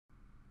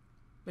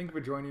Thank you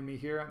for joining me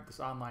here at this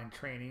online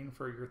training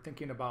for You're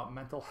Thinking About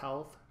Mental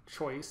Health,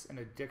 Choice, and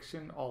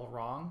Addiction All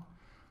Wrong.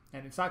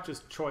 And it's not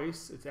just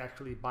choice, it's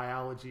actually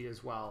biology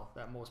as well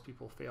that most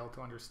people fail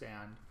to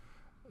understand.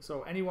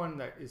 So anyone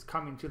that is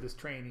coming to this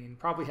training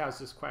probably has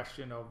this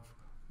question of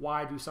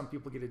why do some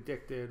people get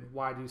addicted?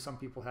 Why do some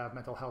people have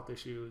mental health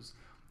issues?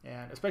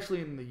 And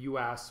especially in the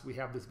US, we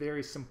have this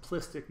very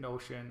simplistic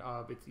notion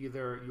of it's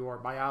either your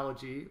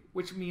biology,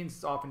 which means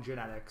it's often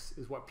genetics,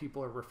 is what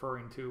people are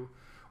referring to,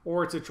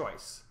 or it's a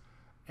choice.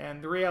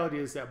 And the reality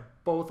is that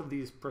both of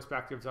these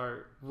perspectives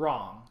are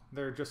wrong.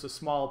 They're just a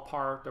small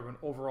part of an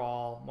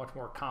overall, much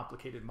more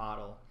complicated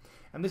model.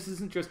 And this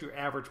isn't just your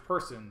average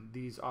person.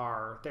 These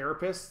are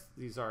therapists,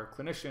 these are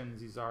clinicians,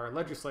 these are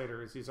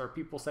legislators, these are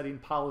people setting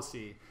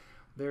policy.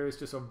 There's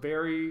just a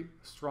very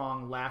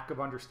strong lack of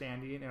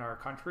understanding in our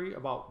country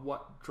about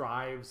what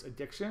drives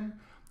addiction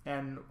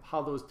and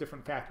how those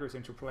different factors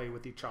interplay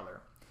with each other.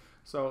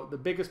 So the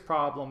biggest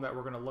problem that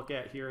we're going to look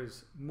at here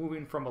is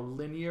moving from a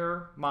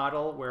linear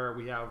model where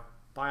we have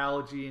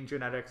biology and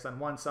genetics on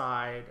one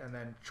side and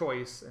then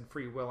choice and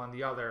free will on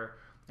the other,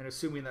 and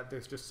assuming that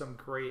there's just some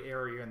gray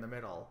area in the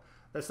middle.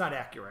 That's not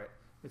accurate.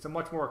 It's a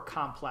much more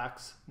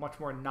complex, much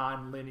more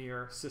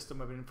non-linear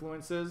system of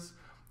influences,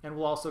 and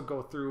we'll also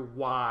go through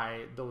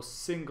why those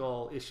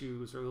single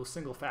issues or those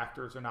single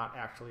factors are not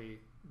actually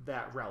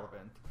that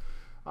relevant.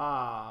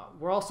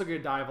 We're also going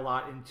to dive a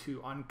lot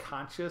into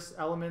unconscious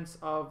elements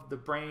of the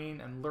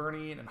brain and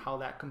learning and how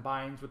that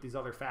combines with these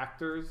other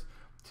factors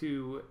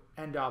to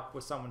end up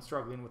with someone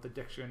struggling with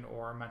addiction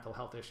or mental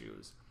health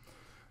issues.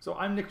 So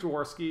I'm Nick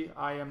Jaworski.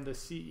 I am the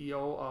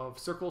CEO of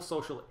Circle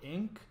Social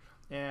Inc.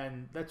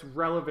 And that's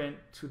relevant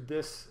to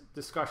this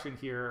discussion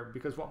here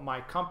because what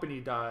my company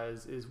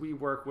does is we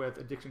work with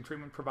addiction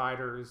treatment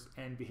providers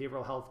and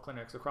behavioral health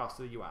clinics across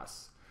the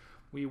US.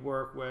 We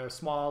work with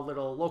small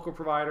little local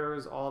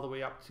providers all the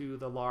way up to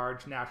the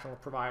large national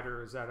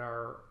providers that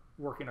are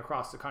working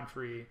across the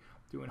country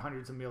doing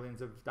hundreds of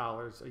millions of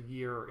dollars a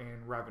year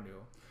in revenue.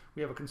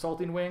 We have a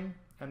consulting wing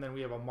and then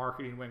we have a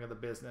marketing wing of the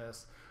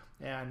business.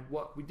 And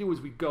what we do is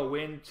we go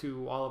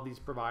into all of these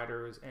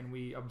providers and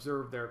we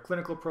observe their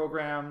clinical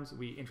programs,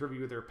 we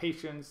interview their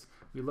patients,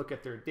 we look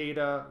at their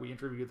data, we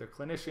interview their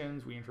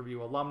clinicians, we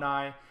interview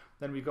alumni,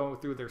 then we go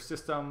through their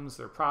systems,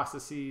 their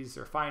processes,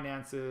 their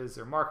finances,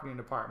 their marketing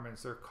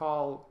departments, their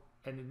call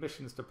and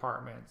admissions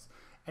departments,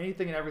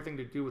 anything and everything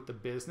to do with the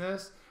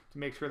business to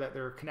make sure that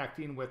they're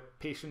connecting with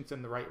patients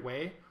in the right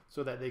way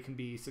so that they can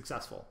be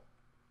successful.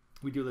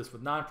 We do this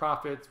with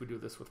nonprofits, we do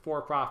this with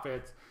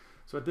for-profits.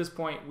 So at this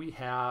point, we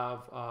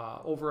have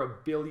over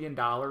 $1 billion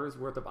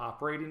worth of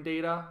operating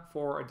data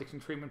for addiction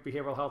treatment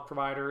behavioral health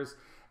providers.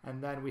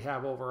 And then we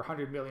have over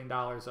 $100 million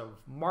of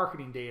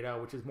marketing data,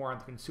 which is more on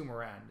the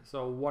consumer end.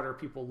 So what are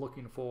people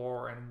looking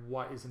for and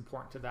what is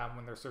important to them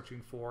when they're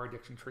searching for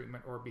addiction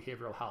treatment or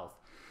behavioral health?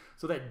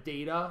 So that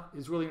data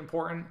is really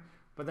important.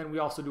 But then we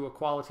also do a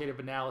qualitative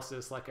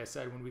analysis, like I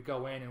said, when we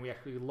go in and we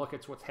actually look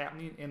at what's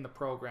happening in the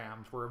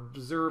programs. We're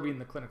observing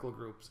the clinical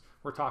groups.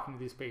 We're talking to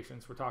these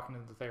patients. We're talking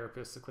to the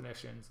therapists, the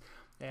clinicians.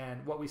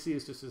 And what we see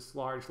is just this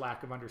large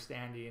lack of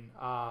understanding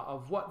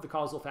of what the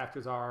causal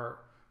factors are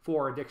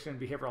for addiction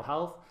and behavioral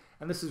health.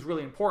 And this is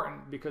really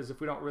important because if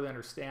we don't really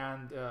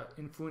understand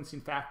influencing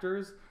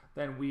factors,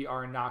 then we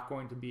are not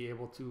going to be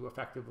able to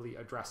effectively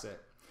address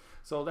it.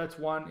 So that's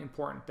one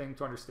important thing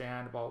to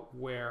understand about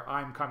where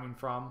I'm coming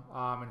from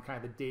and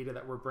kind of the data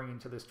that we're bringing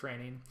to this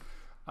training.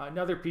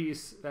 Another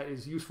piece that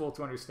is useful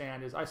to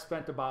understand is I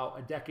spent about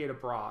a decade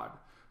abroad.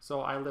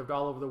 So I lived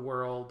all over the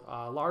world,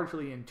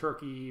 largely in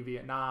Turkey,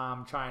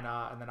 Vietnam,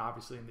 China, and then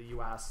obviously in the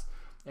US.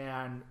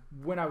 And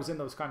when I was in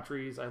those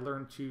countries, I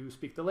learned to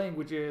speak the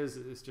languages.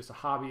 It's just a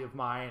hobby of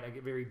mine. I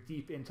get very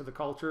deep into the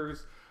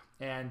cultures,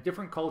 and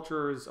different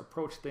cultures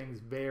approach things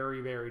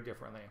very, very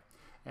differently.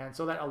 And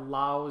so that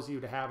allows you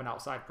to have an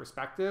outside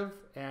perspective,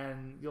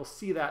 and you'll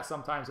see that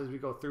sometimes as we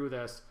go through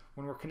this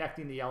when we're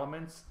connecting the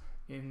elements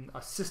in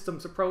a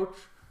systems approach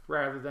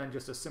rather than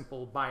just a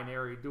simple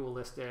binary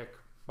dualistic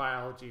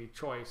biology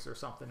choice or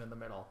something in the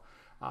middle.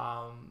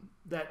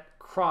 That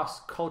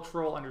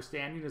cross-cultural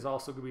understanding is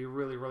also going to be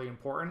really, really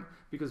important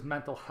because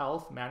mental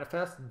health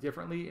manifests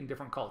differently in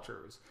different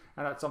cultures.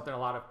 And that's something a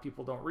lot of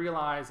people don't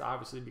realize,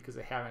 obviously, because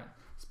they haven't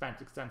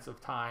spent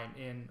extensive time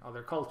in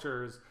other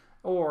cultures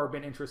or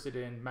been interested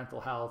in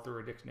mental health or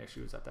addiction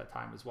issues at that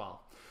time as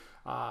well.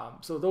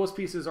 So those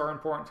pieces are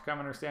important to kind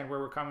of understand where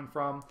we're coming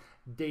from.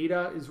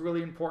 Data is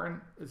really important.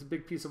 It's a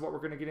big piece of what we're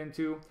going to get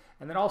into.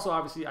 And then also,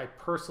 obviously, I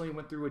personally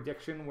went through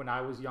addiction when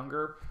I was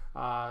younger.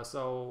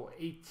 So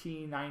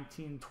 18,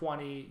 19,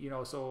 20,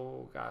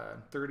 so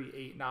I'm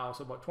 38 now.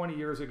 So about 20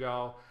 years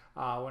ago,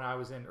 when I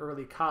was in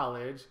early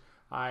college,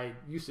 I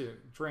used to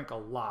drink a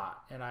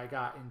lot and I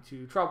got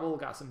into trouble,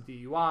 got some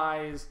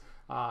DUIs,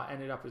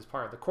 ended up as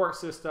part of the court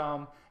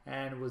system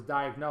and was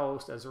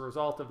diagnosed as a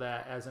result of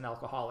that as an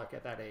alcoholic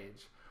at that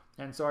age.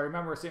 And so I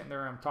remember sitting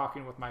there and I'm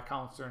talking with my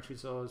counselor and she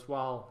says,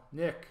 well,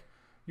 Nick,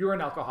 you're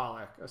an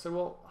alcoholic. I said,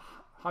 well,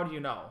 how do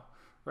you know?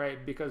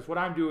 right? Because what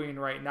I'm doing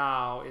right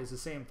now is the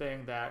same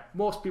thing that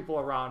most people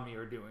around me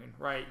are doing,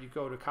 right? You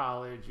go to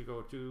college, you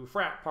go to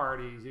frat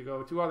parties, you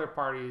go to other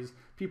parties.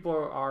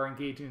 People are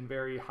engaging in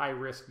very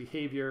high-risk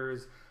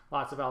behaviors,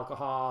 lots of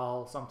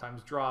alcohol,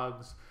 sometimes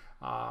drugs.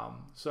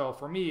 So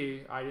for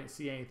me, I didn't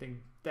see anything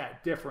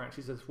that different.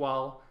 She says,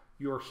 well,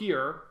 you're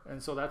here,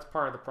 and so that's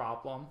part of the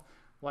problem.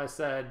 Well, I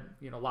said,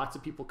 lots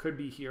of people could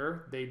be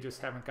here. They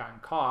just haven't gotten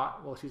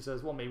caught. Well, she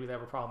says, well, maybe they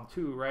have a problem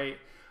too, right?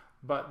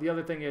 But the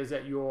other thing is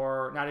that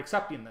you're not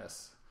accepting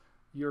this.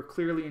 You're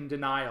clearly in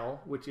denial,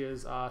 which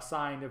is a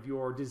sign of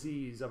your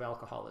disease of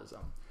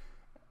alcoholism.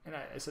 And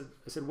I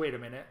said, wait a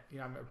minute.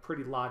 I'm a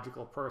pretty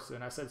logical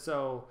person. I said,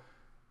 so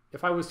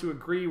if I was to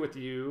agree with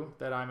you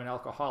that I'm an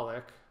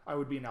alcoholic, I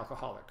would be an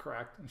alcoholic,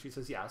 correct? And she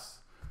says, yes.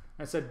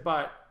 And I said,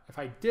 but if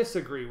I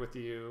disagree with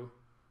you,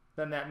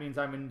 then that means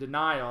I'm in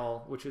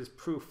denial, which is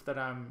proof that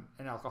I'm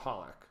an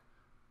alcoholic.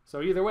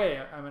 So either way,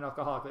 I'm an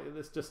alcoholic.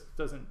 This just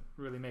doesn't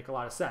really make a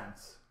lot of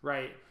sense,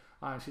 right?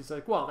 She's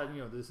like, well, then,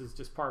 this is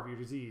just part of your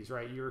disease,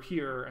 right? You're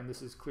here, and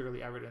this is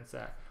clearly evidence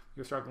that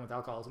you're struggling with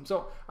alcoholism.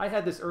 So I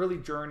had this early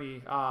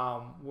journey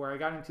where I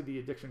got into the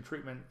addiction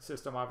treatment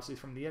system, obviously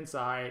from the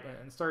inside,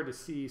 and started to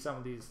see some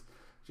of these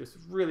just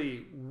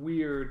really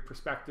weird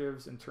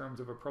perspectives in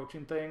terms of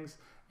approaching things.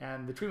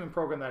 And the treatment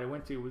program that I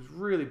went to was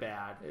really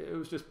bad. It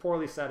was just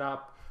poorly set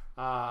up.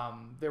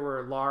 There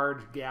were large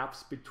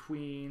gaps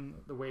between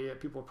the way that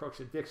people approach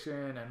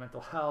addiction and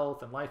mental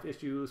health and life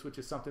issues, which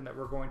is something that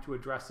we're going to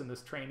address in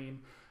this training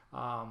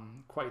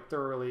quite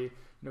thoroughly.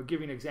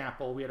 Giving an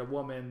example, we had a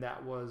woman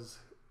that was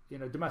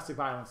in a domestic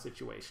violence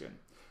situation.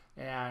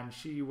 And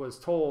she was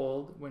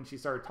told when she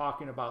started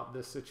talking about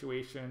this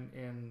situation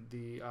in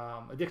the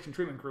addiction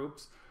treatment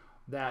groups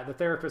that the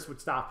therapist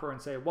would stop her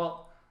and say,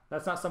 well,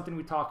 that's not something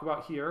we talk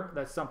about here.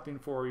 That's something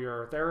for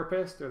your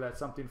therapist, or that's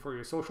something for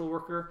your social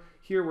worker.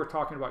 Here we're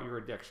talking about your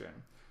addiction.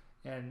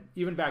 And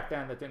even back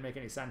then, that didn't make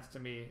any sense to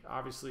me.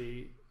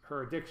 Obviously,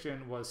 her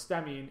addiction was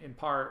stemming in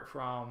part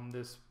from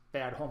this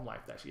bad home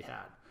life that she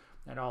had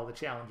and all the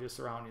challenges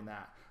surrounding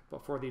that.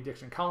 But for the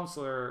addiction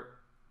counselor,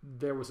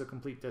 there was a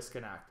complete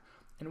disconnect.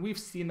 And we've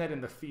seen that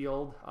in the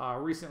field.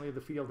 Recently,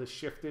 the field has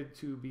shifted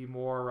to be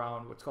more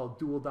around what's called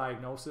dual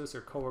diagnosis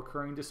or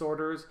co-occurring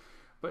disorders.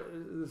 But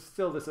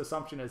still this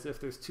assumption as if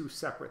there's two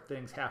separate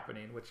things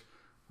happening, which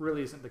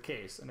really isn't the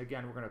case. And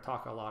again, we're going to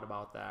talk a lot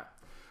about that.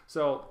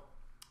 So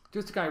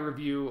just to kind of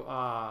review,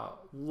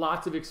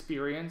 lots of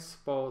experience,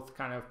 both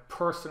kind of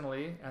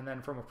personally and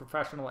then from a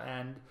professional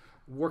end,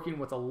 working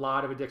with a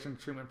lot of addiction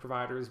treatment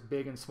providers,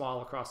 big and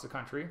small across the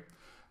country.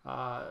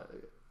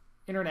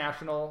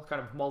 International,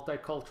 kind of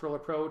multicultural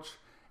approach,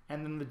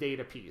 and then the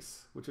data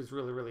piece, which is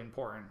really, really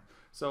important.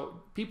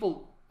 So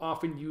people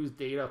often use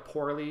data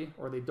poorly,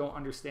 or they don't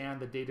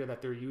understand the data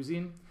that they're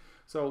using.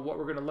 So what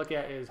we're going to look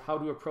at is how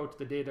to approach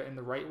the data in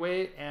the right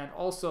way. And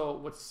also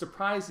what's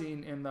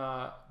surprising in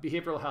the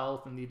behavioral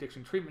health and the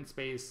addiction treatment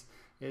space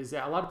is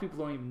that a lot of people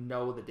don't even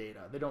know the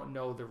data. They don't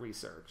know the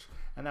research,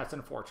 and that's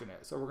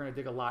unfortunate. So we're going to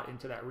dig a lot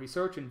into that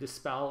research and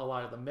dispel a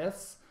lot of the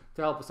myths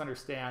to help us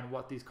understand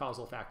what these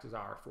causal factors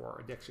are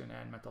for addiction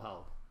and mental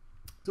health.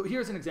 So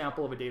here's an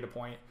example of a data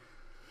point.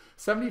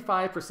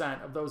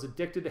 75% of those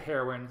addicted to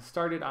heroin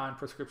started on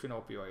prescription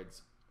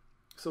opioids.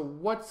 So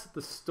what's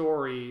the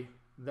story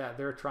that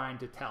they're trying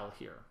to tell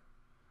here?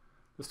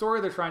 The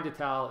story they're trying to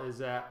tell is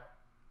that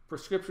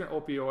prescription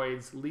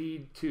opioids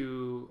lead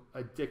to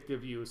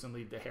addictive use and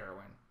lead to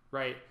heroin,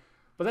 right?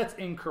 But that's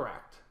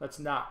incorrect. That's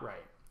not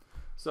right.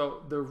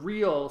 So the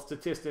real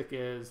statistic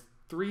is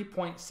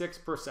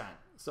 3.6%.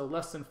 So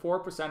less than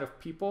 4% of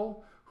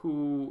people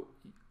who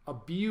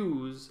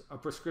abuse a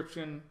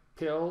prescription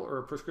pill or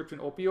a prescription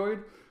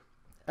opioid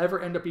ever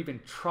end up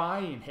even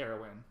trying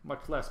heroin,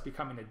 much less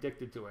becoming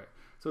addicted to it.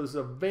 So there's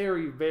a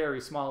very,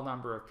 very small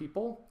number of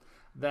people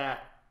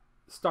that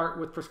start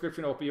with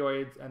prescription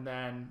opioids and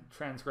then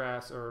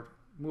transgress or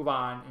move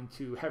on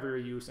into heavier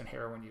use and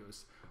heroin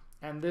use.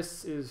 And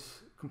this is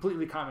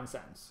completely common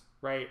sense,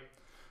 right?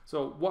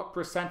 So what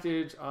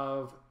percentage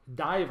of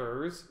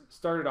divers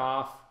started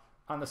off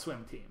on the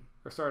swim team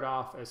or started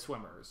off as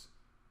swimmers?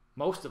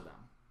 Most of them,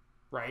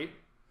 right?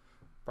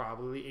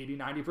 Probably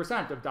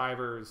 80-90% of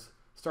divers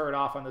started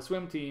off on the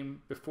swim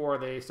team before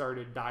they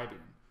started diving.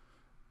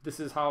 This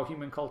is how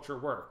human culture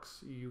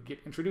works. You get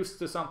introduced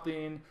to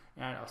something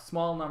and a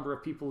small number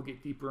of people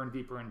get deeper and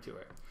deeper into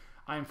it.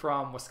 I'm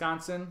from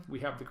Wisconsin.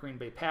 We have the Green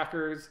Bay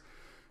Packers.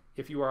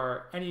 If you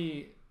are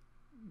any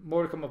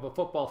modicum of a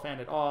football fan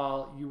at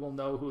all, you will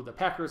know who the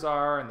Packers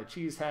are and the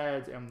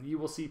Cheeseheads, and you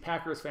will see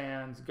Packers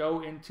fans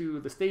go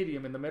into the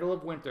stadium in the middle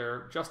of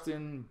winter just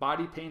in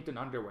body paint and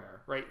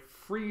underwear, right?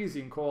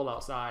 Freezing cold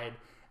outside,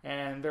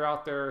 and they're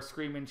out there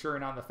screaming,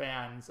 cheering on the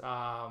fans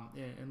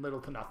in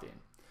little to nothing.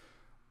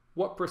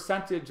 What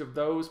percentage of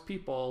those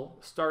people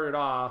started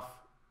off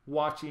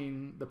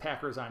watching the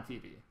Packers on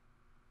TV?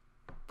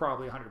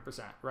 Probably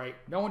 100%, right?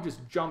 No one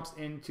just jumps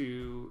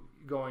into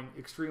going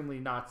extremely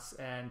nuts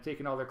and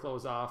taking all their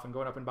clothes off and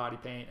going up in body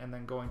paint and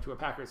then going to a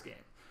Packers game,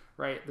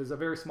 right? There's a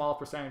very small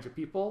percentage of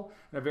people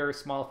and a very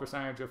small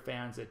percentage of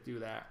fans that do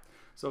that.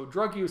 So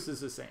drug use is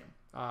the same.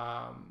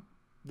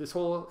 This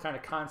whole kind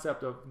of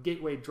concept of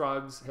gateway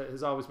drugs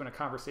has always been a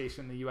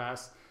conversation in the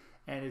US,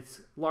 and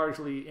it's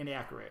largely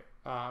inaccurate.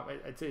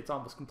 I'd say it's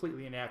almost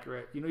completely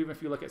inaccurate. You know, even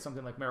if you look at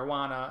something like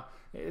marijuana,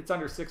 it's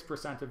under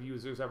 6% of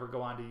users ever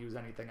go on to use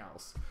anything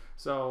else.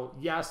 So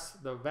yes,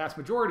 the vast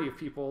majority of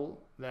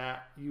people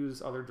that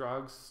use other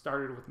drugs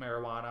started with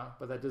marijuana,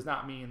 but that does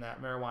not mean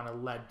that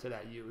marijuana led to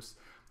that use.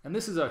 And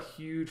this is a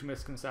huge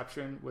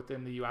misconception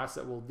within the US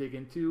that we'll dig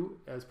into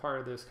as part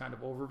of this kind of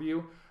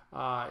overview,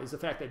 is the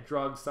fact that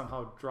drugs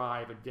somehow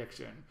drive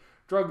addiction.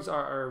 Drugs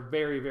are a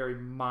very, very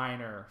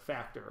minor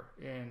factor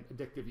in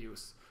addictive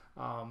use.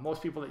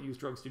 Most people that use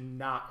drugs do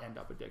not end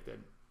up addicted.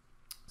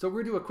 So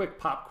we're going to do a quick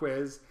pop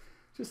quiz,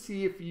 just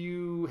see if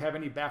you have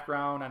any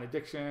background on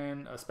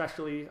addiction,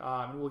 especially,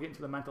 and we'll get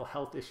into the mental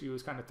health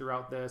issues kind of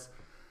throughout this.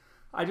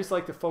 I just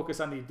like to focus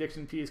on the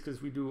addiction piece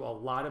because we do a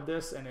lot of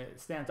this and it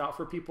stands out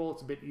for people.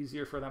 It's a bit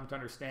easier for them to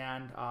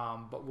understand,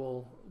 but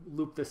we'll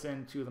loop this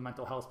into the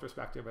mental health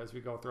perspective as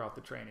we go throughout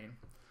the training.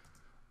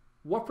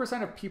 What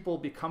percent of people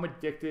become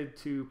addicted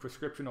to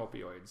prescription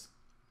opioids?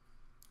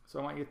 So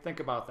I want you to think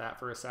about that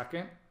for a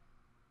second.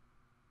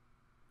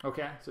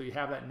 Okay, so you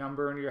have that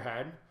number in your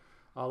head.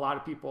 A lot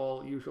of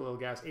people usually will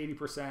guess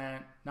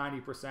 80%,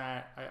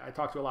 90%. I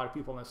talk to a lot of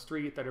people in the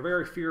street that are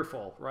very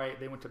fearful, right?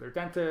 They went to their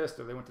dentist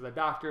or they went to the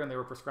doctor and they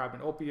were prescribed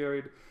an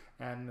opioid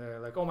and they're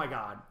like, oh my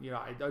God, you know,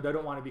 I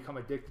don't want to become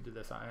addicted to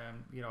this. I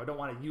don't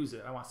want to use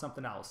it. I want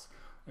something else.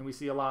 And we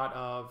see a lot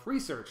of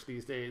research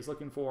these days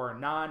looking for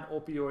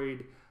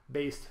non-opioid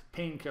based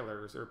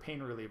painkillers or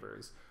pain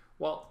relievers.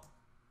 Well,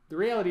 the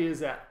reality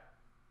is that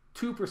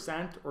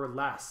 2% or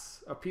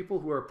less of people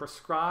who are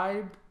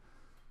prescribed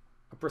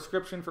a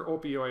prescription for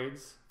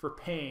opioids for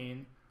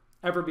pain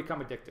ever become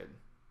addicted.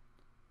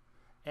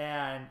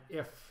 And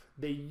if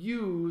they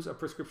use a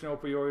prescription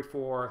opioid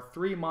for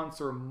 3 months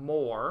or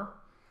more,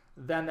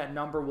 then that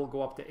number will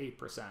go up to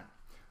 8%.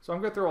 So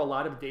I'm going to throw a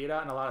lot of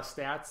data and a lot of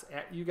stats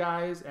at you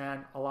guys,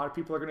 and a lot of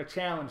people are going to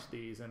challenge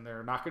these and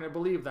they're not going to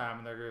believe them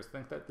and they're going to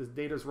think that this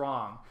data is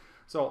wrong.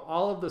 So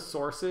all of the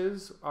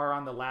sources are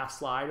on the last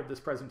slide of this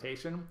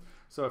presentation.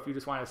 So if you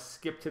just want to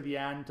skip to the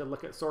end to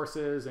look at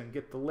sources and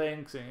get the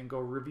links and go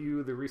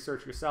review the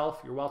research yourself,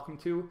 you're welcome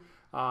to.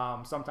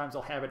 Sometimes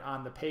I'll have it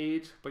on the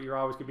page, but you're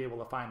always going to be able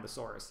to find the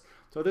source.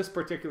 So this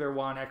particular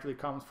one actually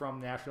comes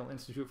from National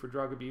Institute for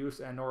Drug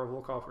Abuse and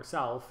Neurochemical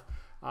herself,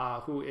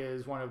 who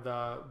is one of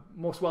the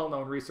most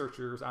well-known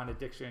researchers on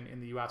addiction in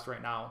the US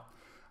right now.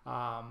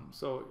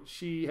 So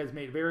she has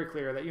made very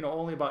clear that, you know,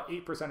 only about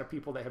 8% of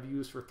people that have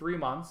used for 3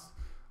 months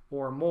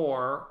or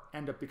more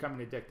end up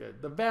becoming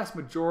addicted. The vast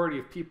majority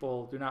of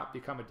people do not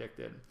become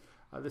addicted.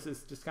 This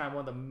is just kind of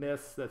one of the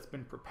myths that's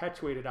been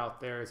perpetuated out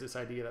there, is this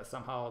idea that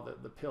somehow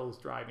the pill's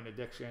driving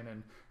addiction,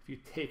 and if you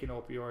take an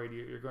opioid,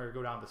 you're going to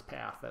go down this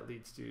path that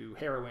leads to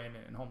heroin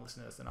and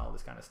homelessness and all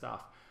this kind of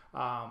stuff.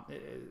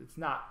 It's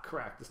not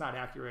correct. It's not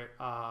accurate.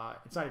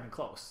 It's not even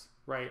close,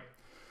 right?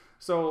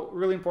 So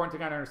really important to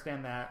kind of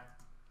understand that.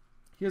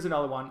 Here's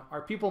another one.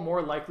 Are people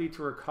more likely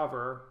to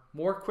recover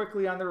more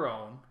quickly on their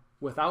own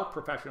without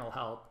professional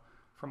help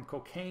from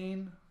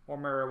cocaine or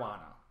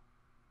marijuana?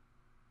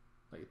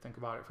 Let you think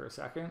about it for a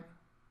second.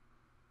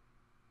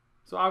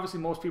 So obviously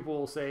most people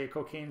will say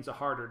cocaine's a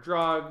harder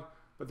drug,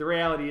 but the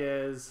reality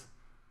is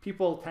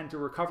people tend to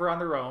recover on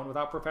their own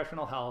without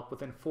professional help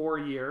within 4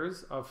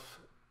 years of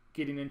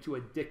getting into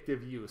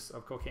addictive use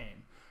of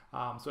cocaine.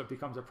 So it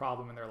becomes a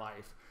problem in their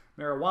life.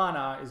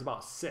 Marijuana is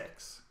about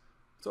 6.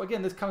 So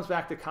again, this comes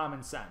back to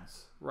common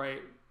sense,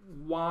 right?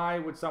 Why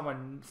would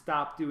someone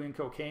stop doing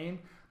cocaine?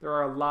 There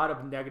are a lot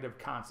of negative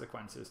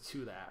consequences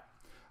to that.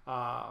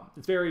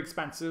 It's very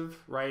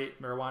expensive, right?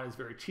 Marijuana is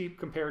very cheap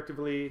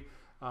comparatively.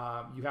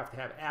 You have to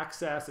have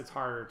access. It's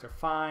harder to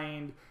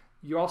find.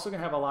 You're also going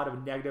to have a lot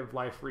of negative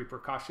life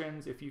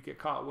repercussions. If you get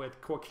caught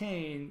with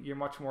cocaine, you're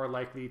much more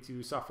likely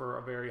to suffer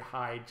a very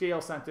high jail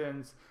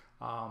sentence.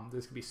 There's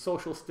going to be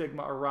social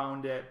stigma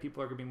around it.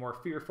 People are going to be more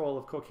fearful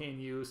of cocaine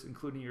use,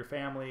 including your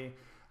family,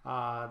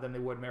 than they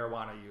would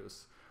marijuana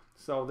use.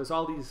 So there's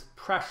all these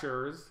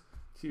pressures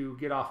to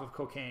get off of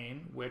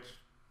cocaine, which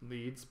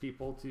leads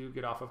people to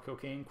get off of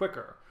cocaine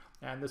quicker.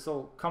 And this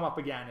will come up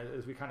again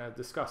as we kind of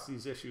discuss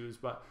these issues,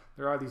 but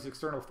there are these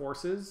external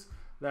forces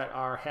that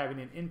are having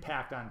an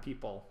impact on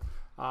people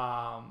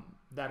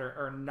that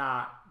are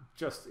not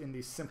just in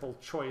these simple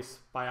choice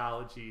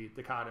biology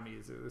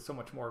dichotomies. There's so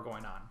much more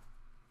going on.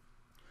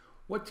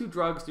 What 2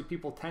 drugs do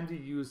people tend to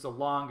use the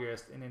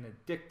longest in an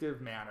addictive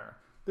manner?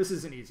 This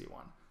is an easy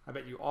one. I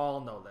bet you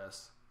all know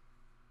this.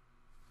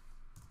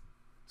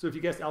 So if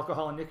you guessed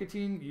alcohol and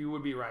nicotine, you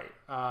would be right.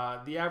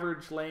 The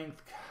average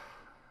length,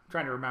 I'm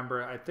trying to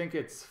remember, I think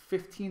it's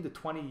 15 to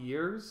 20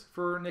 years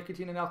for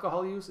nicotine and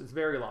alcohol use. It's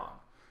very long.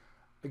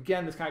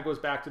 Again, this kind of goes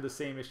back to the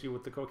same issue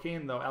with the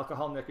cocaine, though.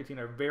 Alcohol and nicotine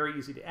are very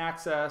easy to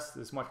access.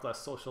 There's much less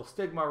social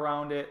stigma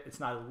around it. It's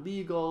not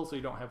illegal, so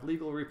you don't have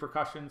legal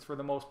repercussions for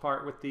the most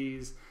part with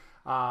these.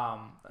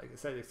 Like I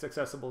said, it's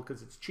accessible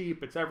because it's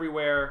cheap, it's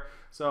everywhere.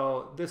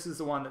 So this is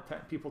the one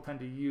that people tend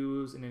to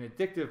use in an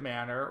addictive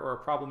manner or a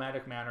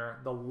problematic manner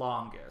the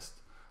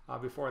longest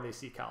before they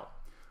seek help.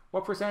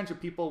 What percentage of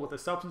people with a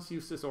substance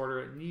use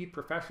disorder need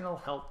professional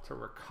help to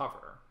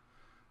recover?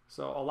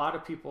 So a lot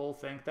of people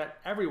think that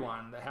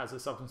everyone that has a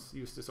substance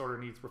use disorder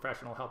needs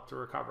professional help to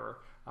recover.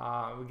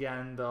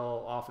 Again,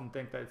 they'll often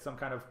think that it's some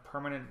kind of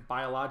permanent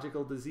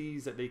biological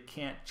disease that they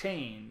can't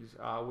change,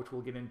 which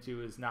we'll get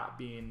into is not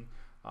being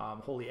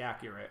wholly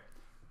accurate.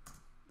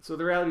 So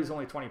the reality is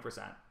only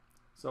 20%.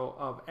 So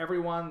of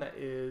everyone that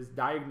is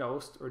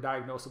diagnosed or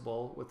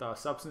diagnosable with a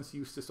substance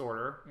use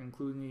disorder,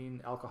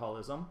 including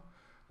alcoholism,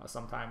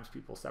 sometimes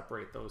people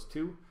separate those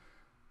two,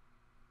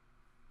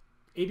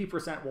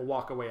 80% will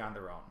walk away on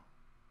their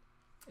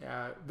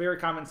own. Very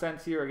common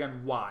sense here.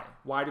 Again, why?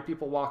 Why do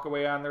people walk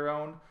away on their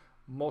own?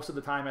 Most of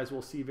the time, as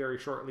we'll see very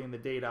shortly in the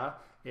data,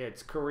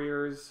 it's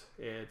careers,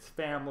 it's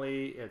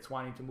family, it's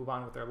wanting to move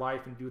on with their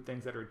life and do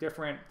things that are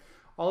different.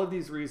 All of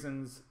these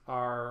reasons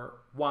are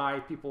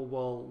why people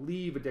will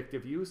leave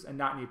addictive use and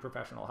not need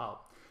professional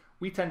help.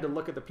 We tend to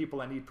look at the people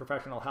that need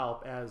professional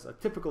help as a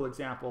typical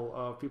example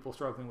of people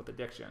struggling with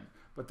addiction,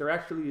 but they're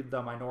actually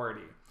the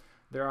minority.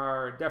 There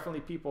are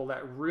definitely people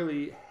that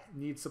really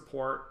need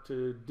support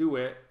to do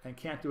it and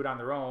can't do it on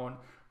their own,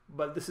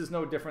 but this is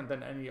no different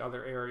than any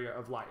other area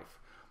of life.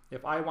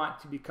 If I want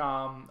to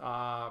become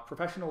a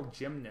professional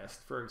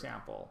gymnast, for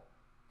example,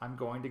 I'm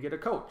going to get a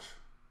coach,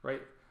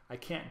 right? I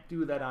can't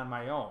do that on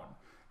my own.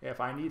 If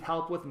I need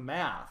help with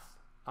math,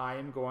 I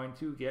am going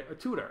to get a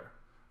tutor,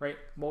 right?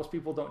 Most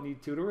people don't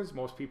need tutors.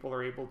 Most people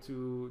are able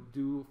to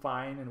do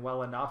fine and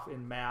well enough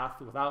in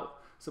math without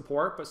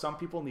support, but some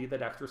people need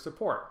that extra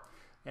support.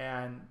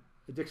 And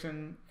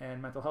addiction and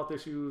mental health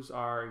issues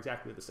are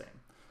exactly the same.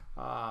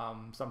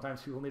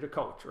 Sometimes people need a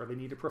coach or they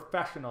need a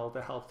professional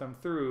to help them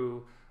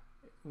through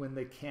when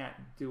they can't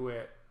do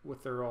it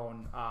with their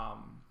own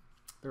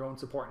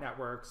support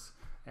networks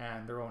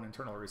and their own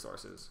internal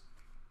resources.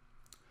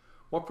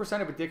 What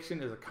percent of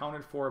addiction is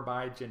accounted for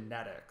by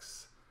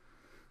genetics?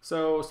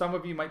 So some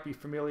of you might be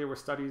familiar with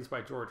studies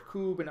by George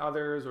Koob and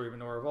others, or even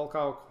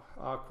Neurochemical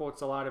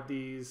quotes a lot of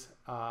these.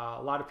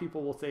 A lot of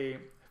people will say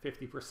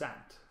 50%,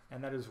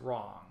 and that is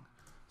wrong.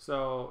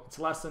 So it's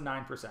less than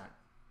 9%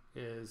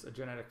 is a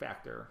genetic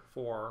factor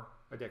for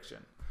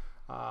addiction.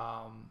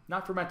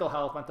 Not for mental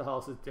health. Mental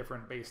health is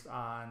different based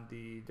on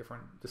the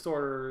different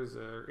disorders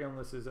or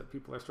illnesses that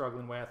people are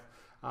struggling with.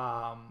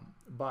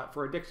 But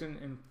for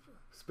addiction,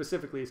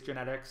 specifically, it's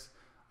genetics.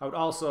 I would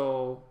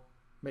also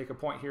make a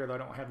point here, though I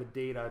don't have the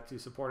data to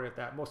support it,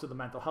 that most of the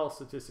mental health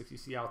statistics you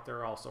see out there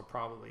are also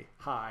probably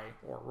high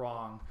or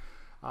wrong.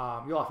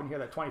 You'll often hear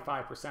that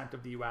 25%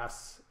 of the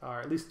U.S., or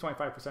at least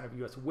 25% of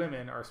U.S.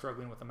 women are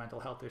struggling with a mental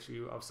health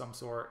issue of some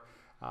sort,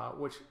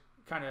 which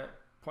kind of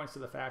points to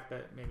the fact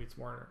that maybe it's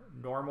more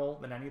normal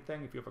than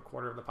anything. If you have a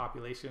quarter of the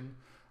population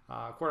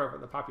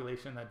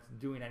that's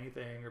doing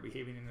anything or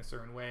behaving in a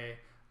certain way,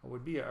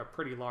 would be a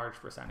pretty large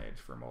percentage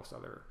for most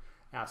other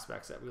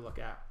aspects that we look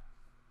at.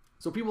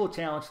 So people will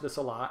challenge this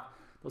a lot.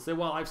 They'll say,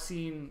 well, I've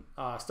seen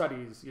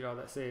studies,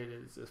 that say it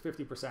is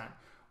 50%.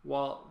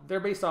 Well, they're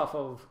based off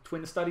of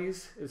twin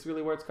studies is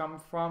really where it's come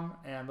from.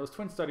 And those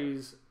twin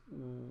studies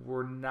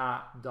were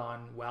not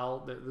done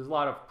well. There's a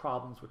lot of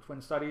problems with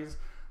twin studies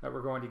that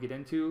we're going to get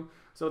into.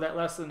 So that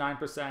less than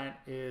 9%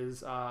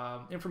 is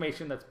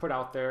information that's put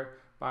out there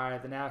by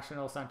the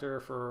National Center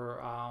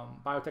for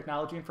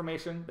Biotechnology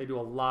Information. They do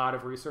a lot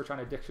of research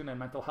on addiction and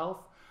mental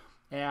health.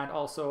 And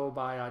also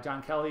by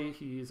John Kelly,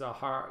 he's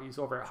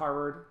over at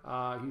Harvard.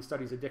 He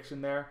studies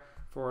addiction there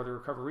for the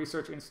Recovery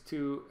Research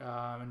Institute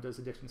and does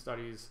addiction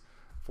studies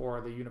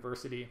for the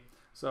university.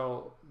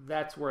 So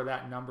that's where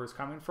that number is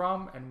coming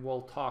from, and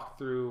we'll talk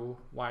through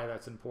why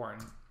that's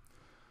important.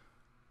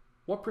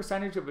 What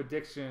percentage of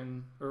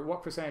addiction, or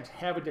what percentage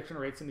have addiction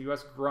rates in the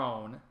U.S.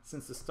 grown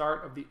since the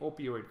start of the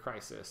opioid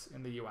crisis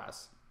in the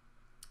U.S.?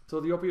 So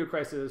the opioid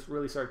crisis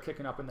really started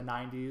kicking up in the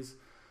 90s.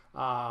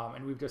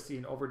 And we've just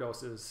seen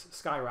overdoses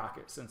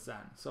skyrocket since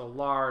then. So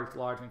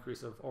large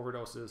increase of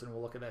overdoses, and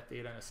we'll look at that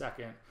data in a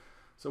second.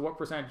 So what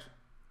percentage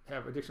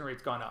have addiction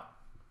rates gone up?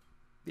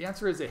 The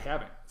answer is they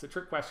haven't. It's a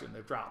trick question.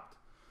 They've dropped.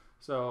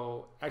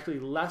 So actually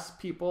less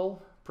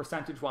people,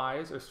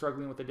 percentage-wise, are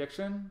struggling with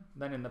addiction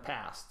than in the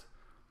past.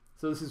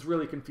 So this is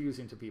really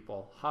confusing to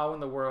people. How in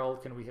the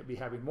world can we be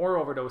having more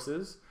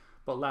overdoses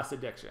but less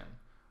addiction?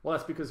 Well,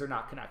 that's because they're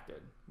not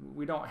connected.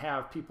 We don't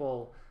have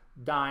people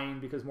dying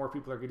because more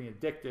people are getting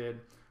addicted.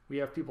 We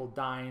have people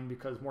dying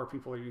because more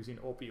people are using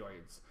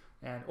opioids.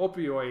 And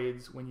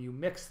opioids, when you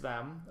mix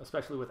them,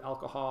 especially with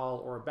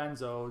alcohol or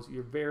benzos,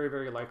 you're very,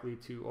 very likely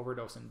to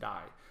overdose and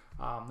die.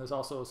 There's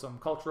also some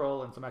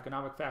cultural and some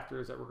economic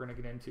factors that we're going to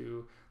get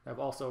into that have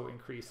also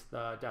increased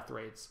the death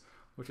rates,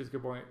 which is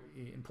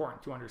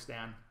important to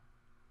understand.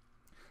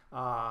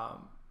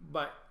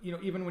 But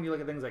even when you look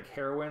at things like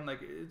heroin,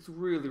 it's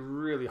really,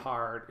 really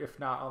hard, if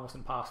not almost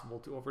impossible,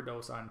 to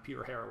overdose on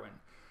pure heroin.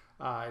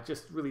 It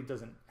just really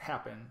doesn't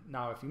happen.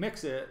 Now, if you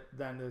mix it,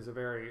 then there's a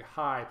very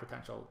high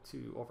potential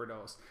to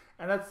overdose.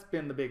 And that's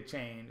been the big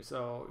change.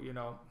 So,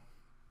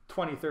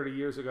 20, 30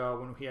 years ago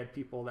when we had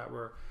people that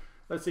were,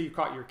 let's say you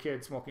caught your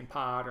kid smoking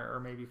pot, or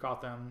maybe you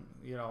caught them,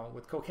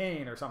 with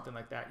cocaine or something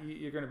like that.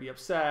 You're going to be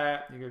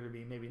upset. You're going to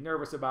be maybe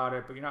nervous about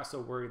it, but you're not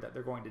so worried that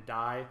they're going to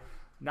die.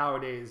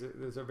 Nowadays,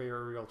 there's a very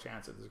real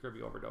chance that there's going to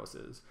be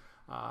overdoses.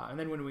 And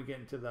then when we get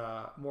into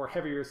the more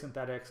heavier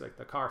synthetics, like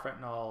the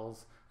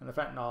carfentanyls and the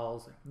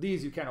fentanyls,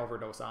 these you can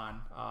overdose on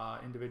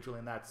individually,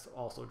 and that's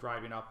also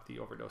driving up the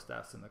overdose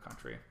deaths in the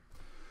country.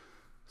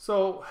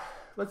 So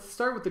let's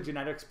start with the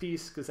genetics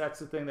piece, because that's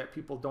the thing that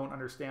people don't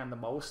understand the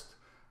most.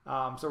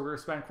 So we're going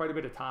to spend quite a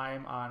bit of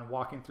time on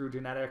walking through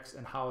genetics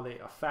and how they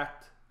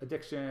affect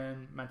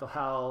addiction, mental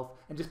health,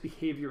 and just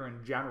behavior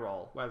in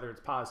general, whether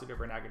it's positive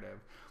or negative.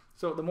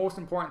 So the most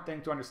important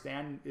thing to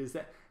understand is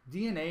that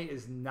DNA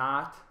is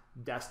not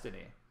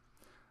destiny.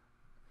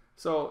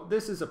 So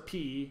this is a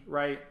P,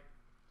 right?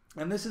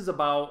 And this is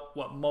about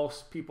what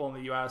most people in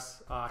the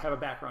US have a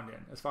background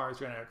in as far as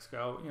genetics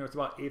go. It's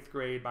about 8th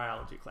grade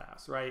biology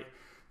class, right?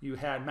 You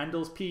had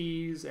Mendel's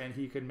P's, and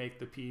he could make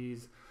the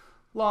P's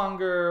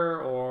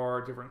longer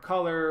or different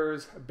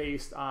colors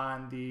based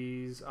on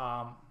these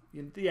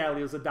the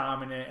alleles, the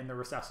dominant and the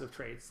recessive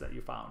traits that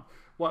you found.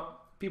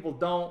 What people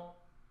don't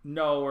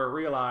know or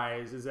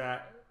realize is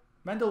that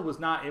Mendel was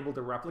not able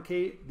to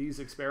replicate these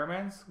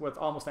experiments with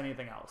almost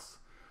anything else.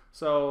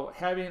 So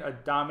having a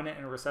dominant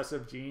and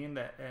recessive gene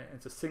that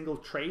it's a single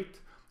trait,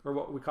 or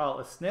what we call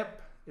a SNP,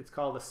 it's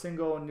called a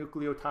single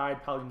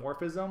nucleotide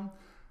polymorphism,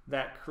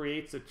 that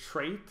creates a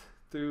trait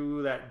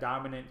through that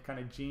dominant kind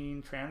of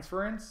gene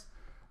transference.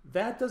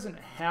 That doesn't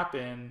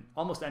happen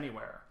almost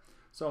anywhere.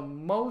 So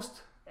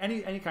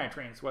any kind of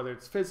traits, whether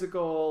it's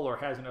physical or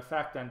has an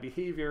effect on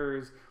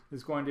behaviors,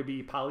 is going to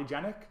be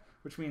polygenic,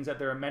 which means that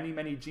there are many,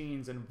 many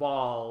genes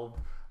involved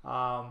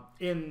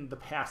in the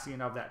passing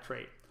of that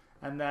trait.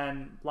 And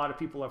then a lot of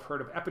people have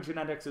heard of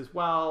epigenetics as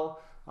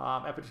well.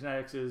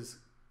 Epigenetics is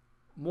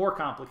more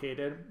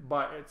complicated,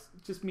 but it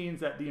just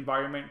means that the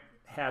environment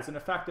has an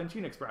effect on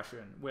gene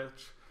expression,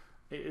 which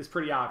is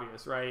pretty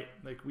obvious, right?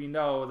 Like, we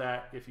know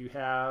that if you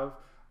have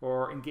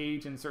or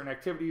engage in certain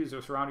activities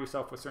or surround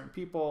yourself with certain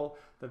people,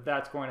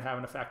 that's going to have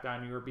an effect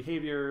on your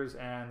behaviors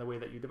and the way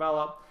that you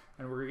develop.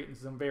 And we're getting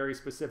some very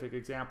specific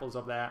examples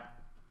of that.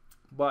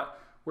 But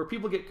where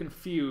people get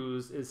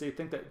confused is they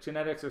think that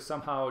genetics are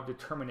somehow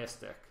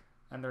deterministic,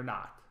 and they're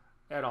not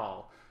at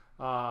all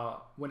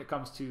when it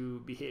comes to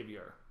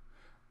behavior.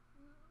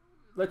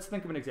 Let's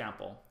think of an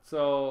example.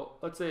 So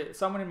let's say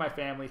someone in my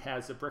family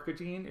has a BRCA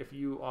gene. If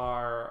you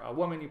are a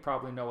woman, you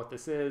probably know what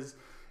this is.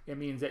 It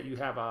means that you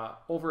have a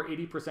over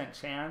 80%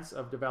 chance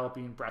of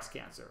developing breast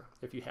cancer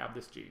if you have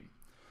this gene.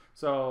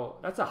 So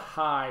that's a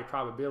high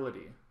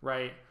probability,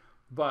 right?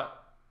 But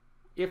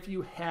if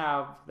you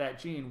have that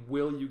gene,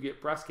 will you get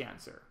breast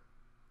cancer?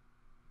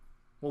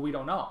 Well, we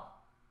don't know,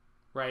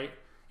 right?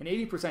 An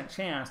 80%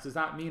 chance does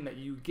not mean that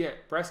you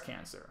get breast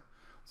cancer.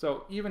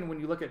 So even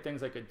when you look at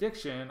things like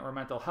addiction or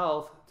mental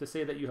health, to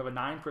say that you have a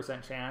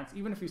 9% chance,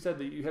 even if you said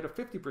that you had a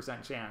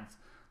 50% chance,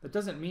 that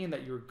doesn't mean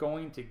that you're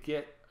going to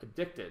get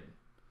addicted.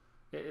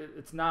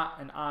 It's not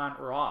an on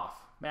or off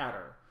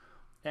matter.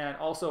 And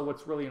also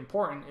what's really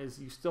important is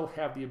you still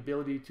have the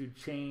ability to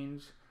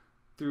change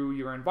through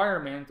your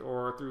environment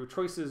or through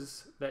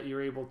choices that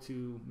you're able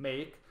to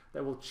make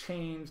that will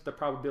change the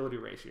probability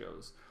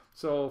ratios.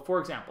 So for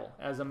example,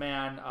 as a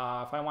man,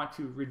 if I want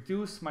to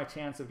reduce my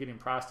chance of getting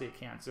prostate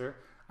cancer,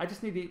 I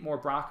just need to eat more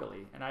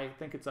broccoli. And I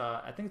think it's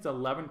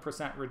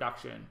 11%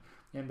 reduction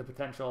in the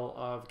potential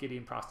of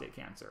getting prostate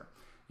cancer.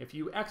 If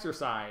you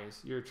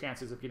exercise, your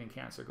chances of getting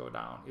cancer go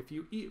down. If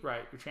you eat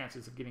right, your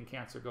chances of getting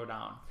cancer go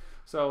down.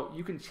 So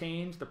you can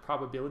change the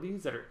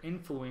probabilities that are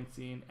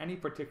influencing any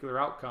particular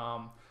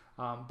outcome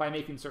by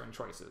making certain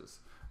choices.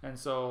 And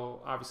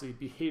so obviously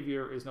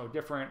behavior is no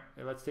different.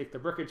 Let's take the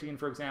BRCA gene,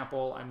 for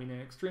example. I mean, in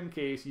an extreme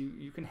case,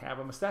 you can have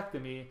a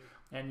mastectomy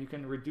and you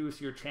can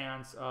reduce your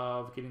chance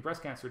of getting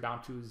breast cancer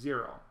down to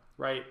 0,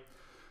 right?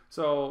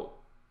 So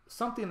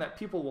something that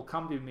people will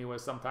come to me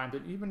with sometimes,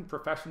 and even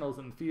professionals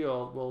in the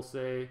field will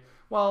say,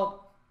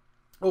 well,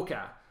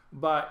 okay,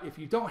 but if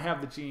you don't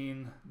have the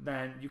gene,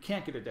 then you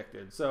can't get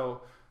addicted.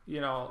 So,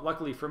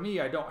 luckily for me,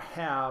 I don't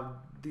have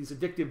these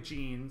addictive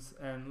genes,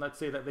 and let's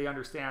say that they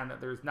understand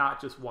that there's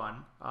not just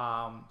one,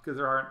 because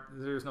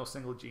there's no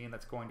single gene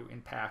that's going to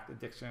impact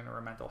addiction or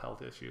a mental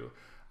health issue.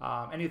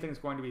 Anything's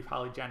going to be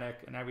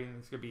polygenic, and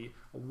everything's going to be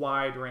a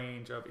wide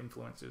range of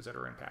influences that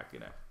are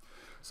impacting it.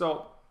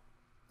 So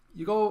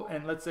you go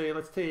and let's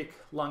take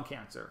lung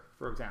cancer,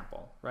 for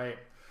example, right?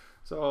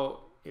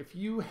 So if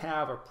you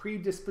have a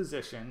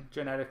predisposition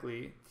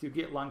genetically to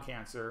get lung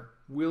cancer,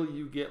 will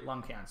you get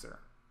lung cancer?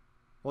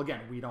 Well,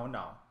 again, we don't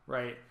know,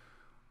 right?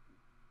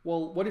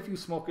 Well, what if you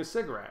smoke a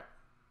cigarette?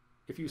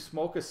 If you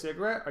smoke a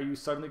cigarette, are you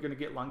suddenly going to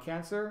get lung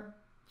cancer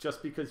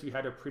just because you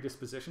had a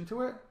predisposition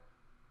to it?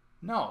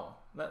 No,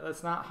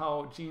 that's not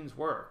how genes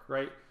work,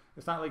 right?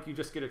 It's not like you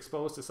just get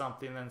exposed to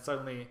something and then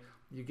suddenly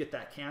you get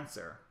that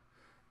cancer.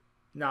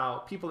 Now,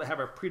 people that have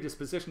a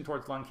predisposition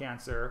towards lung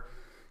cancer,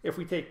 if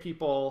we take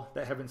people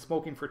that have been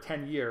smoking for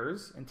 10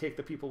 years and take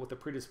the people with the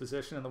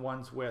predisposition and the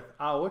ones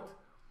without,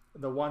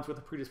 the ones with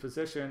the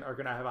predisposition are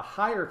going to have a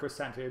higher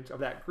percentage of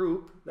that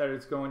group that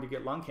is going to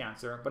get lung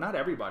cancer, but not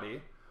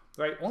everybody,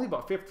 right? Only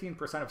about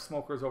 15% of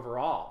smokers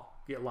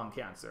overall get lung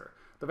cancer.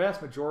 The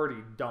vast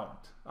majority don't,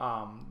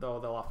 though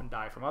they'll often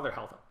die from other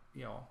health,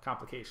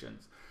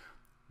 complications.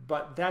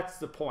 But that's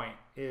the point,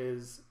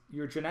 is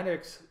your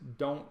genetics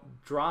don't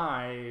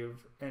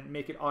drive and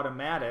make it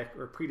automatic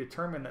or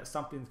predetermine that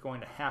something's going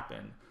to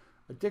happen.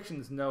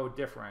 Addiction's no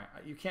different.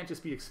 You can't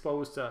just be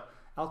exposed to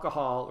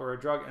alcohol or a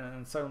drug and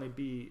then suddenly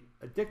be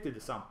addicted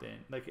to something.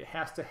 Like, it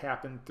has to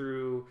happen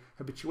through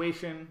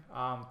habituation,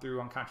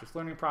 through unconscious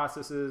learning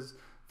processes,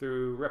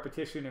 through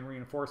repetition and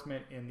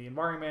reinforcement in the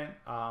environment,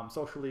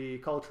 socially,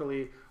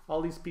 culturally.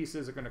 All these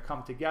pieces are going to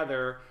come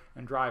together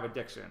and drive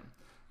addiction.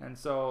 And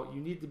so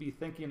you need to be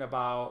thinking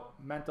about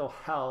mental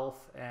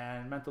health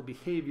and mental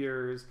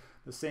behaviors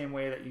the same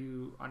way that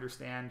you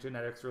understand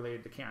genetics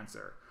related to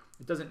cancer.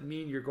 It doesn't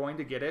mean you're going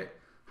to get it.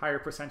 Higher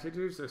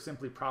percentages are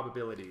simply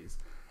probabilities.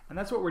 And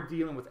that's what we're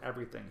dealing with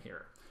everything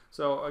here.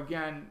 So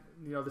again,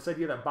 this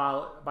idea that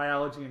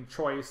biology and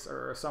choice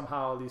are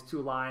somehow these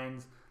two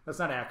lines, that's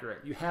not accurate.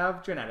 You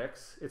have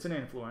genetics. It's an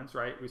influence,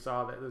 right? We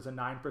saw that there's a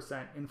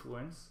 9%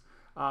 influence.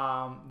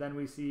 Then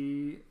we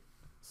see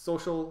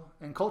social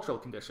and cultural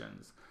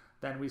conditions.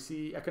 Then we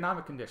see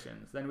economic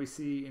conditions. Then we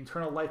see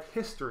internal life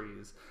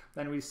histories.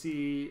 Then we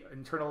see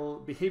internal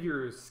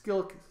behaviors,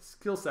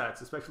 skill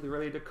sets, especially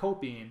related to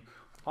coping.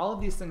 All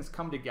of these things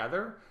come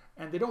together,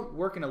 and they don't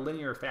work in a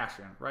linear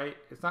fashion, right?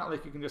 It's not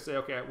like you can just say,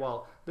 okay,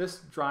 well,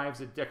 this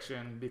drives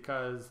addiction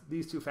because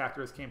these two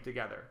factors came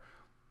together.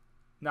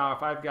 Now,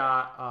 if I've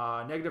got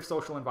a negative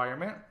social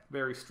environment,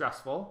 very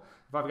stressful,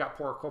 if I've got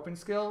poor coping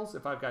skills,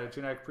 if I've got a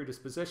genetic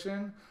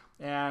predisposition,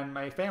 and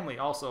my family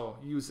also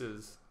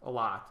uses a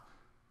lot,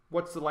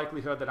 what's the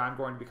likelihood that I'm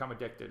going to become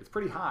addicted? It's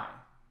pretty high.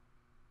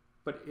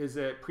 But is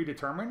it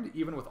predetermined,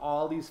 even with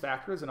all these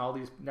factors and all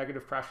these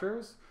negative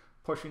pressures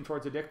pushing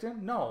towards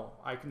addiction? No,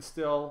 I can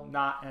still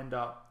not end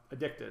up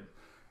addicted.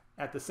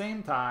 At the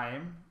same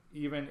time,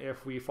 even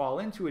if we fall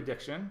into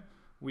addiction,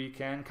 we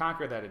can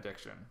conquer that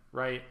addiction,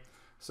 right?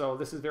 So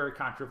this is very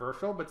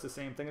controversial, but it's the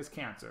same thing as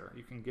cancer.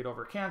 You can get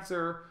over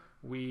cancer.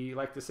 We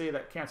like to say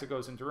that cancer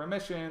goes into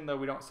remission, though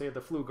we don't say the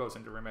flu goes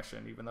into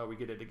remission, even though we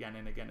get it again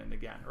and again and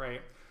again,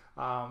 right?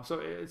 So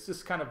it's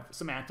just kind of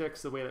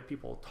semantics, the way that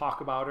people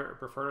talk about it or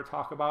prefer to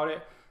talk about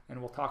it, and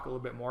we'll talk a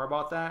little bit more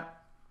about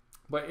that.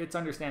 But it's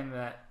understanding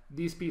that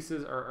these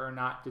pieces are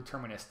not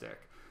deterministic.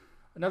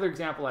 Another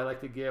example I like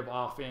to give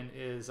often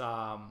is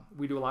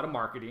we do a lot of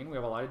marketing, we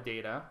have a lot of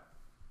data,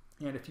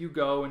 and if you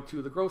go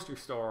into the grocery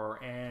store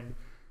and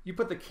you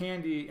put the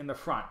candy in the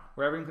front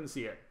where everyone can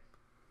see it,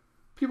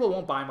 people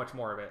won't buy much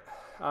more of it.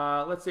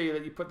 Let's say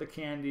that you put the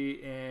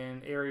candy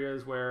in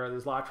areas where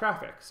there's a lot of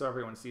traffic, so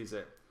everyone sees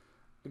it.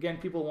 Again,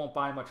 people won't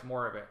buy much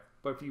more of it.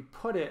 But if you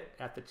put it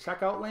at the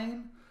checkout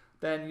lane,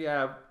 then you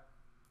have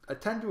a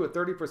 10 to a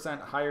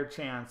 30% higher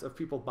chance of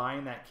people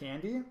buying that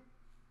candy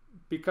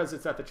because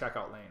it's at the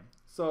checkout lane.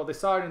 So they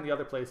saw it in the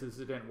other places,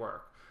 it didn't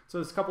work. So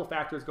there's a couple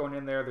factors going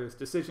in there. There's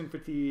decision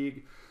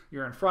fatigue,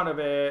 you're in front of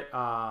it,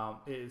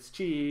 it's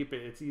cheap,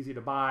 it's easy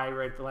to buy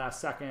right at the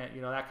last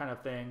second, that kind of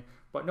thing.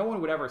 But no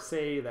one would ever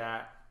say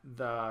that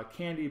the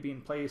candy being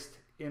placed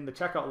in the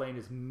checkout lane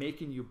is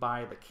making you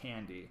buy the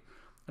candy.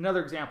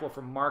 Another example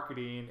from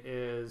marketing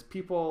is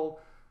people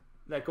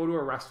that go to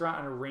a restaurant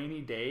on a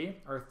rainy day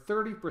are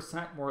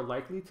 30% more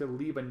likely to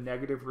leave a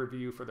negative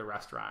review for the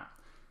restaurant.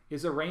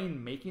 Is the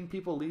rain making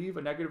people leave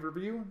a negative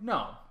review?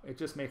 No, it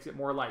just makes it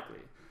more likely.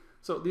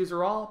 So these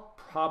are all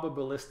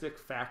probabilistic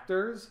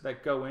factors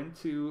that go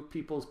into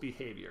people's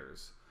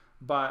behaviors.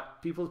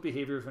 But people's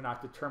behaviors are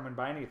not determined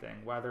by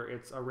anything, whether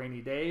it's a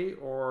rainy day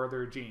or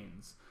their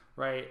genes,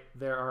 right?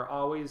 There are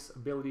always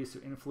abilities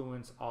to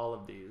influence all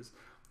of these.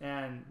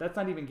 And that's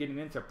not even getting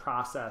into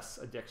process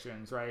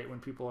addictions, right? When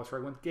people are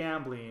struggling with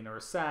gambling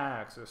or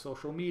sex or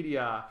social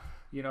media.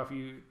 If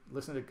you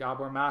listen to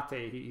Gabor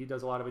Mate, he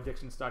does a lot of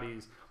addiction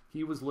studies.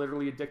 He was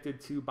literally addicted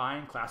to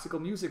buying classical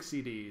music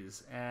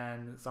CDs.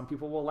 And some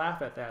people will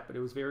laugh at that, but it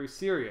was very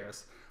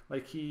serious.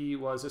 Like, he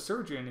was a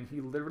surgeon and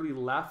he literally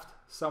left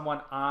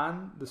someone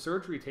on the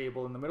surgery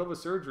table in the middle of a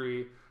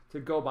surgery to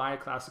go buy a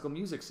classical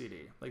music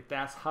CD. Like,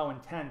 that's how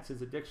intense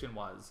his addiction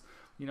was.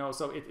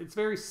 So it's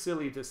very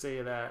silly to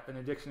say that an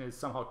addiction is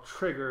somehow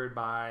triggered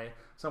by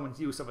someone's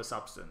use of a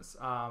substance,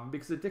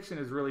 because addiction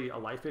is really a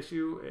life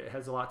issue. It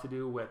has a lot to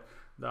do with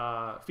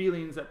the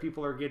feelings that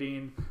people are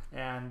getting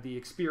and the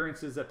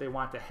experiences that they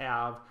want to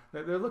have.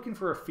 They're looking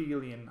for a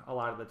feeling a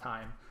lot of the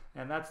time,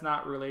 and that's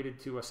not related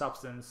to a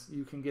substance.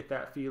 You can get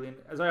that feeling.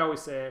 As I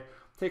always say,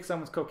 take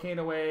someone's cocaine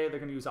away, they're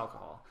going to use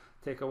alcohol.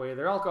 Take away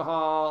their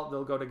alcohol,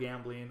 they'll go to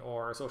gambling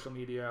or social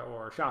media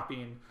or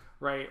shopping,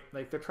 right?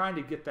 Like, they're trying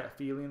to get that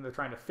feeling, they're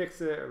trying to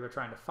fix it, or they're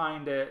trying to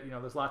find it.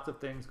 There's lots of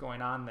things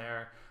going on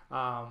there,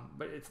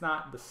 but it's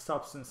not the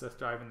substance that's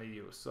driving the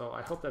use. So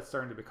I hope that's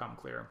starting to become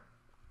clear.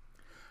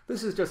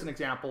 This is just an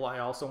example I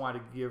also want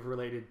to give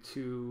related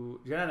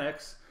to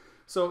genetics.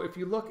 So if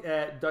you look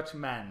at Dutch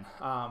men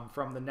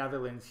from the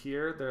Netherlands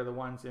here, they're the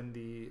ones in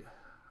the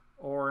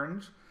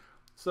orange.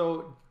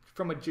 So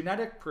from a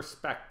genetic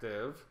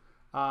perspective,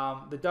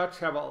 the Dutch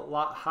have a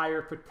lot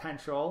higher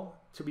potential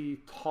to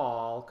be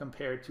tall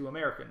compared to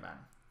American men,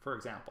 for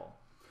example.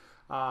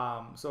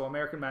 So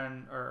American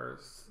men are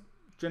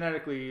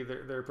genetically,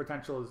 their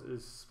potential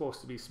is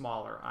supposed to be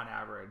smaller on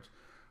average.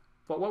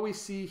 But what we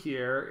see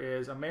here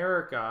is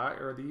America,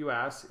 or the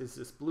US, is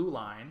this blue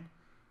line.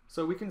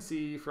 So we can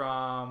see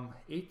from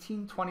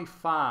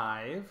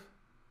 1825,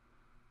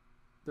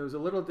 there's a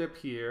little dip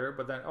here,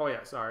 but then, oh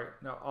yeah, sorry,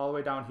 no, all the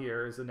way down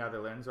here is the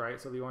Netherlands,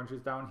 right? So the orange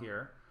is down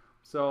here.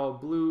 So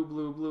blue,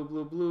 blue, blue,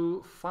 blue,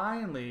 blue.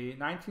 Finally,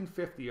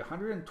 1950,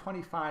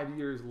 125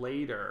 years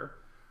later,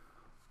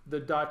 the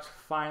Dutch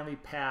finally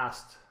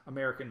passed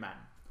American men.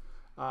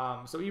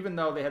 So even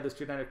though they had this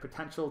genetic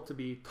potential to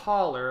be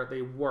taller,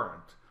 they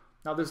weren't.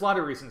 Now, there's a lot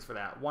of reasons for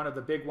that. One of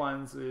the big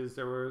ones is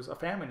there was a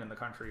famine in the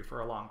country for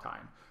a long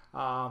time.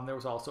 There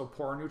was also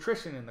poor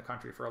nutrition in the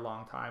country for a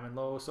long time and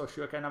low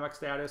socioeconomic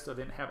status, so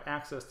they didn't have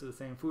access to the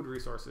same food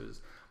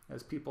resources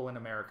as people in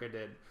America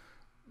did.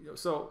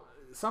 So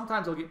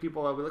sometimes I'll get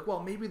people that'll be like,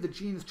 well, maybe the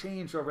genes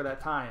changed over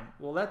that time.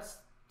 Well, that's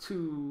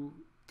 2-3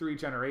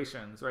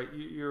 generations, right?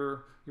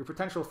 Your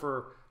potential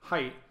for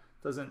height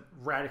doesn't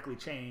radically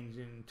change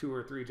in 2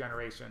 or 3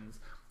 generations.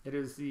 It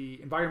is the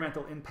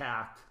environmental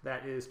impact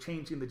that is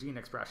changing the gene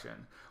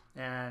expression.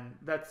 And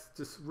that's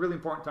just really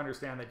important to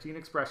understand that gene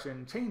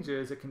expression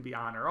changes. It can be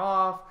on or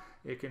off.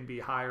 It can be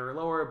higher or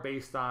lower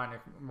based on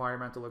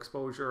environmental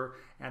exposure.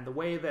 And the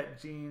way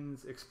that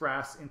genes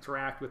express,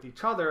 interact with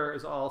each other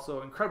is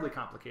also incredibly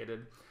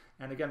complicated.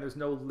 And again, there's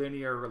no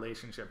linear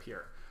relationship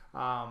here.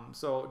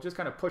 So just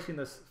kind of pushing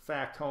this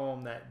fact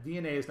home that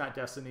DNA is not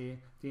destiny.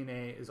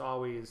 DNA is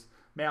always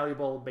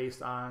malleable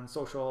based on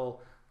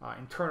social,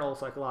 internal,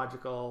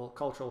 psychological,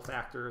 cultural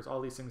factors.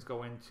 All these things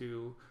go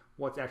into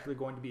what's actually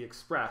going to be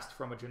expressed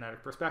from a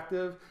genetic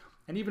perspective.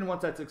 And even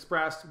once that's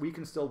expressed, we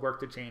can still work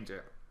to change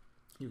it.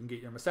 You can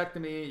get your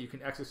mastectomy, you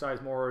can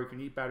exercise more, you can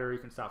eat better, you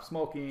can stop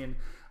smoking.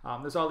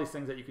 There's all these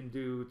things that you can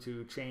do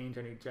to change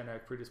any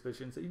genetic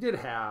predispositions that you did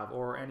have,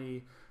 or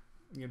any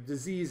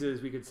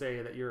diseases, we could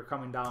say, that you're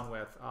coming down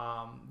with.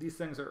 These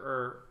things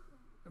are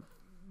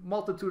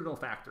multitudinal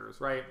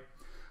factors, right?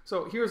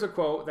 So here's a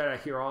quote that I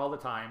hear all the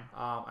time.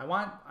 I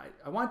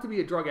want to be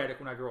a drug addict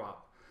when I grow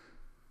up.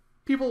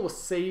 People will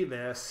say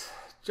this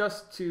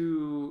just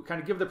to kind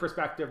of give the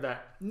perspective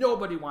that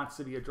nobody wants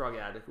to be a drug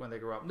addict when they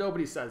grow up.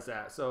 Nobody says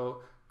that.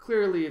 So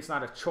clearly it's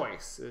not a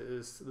choice,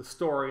 is the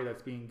story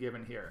that's being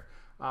given here.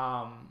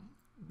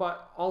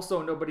 But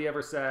also nobody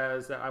ever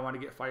says that I want to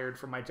get fired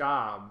from my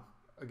job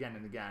again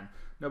and again.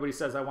 Nobody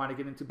says I want to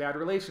get into bad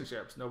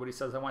relationships. Nobody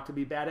says I want to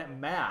be bad at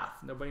math.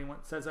 Nobody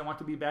says I want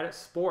to be bad at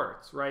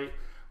sports, right?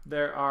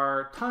 There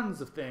are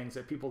tons of things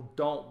that people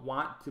don't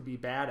want to be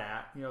bad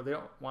at. They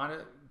don't want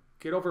to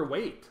get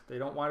overweight. They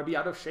don't want to be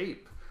out of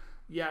shape.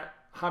 Yet,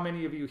 how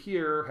many of you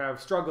here have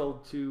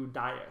struggled to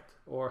diet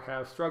or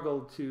have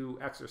struggled to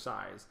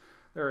exercise?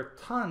 There are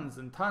tons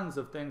and tons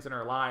of things in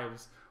our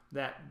lives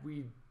that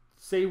we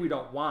say we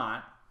don't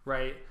want,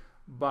 right?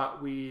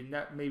 But we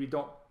maybe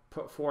don't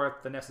put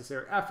forth the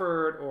necessary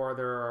effort, or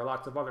there are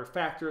lots of other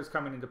factors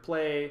coming into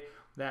play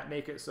that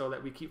make it so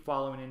that we keep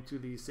following into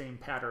these same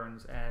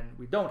patterns, and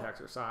we don't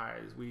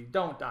exercise, we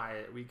don't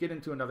diet, we get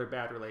into another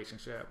bad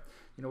relationship,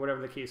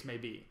 whatever the case may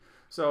be.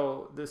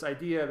 So this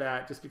idea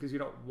that just because you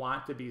don't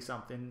want to be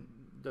something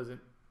doesn't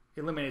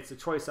eliminates the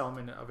choice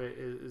element of it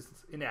is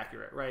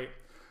inaccurate, right?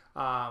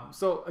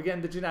 So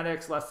again, the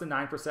genetics, less than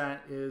 9%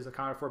 is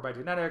accounted for by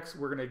genetics.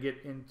 We're going to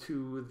get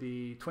into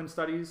the twin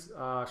studies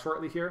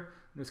shortly here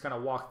and just kind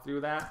of walk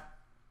through that.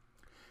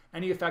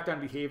 Any effect on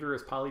behavior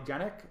is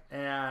polygenic,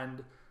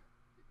 and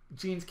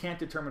genes can't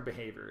determine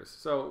behaviors.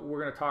 So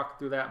we're going to talk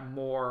through that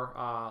more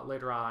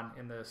later on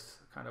in this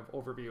kind of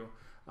overview.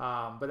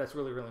 But that's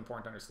really, really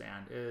important to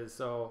understand.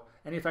 So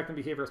any effect on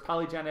behavior is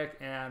polygenic,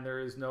 and there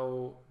is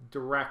no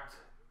direct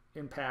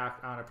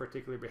impact on a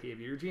particular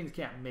behavior. Your genes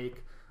can't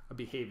make a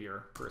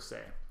behavior per se.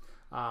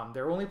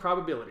 They're only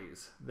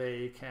probabilities.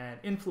 They can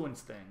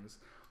influence things.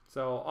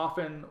 So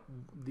often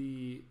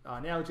the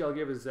analogy I'll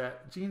give is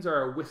that genes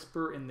are a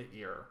whisper in the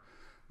ear.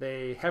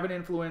 They have an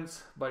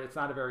influence, but it's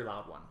not a very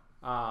loud one.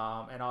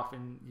 And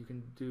often you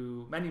can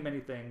do many, many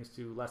things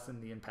to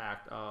lessen the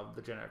impact of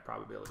the genetic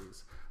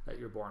probabilities that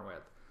you're born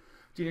with.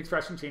 Gene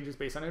expression changes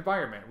based on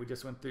environment. We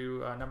just went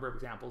through a number of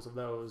examples of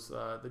those,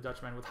 the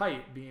Dutchman with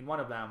height being one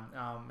of them.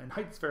 And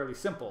height is fairly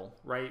simple,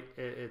 right?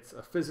 It's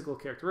a physical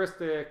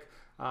characteristic.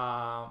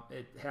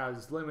 It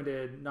has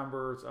limited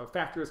numbers of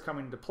factors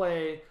coming into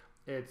play.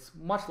 It's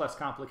much less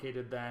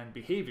complicated than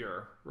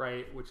behavior,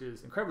 right? Which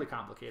is incredibly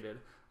complicated,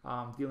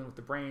 dealing with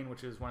the brain,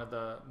 which is one of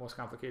the most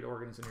complicated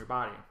organs in your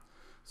body.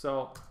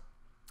 So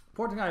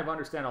important to kind of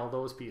understand all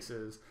those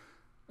pieces.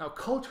 Now,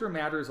 culture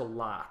matters a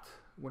lot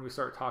when we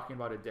start talking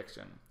about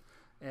addiction.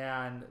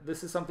 And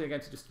this is something,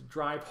 again, to just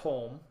drive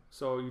home.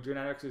 So your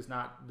genetics is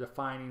not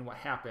defining what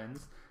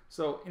happens.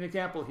 So an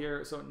example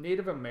here, so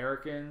Native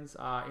Americans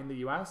in the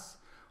US,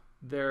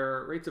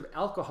 their rates of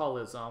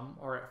alcoholism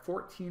are at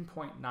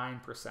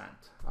 14.9%.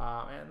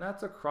 And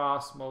that's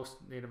across most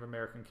Native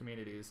American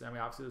communities. I mean,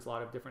 obviously there's a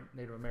lot of different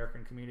Native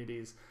American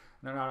communities,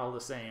 and they're not all the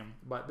same,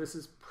 but this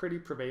is pretty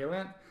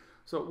prevalent.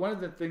 So one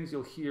of the things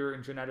you'll hear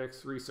in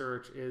genetics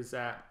research is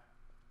that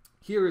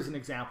here is an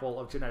example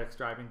of genetics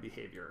driving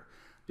behavior.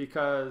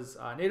 Because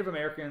Native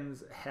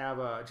Americans have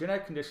a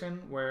genetic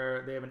condition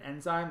where they have an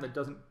enzyme that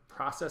doesn't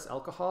process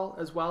alcohol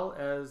as well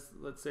as,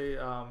 let's say,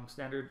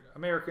 standard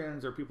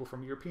Americans or people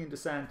from European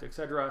descent,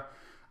 etc.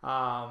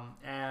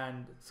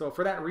 And so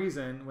for that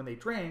reason, when they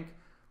drink,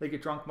 they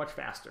get drunk much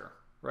faster,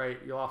 right?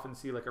 You'll often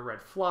see like a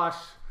red flush,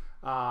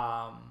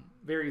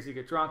 very easy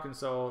to get drunk. And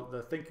so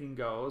the thinking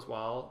goes,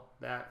 well,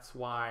 that's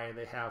why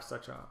they have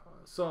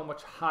so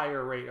much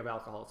higher rate of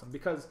alcoholism,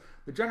 because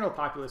the general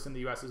populace in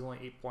the US is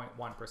only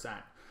 8.1%.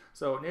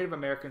 So Native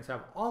Americans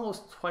have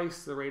almost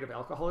twice the rate of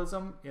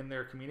alcoholism in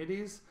their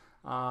communities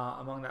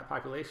among that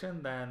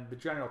population than the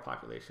general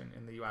population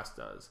in the US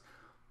does.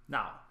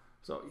 Now,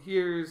 so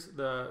here's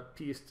the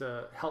piece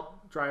to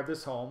help drive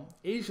this home.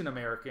 Asian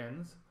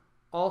Americans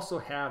also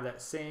have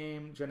that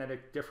same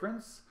genetic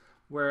difference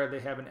where they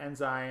have an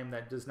enzyme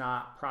that does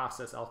not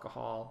process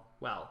alcohol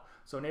well.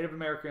 So Native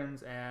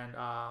Americans and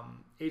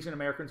Asian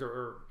Americans,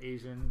 or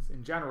Asians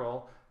in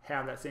general,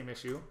 have that same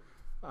issue.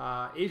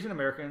 Asian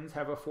Americans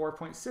have a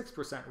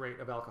 4.6% rate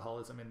of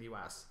alcoholism in the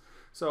US.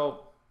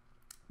 So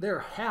they're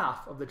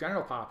half of the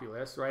general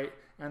populace, right?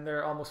 And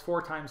they're almost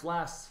 4 times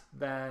less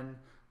than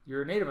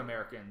your Native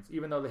Americans,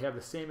 even though they have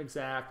the same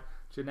exact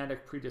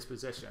genetic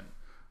predisposition.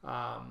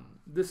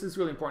 This is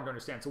really important to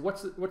understand. So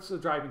what's the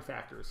driving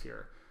factors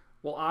here?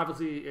 Well,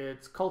 obviously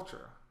it's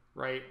culture,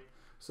 right?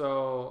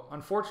 So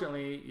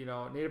unfortunately,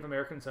 Native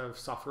Americans have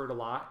suffered a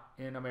lot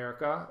in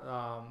America.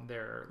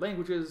 Their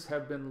languages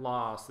have been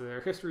lost. Their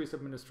histories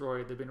have been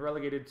destroyed. They've been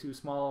relegated to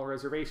small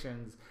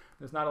reservations.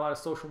 There's not a lot of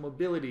social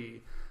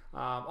mobility.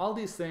 All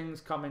these things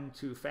come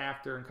into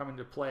factor and come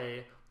into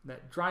play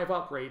that drive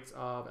up rates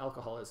of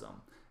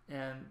alcoholism.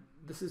 And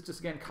this is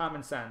just, again,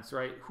 common sense,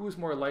 right? Who's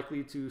more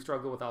likely to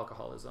struggle with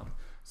alcoholism?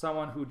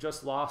 Someone who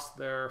just lost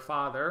their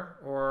father,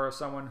 or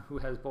someone who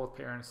has both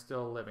parents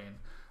still living?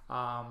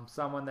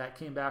 Someone that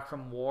came back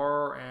from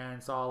war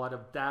and saw a lot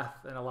of death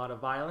and a lot of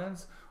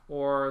violence,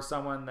 or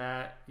someone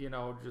that,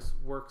 just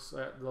works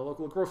at the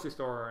local grocery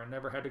store and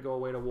never had to go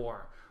away to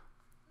war.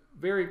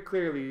 Very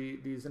clearly,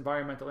 these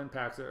environmental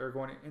impacts are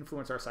going to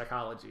influence our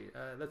psychology.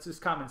 That's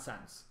just common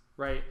sense,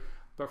 right?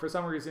 But for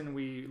some reason,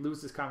 we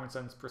lose this common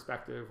sense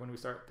perspective when we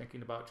start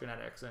thinking about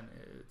genetics, and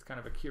it's kind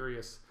of a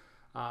curious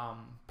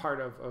part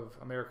of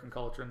American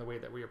culture and the way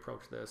that we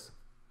approach this.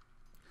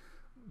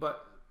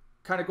 But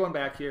kind of going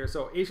back here,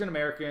 so Asian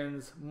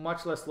Americans,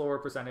 much less lower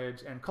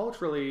percentage, and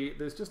culturally,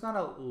 there's just not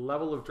a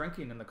level of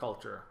drinking in the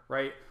culture,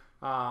 right?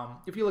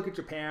 If you look at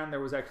Japan,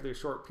 there was actually a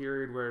short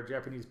period where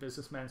Japanese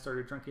businessmen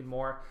started drinking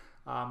more,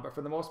 but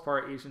for the most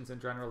part, Asians in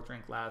general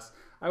drink less.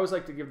 I always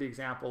like to give the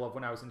example of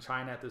when I was in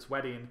China at this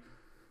wedding.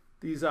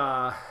 These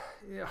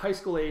high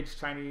school age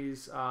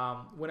Chinese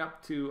went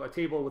up to a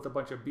table with a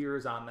bunch of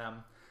beers on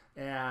them,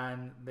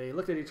 and they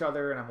looked at each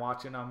other, and I'm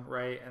watching them,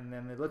 right? And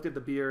then they looked at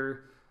the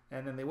beer,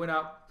 and then they went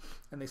up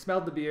and they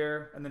smelled the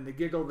beer, and then they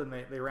giggled and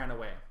they ran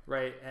away,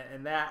 right?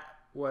 And that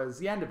was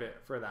the end of it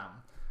for them.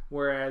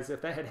 Whereas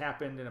if that had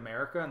happened in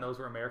America and those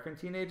were American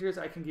teenagers,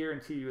 I can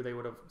guarantee you they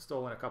would have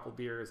stolen a couple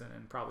beers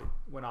and probably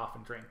went off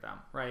and drank them,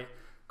 right?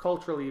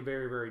 Culturally,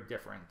 very, very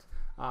different.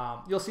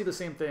 You'll see the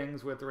same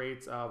things with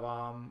rates of,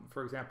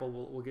 for example,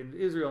 we'll get into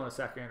Israel in a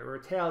second, or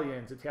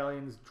Italians.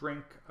 Italians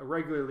drink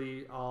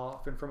regularly,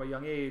 often from a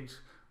young age,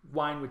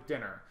 wine with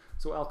dinner.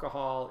 So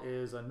alcohol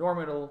is a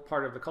normal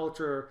part of the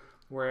culture,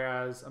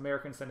 whereas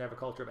Americans tend to have a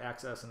culture of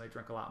access and they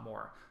drink a lot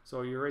more.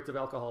 So your rates of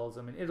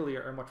alcoholism in Italy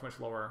are much, much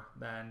lower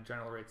than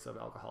general rates of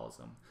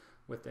alcoholism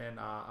within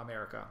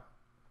America.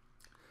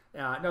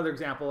 Another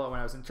example, when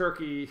I was in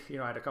Turkey,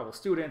 I had a couple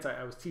students.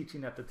 I was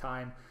teaching at the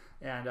time,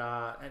 and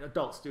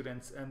adult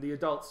students. And the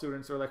adult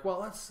students were like, well,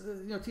 let's,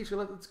 teacher,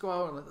 let's go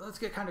out and let's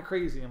get kind of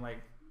crazy. I'm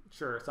like,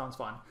 sure, sounds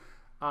fun.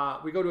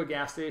 We go to a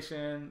gas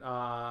station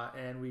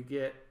and we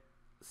get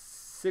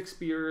 6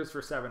 beers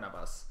for 7 of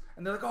us.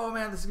 And they're like, oh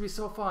man, this is gonna be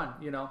so fun,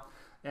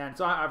 And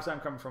so obviously I'm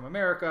coming from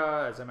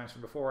America. As I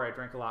mentioned before, I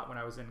drank a lot when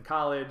I was in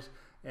college.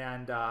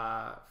 And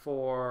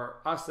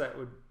for us, that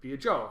would be a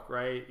joke,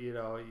 right? You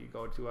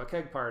go to a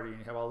keg party and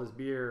you have all this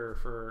beer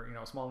for,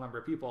 a small number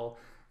of people.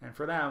 And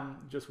for them,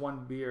 just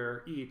 1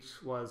 beer each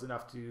was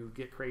enough to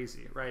get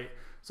crazy, right?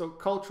 So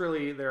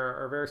culturally, there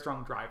are very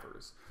strong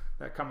drivers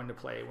that come into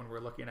play when we're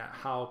looking at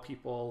how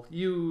people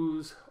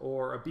use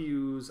or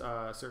abuse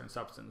a certain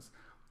substance,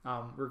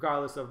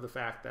 regardless of the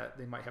fact that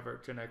they might have a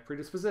genetic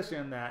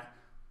predisposition that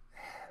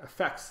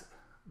affects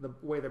the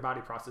way their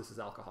body processes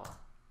alcohol.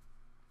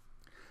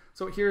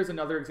 So here's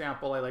another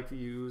example I like to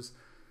use.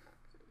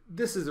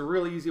 This is a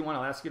really easy one.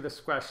 I'll ask you this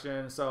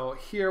question. So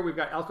here we've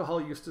got alcohol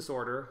use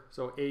disorder,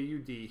 so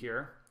AUD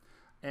here.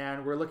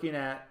 And we're looking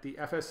at the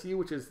FSU,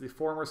 which is the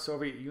former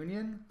Soviet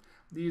Union.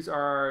 These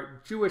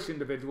are Jewish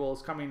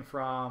individuals coming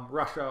from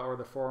Russia or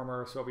the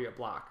former Soviet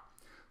bloc.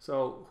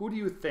 So who do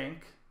you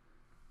think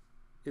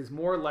is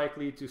more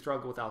likely to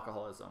struggle with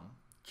alcoholism?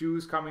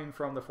 Jews coming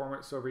from the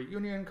former Soviet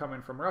Union,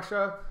 coming from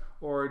Russia,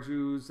 or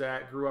Jews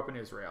that grew up in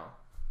Israel?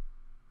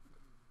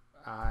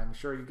 I'm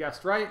sure you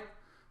guessed right.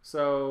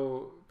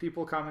 So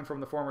people coming from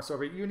the former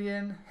Soviet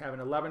Union have an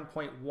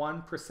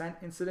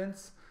 11.1%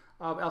 incidence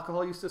of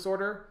alcohol use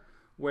disorder,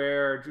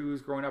 where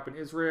Jews growing up in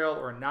Israel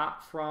or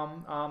not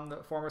from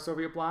the former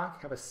Soviet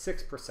bloc have a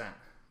 6%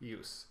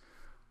 use.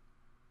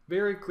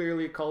 Very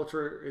clearly,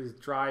 culture is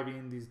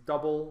driving these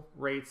double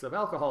rates of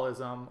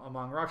alcoholism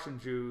among Russian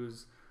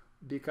Jews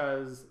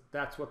because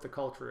that's what the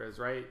culture is,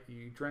 right?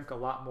 You drink a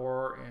lot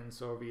more in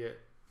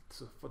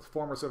the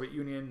former Soviet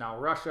Union, now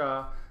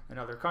Russia, and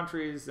other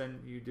countries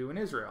than you do in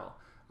Israel.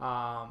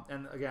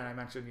 And again, I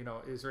mentioned,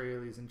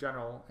 Israelis in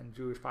general and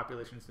Jewish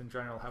populations in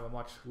general have a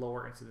much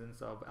lower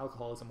incidence of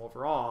alcoholism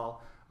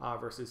overall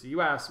versus the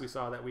U.S. We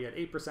saw that we had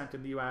 8%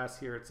 in the U.S.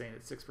 Here it's saying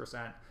it's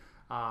 6%.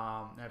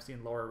 And I've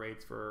seen lower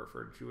rates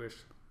for Jewish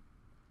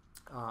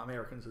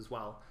Americans as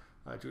well.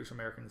 Jewish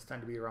Americans tend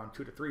to be around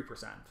 2 to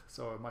 3%,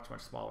 so much,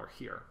 much smaller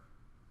here.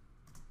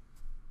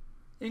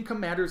 Income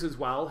matters as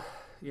well.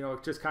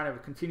 Just kind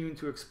of continuing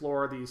to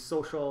explore these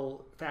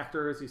social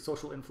factors, these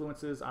social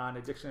influences on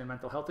addiction and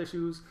mental health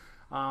issues.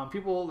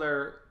 People that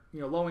are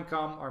low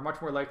income are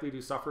much more likely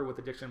to suffer with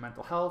addiction and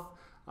mental health.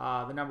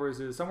 The numbers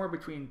is somewhere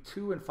between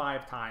 2 and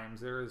 5 times.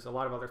 There's a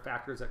lot of other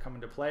factors that come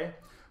into play,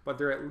 but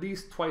they're at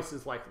least twice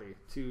as likely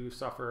to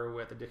suffer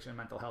with addiction and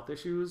mental health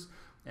issues.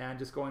 And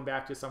just going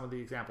back to some of the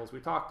examples we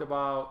talked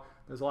about,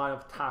 there's a lot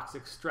of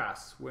toxic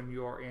stress when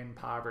you're in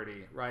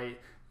poverty, right?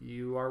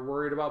 You are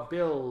worried about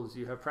bills,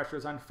 you have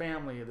pressures on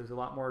family, there's a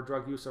lot more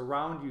drug use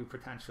around you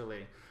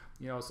potentially.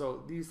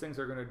 So these things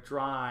are going to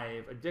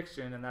drive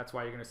addiction, and that's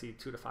why you're going to see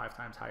 2 to 5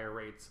 times higher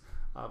rates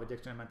of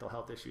addiction and mental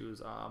health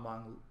issues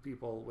among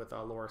people with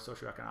a lower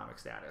socioeconomic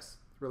status.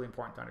 It's really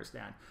important to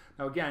understand.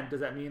 Now again, does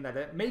that mean that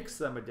it makes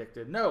them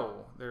addicted?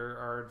 No, there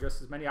are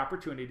just as many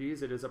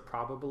opportunities. It is a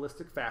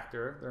probabilistic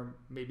factor. They're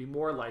maybe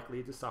more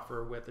likely to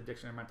suffer with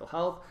addiction and mental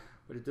health,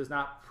 but it does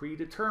not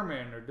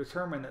predetermine or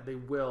determine that they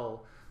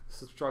will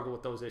struggle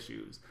with those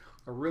issues.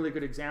 A really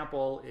good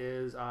example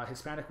is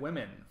Hispanic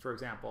women, for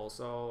example.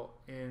 So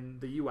in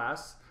the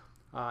US,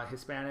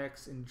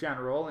 Hispanics in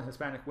general and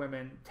Hispanic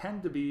women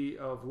tend to be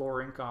of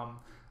lower income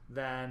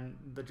than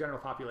the general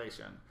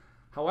population.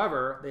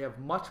 However, they have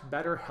much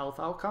better health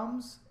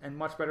outcomes and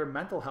much better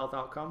mental health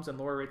outcomes and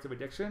lower rates of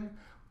addiction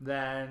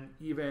than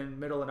even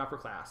middle and upper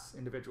class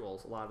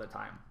individuals a lot of the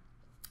time.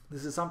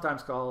 This is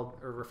sometimes called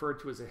or referred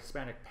to as a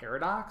Hispanic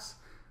paradox,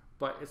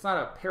 but it's not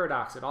a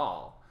paradox at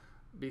all,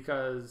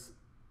 because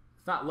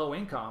it's not low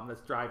income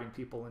that's driving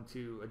people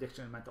into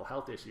addiction and mental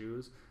health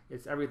issues.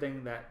 It's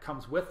everything that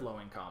comes with low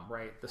income,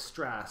 right? The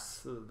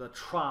stress, the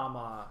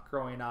trauma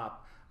growing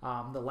up,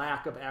 the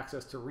lack of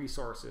access to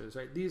resources,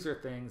 right? These are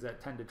things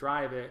that tend to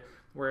drive it.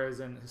 Whereas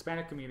in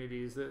Hispanic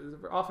communities,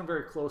 they're often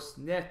very close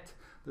knit.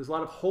 There's a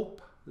lot of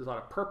hope. There's a lot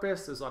of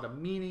purpose. There's a lot of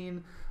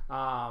meaning.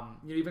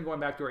 Even going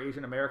back to our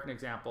Asian American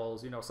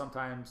examples,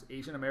 sometimes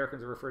Asian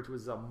Americans are referred to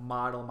as a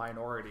model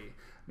minority,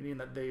 meaning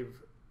that they've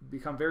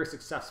become very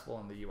successful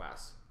in the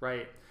U.S.,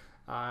 right?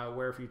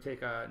 Where if you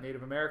take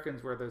Native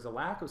Americans, where there's a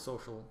lack of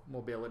social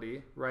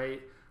mobility,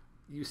 right,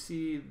 you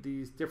see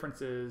these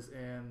differences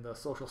in the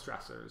social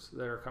stressors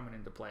that are coming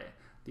into play.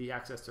 The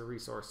access to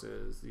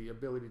resources, the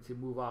ability to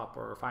move up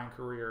or find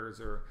careers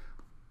or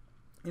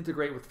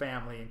integrate with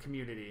family and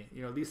community.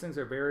 These things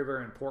are very,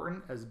 very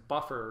important as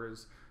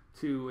buffers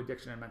to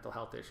addiction and mental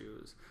health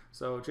issues.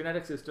 So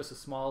genetics is just a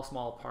small,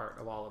 small part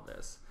of all of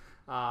this.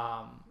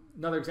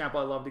 Another example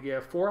I love to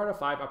give, 4 out of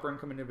 5 upper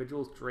income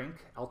individuals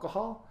drink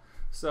alcohol.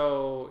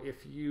 So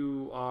if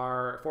you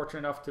are fortunate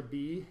enough to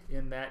be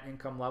in that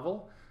income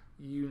level,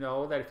 you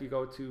know that if you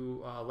go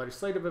to a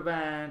legislative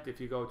event, if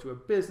you go to a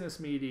business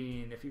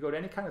meeting, if you go to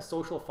any kind of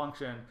social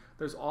function,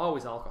 there's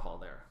always alcohol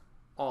there,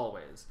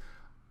 always.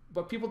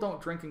 But people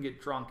don't drink and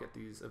get drunk at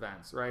these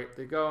events, right?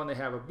 They go and they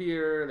have a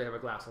beer, they have a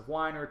glass of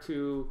wine or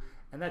two,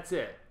 and that's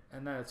it,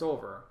 and then it's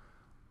over.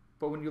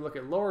 But when you look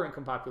at lower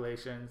income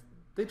populations,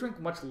 they drink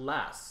much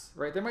less,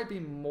 right? There might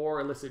be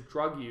more illicit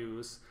drug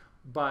use,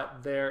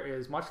 but there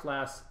is much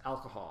less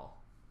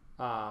alcohol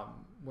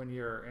when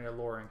you're in a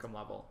lower income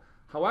level.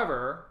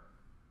 However,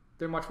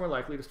 they're much more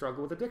likely to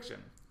struggle with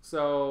addiction.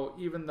 So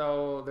even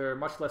though they're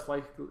much less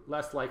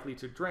likely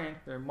to drink,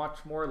 they're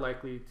much more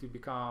likely to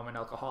become an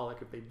alcoholic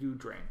if they do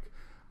drink.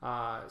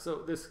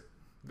 So this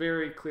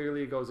very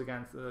clearly goes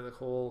against the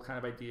whole kind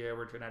of idea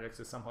where genetics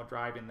is somehow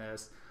driving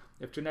this.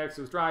 If genetics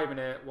was driving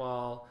it,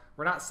 well,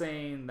 we're not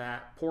saying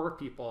that poor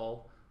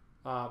people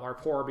are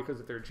poor because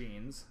of their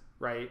genes,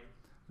 right?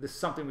 This is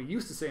something we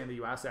used to say in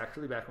the US,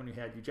 actually, back when you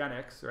had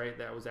eugenics, right?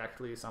 That was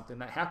actually something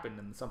that happened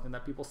and something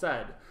that people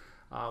said,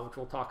 which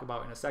we'll talk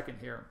about in a second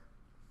here.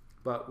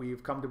 But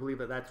we've come to believe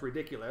that that's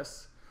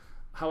ridiculous.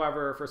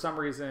 However, for some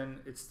reason,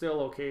 it's still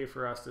okay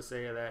for us to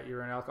say that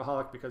you're an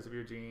alcoholic because of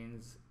your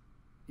genes,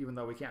 even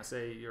though we can't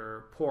say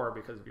you're poor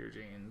because of your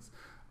genes.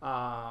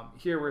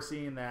 Here we're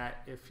seeing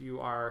that if you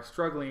are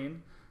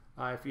struggling,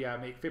 if you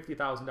make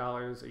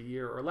 $50,000 a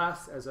year or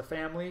less as a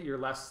family, you're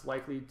less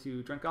likely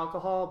to drink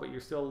alcohol, but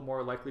you're still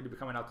more likely to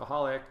become an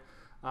alcoholic.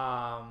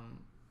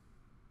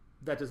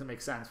 That doesn't make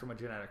sense from a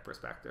genetic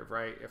perspective,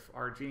 right? If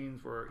our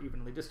genes were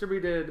evenly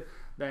distributed,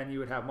 then you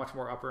would have much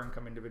more upper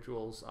income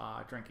individuals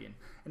drinking.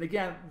 And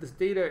again, this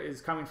data is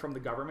coming from the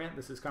government.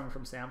 This is coming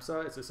from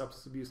SAMHSA. It's a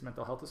Substance Abuse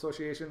Mental Health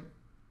Association.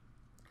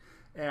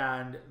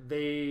 And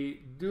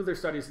they do their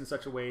studies in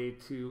such a way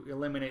to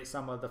eliminate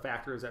some of the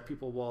factors that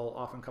people will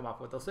often come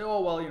up with. They'll say, oh,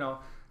 well, you know,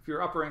 if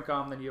you're upper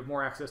income, then you have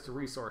more access to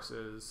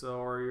resources,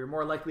 or you're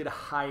more likely to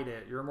hide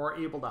it, you're more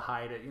able to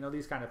hide it, you know,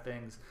 these kind of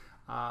things.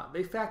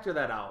 They factor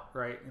that out,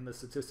 right, in the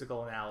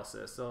statistical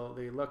analysis. So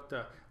they look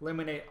to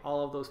eliminate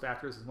all of those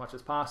factors as much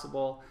as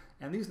possible.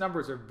 And these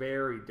numbers are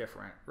very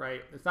different,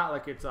 right? It's not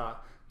like it's a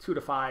 2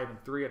 to 5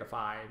 and 3 out of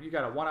 5. You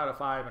got a 1 out of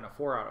 5 and a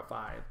 4 out of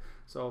 5.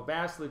 So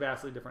vastly,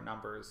 vastly different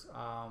numbers.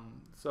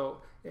 So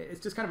it's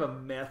just kind of a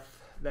myth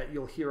that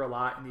you'll hear a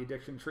lot in the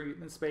addiction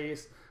treatment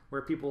space,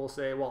 where people will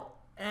say, well,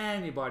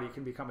 anybody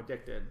can become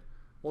addicted.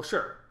 Well,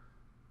 sure,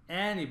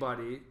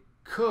 anybody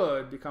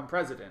could become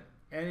president.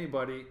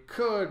 Anybody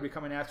could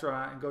become an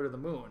astronaut and go to the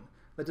moon.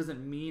 That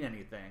doesn't mean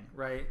anything,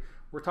 right?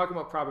 We're talking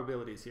about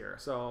probabilities here.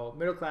 So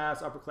middle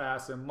class, upper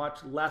class are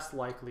much less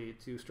likely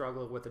to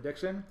struggle with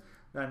addiction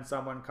than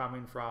someone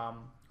coming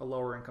from a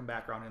lower income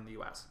background in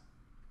the US.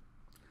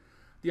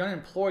 The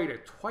unemployed are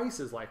twice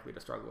as likely to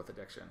struggle with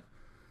addiction.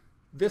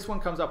 This one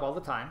comes up all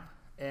the time,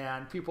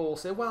 and people will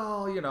say,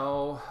 well, you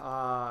know,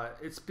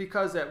 it's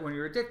because that when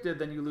you're addicted,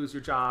 then you lose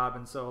your job,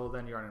 and so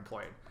then you're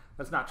unemployed.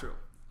 That's not true.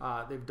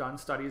 They've done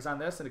studies on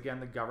this, and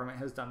again, the government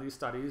has done these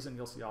studies, and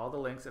you'll see all the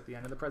links at the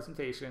end of the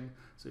presentation,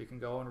 so you can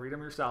go and read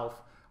them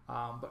yourself.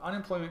 But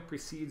unemployment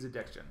precedes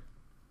addiction.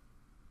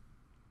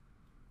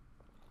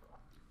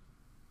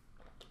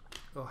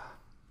 Oh.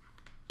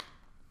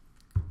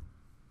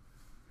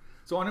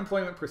 So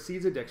unemployment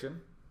precedes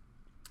addiction.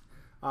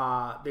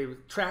 They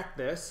tracked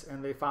this,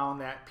 and they found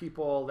that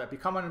people that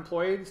become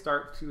unemployed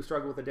start to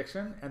struggle with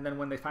addiction, and then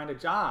when they find a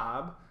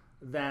job,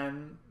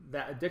 then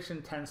that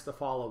addiction tends to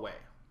fall away.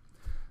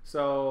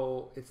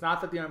 So it's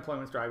not that the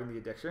unemployment is driving the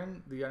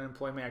addiction. The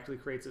unemployment actually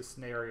creates a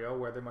scenario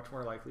where they're much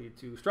more likely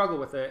to struggle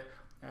with it,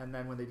 and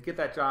then when they get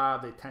that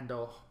job, they tend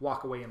to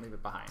walk away and leave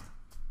it behind.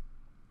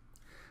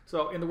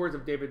 So in the words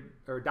of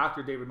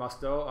Dr. David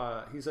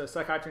Musto, he's a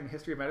psychiatry and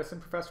history of medicine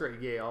professor at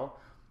Yale.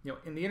 You know,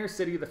 in the inner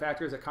city, the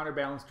factors that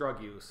counterbalance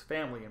drug use,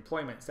 family,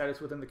 employment,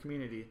 status within the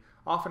community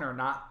often are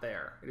not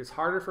there. It is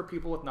harder for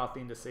people with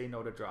nothing to say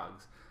no to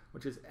drugs,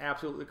 which is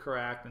absolutely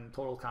correct and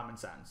total common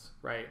sense,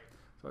 right?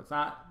 So it's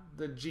not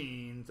the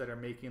genes that are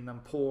making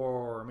them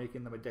poor or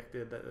making them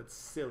addicted. That's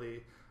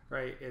silly,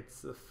 right?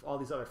 It's all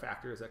these other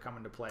factors that come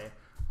into play.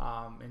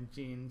 And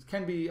genes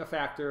can be a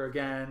factor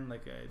again.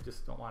 Like, I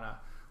just don't want to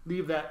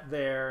leave that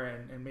there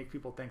and make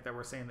people think that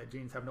we're saying that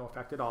genes have no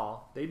effect at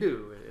all. They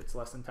do. It's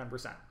less than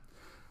 10%.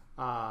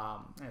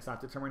 And it's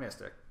not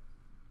deterministic.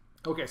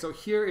 Okay, so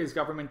here is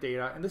government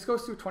data, and this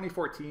goes through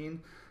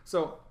 2014.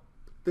 So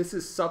this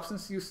is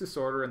substance use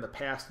disorder in the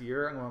past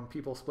year, and when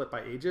people split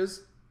by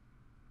ages.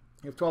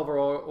 You have 12 or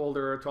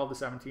older, 12 to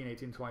 17,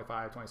 18 to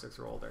 25, 26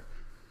 or older.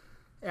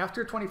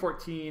 After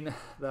 2014,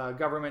 the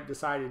government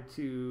decided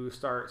to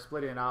start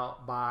splitting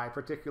out by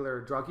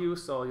particular drug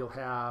use. So you'll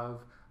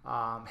have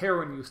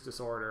heroin use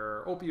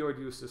disorder, opioid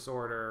use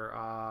disorder,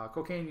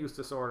 cocaine use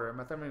disorder,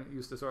 methamphetamine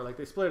use disorder. Like,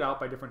 they split it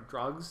out by different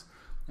drugs.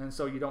 And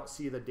so you don't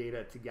see the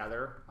data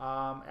together.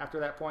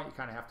 After that point, you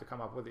kind of have to come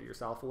up with it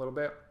yourself a little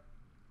bit.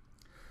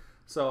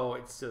 So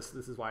it's just,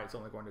 this is why it's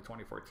only going to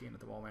 2014 at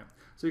the moment.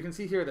 So you can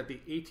see here that the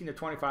 18 to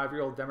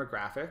 25-year-old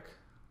demographic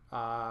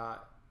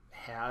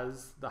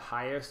has the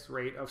highest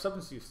rate of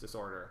substance use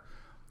disorder.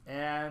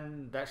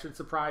 And that should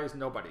surprise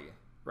nobody,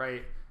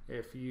 right?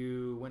 If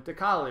you went to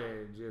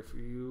college, if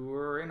you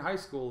were in high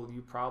school,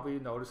 you probably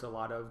notice a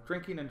lot of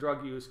drinking and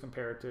drug use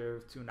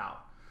comparative to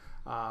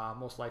now,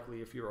 most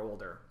likely if you're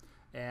older.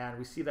 And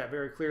we see that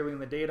very clearly in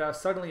the data.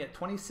 Suddenly at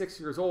 26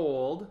 years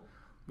old,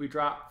 we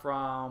dropped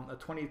from a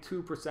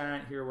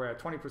 22%, here we're at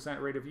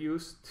 20% rate of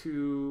use,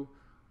 to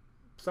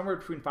somewhere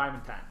between 5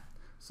 and 10.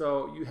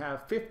 So you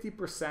have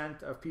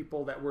 50% of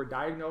people that were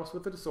diagnosed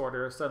with the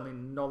disorder suddenly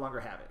no longer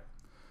have it.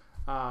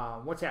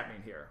 What's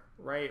happening here,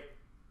 right?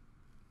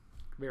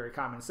 Very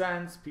common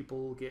sense.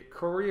 People get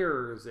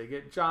careers, they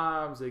get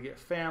jobs, they get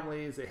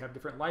families, they have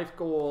different life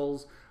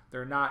goals.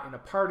 They're not in a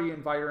party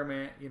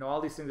environment. You know,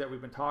 all these things that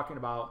we've been talking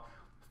about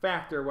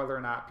factor whether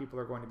or not people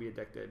are going to be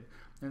addicted.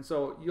 And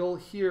so you'll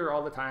hear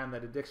all the time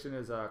that addiction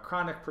is a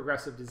chronic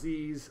progressive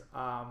disease.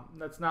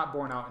 That's not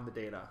borne out in the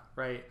data,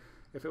 right?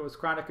 If it was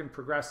chronic and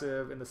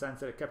progressive in the sense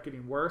that it kept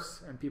getting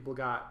worse and people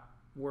got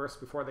worse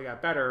before they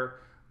got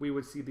better, we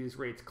would see these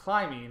rates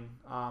climbing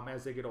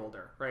as they get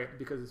older, right?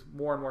 Because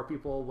more and more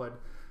people would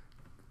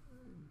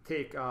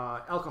take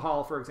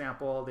alcohol, for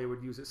example. They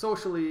would use it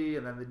socially,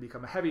 and then they'd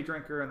become a heavy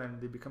drinker, and then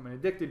they'd become an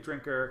addicted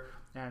drinker.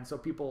 And so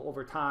people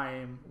over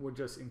time would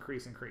just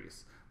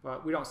increase.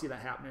 But we don't see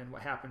that happening.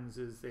 What happens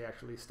is they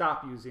actually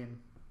stop using,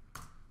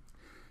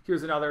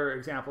 here's another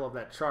example of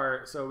that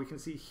chart. So we can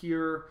see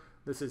here,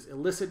 this is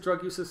illicit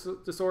drug use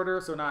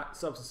disorder, so not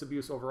substance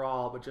abuse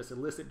overall, but just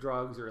illicit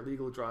drugs or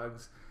illegal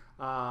drugs.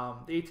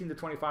 The 18 to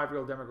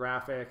 25-year-old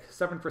demographic,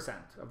 7%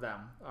 of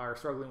them are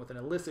struggling with an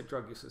illicit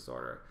drug use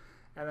disorder.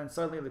 And then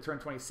suddenly they turn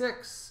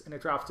 26 and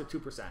it drops to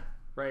 2%,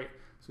 right?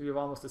 So you have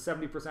almost a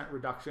 70%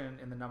 reduction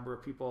in the number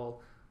of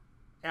people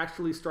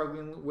actually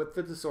struggling with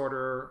the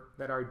disorder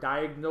that are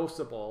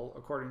diagnosable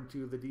according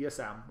to the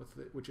DSM,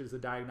 which is the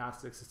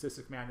Diagnostic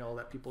Statistic Manual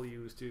that people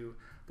use to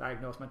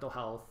diagnose mental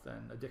health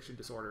and addiction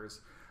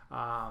disorders.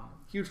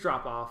 Huge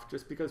drop off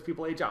just because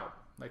people age out.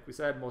 Like we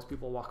said, most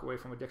people walk away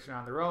from addiction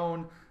on their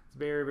own. It's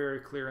very, very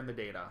clear in the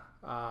data.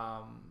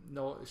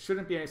 No, it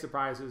shouldn't be any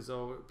surprises,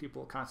 though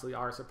people constantly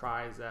are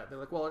surprised that they're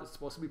like, well, it's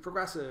supposed to be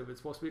progressive,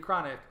 it's supposed to be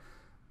chronic.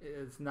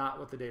 It's not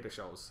what the data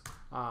shows.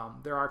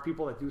 There are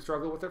people that do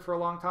struggle with it for a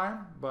long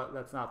time, but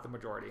that's not the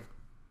majority.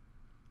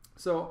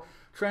 So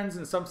trends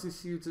in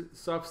substance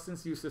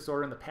use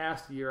disorder in the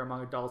past year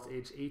among adults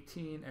aged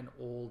 18 and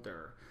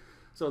older.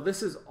 So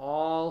this is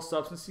all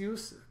substance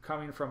use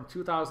coming from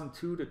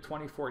 2002 to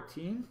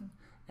 2014.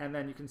 And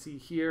then you can see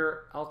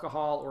here,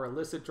 alcohol or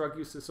illicit drug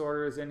use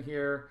disorder is in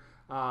here.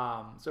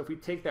 So if we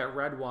take that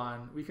red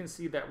one, we can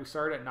see that we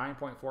started at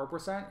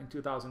 9.4% in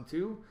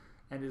 2002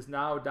 and is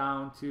now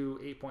down to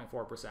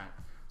 8.4%.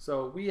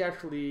 So we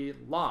actually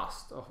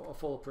lost a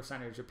full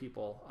percentage of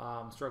people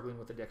struggling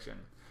with addiction.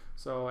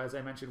 So as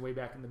I mentioned way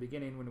back in the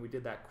beginning when we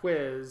did that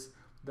quiz,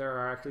 there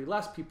are actually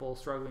less people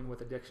struggling with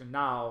addiction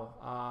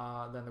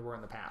now than there were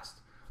in the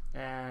past.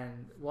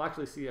 And we'll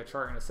actually see a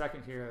chart in a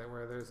second here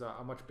where there's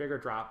a much bigger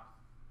drop.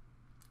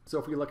 So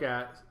if we look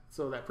at,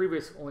 so that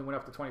previous only went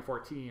up to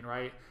 2014,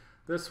 right?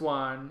 This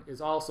one is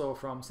also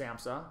from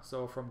SAMHSA,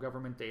 so from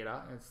government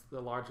data. It's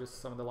the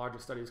largest, some of the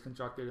largest studies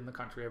conducted in the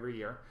country every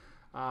year.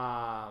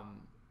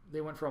 They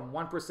went from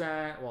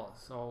 1%, well,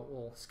 so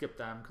we'll skip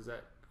them because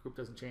that group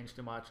doesn't change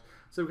too much.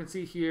 So we can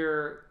see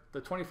here the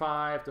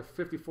 25 to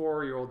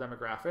 54-year-old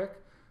demographic,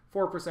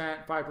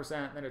 4%,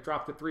 5%, then it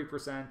dropped to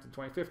 3% in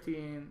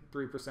 2015,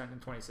 3% in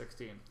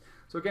 2016.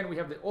 So again, we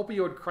have the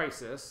opioid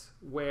crisis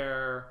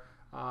where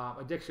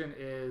addiction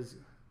is,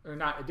 or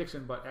not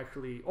addiction, but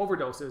actually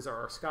overdoses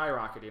are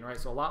skyrocketing, right?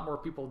 So a lot more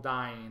people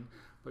dying.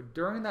 But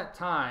during that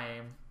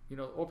time, you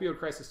know, opioid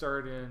crisis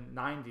started in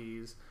the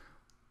 90s.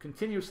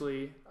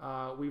 Continuously,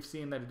 we've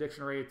seen that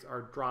addiction rates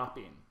are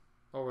dropping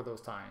over those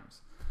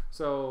times.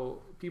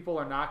 So people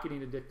are not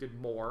getting addicted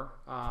more.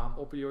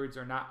 Opioids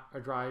are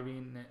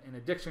driving an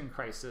addiction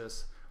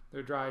crisis.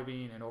 They're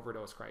driving an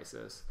overdose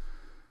crisis.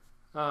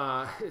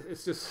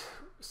 It's just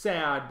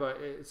sad, but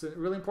it's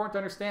really important to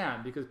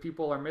understand because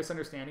people are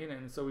misunderstanding,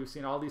 and so we've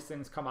seen all these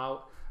things come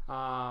out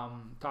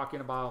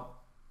talking about,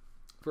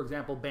 for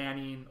example,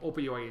 banning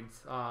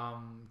opioids.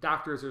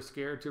 Doctors are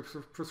scared to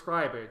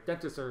prescribe it.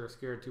 Dentists are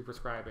scared to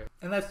prescribe it.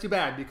 And that's too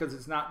bad because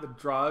it's not the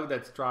drug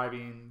that's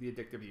driving the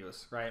addictive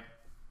use, right?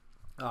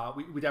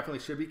 We definitely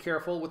should be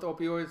careful with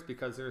opioids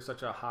because there's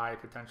such a high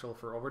potential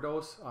for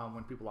overdose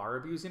when people are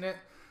abusing it.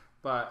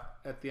 But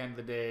at the end of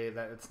the day,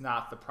 that it's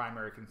not the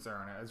primary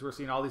concern. As we're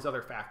seeing all these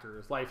other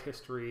factors, life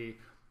history,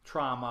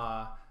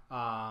 trauma,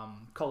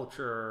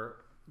 culture,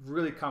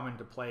 really come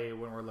into play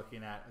when we're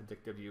looking at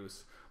addictive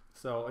use.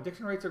 So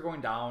addiction rates are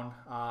going down.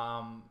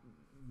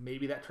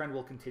 Maybe that trend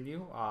will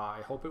continue. I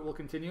hope it will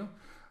continue.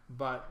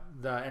 But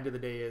the end of the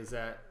day is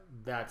that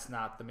that's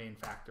not the main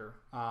factor.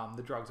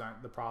 The drugs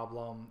aren't the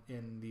problem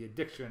in the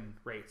addiction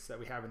rates that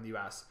we have in the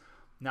US.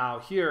 Now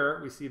here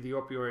we see the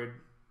opioid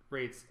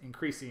rates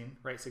increasing,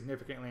 right,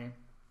 significantly.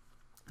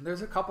 And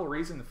there's a couple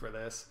reasons for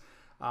this.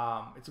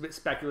 It's a bit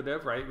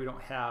speculative, right? We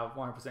don't have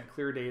 100%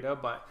 clear data,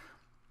 but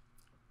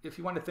if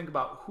you want to think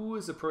about who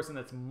is the person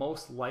that's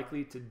most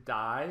likely to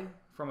die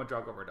from a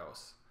drug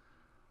overdose.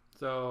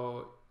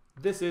 So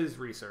this is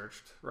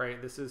researched,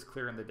 right? This is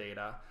clear in the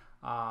data.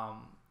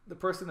 The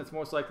person that's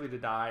most likely to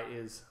die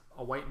is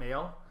a white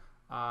male.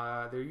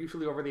 They're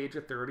usually over the age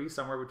of 30,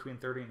 somewhere between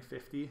 30 and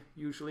 50,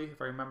 usually,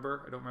 if I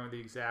remember. I don't remember the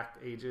exact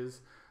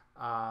ages.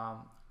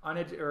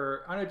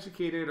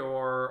 Uneducated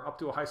or up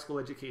to a high school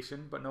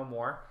education, but no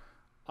more.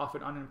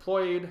 Often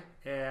unemployed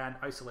and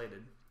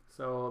isolated,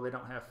 so they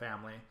don't have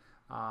family.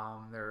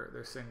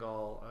 They're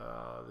single.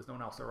 There's no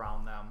one else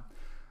around them.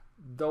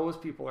 Those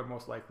people are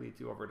most likely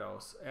to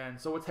overdose. And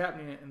so what's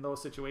happening in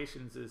those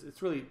situations is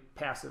it's really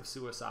passive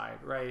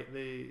suicide, right?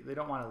 They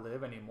don't want to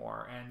live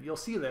anymore. And you'll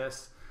see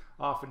this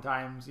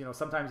oftentimes, you know,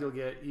 sometimes you'll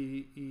get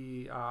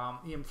EMTs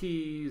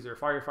or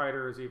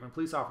firefighters or even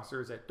police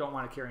officers that don't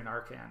want to carry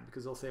Narcan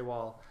because they'll say,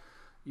 well,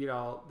 you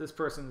know, this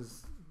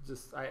person's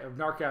just, I have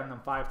Narcan them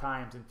 5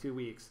 times in 2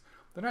 weeks.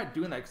 They're not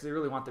doing that because they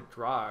really want the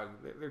drug.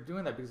 They're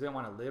doing that because they don't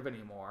want to live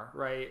anymore,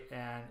 right?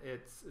 And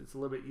it's a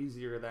little bit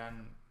easier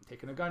than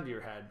taking a gun to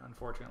your head,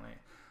 unfortunately.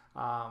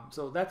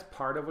 So that's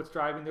part of what's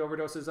driving the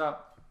overdoses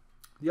up.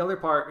 The other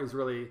part is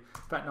really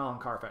fentanyl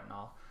and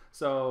carfentanil.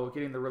 So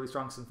getting the really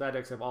strong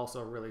synthetics have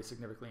also really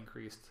significantly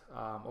increased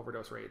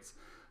overdose rates.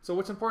 So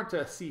what's important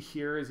to see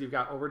here is you've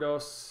got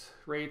overdose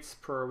rates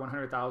per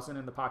 100,000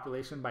 in the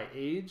population by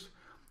age.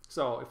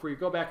 So if we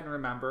go back and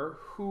remember,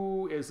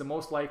 who is the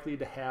most likely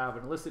to have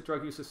an illicit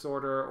drug use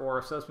disorder or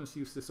a substance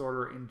use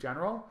disorder in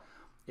general?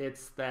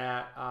 It's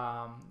that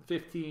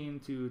 15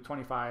 to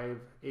 25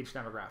 age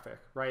demographic,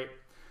 right?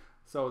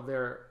 So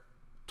they're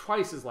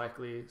twice as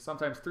likely,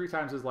 sometimes 3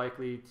 times as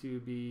likely to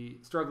be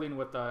struggling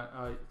with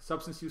a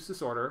substance use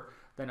disorder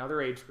than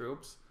other age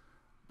groups,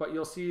 but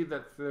you'll see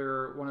that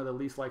they're one of the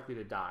least likely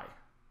to die.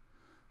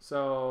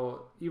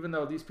 So even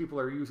though these people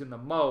are using the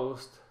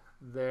most,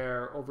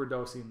 they're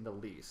overdosing the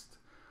least.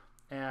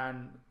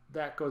 And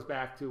that goes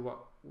back to what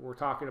we're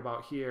talking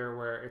about here,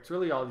 where it's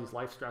really all these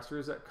life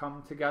stressors that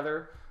come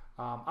together.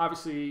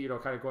 Obviously,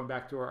 kind of going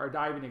back to our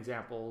diving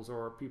examples,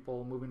 or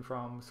people moving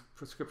from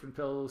prescription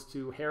pills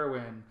to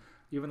heroin,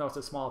 even though it's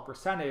a small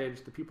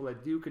percentage, the people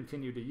that do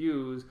continue to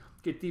use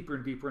get deeper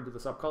and deeper into the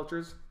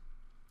subcultures.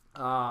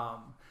 An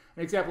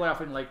example I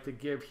often like to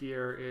give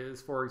here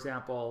is, for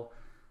example,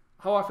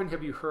 how often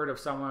have you heard of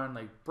someone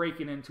like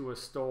breaking into a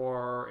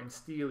store and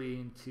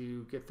stealing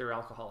to get their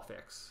alcohol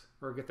fix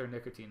or get their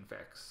nicotine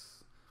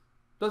fix?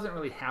 Doesn't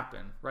really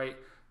happen, right?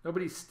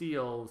 Nobody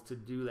steals to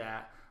do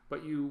that.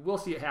 But you will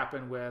see it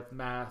happen with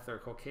meth or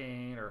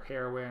cocaine or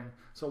heroin.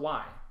 So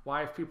why?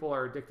 Why, if people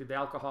are addicted to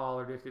alcohol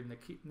or addicted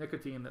to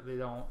nicotine, that they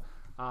don't,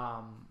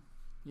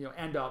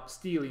 end up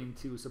stealing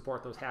to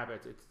support those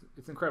habits?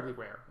 It's incredibly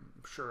rare.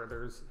 I'm sure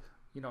there's,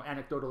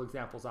 anecdotal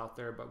examples out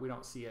there, but we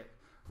don't see it,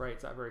 right?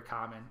 It's not very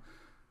common.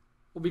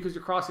 Well, because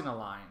you're crossing a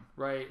line,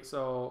 right?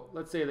 So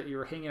let's say that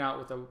you're hanging out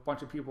with a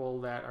bunch of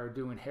people that are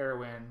doing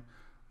heroin.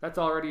 That's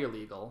already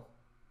illegal.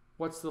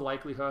 What's the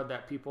likelihood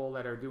that people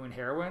that are doing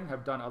heroin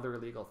have done other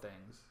illegal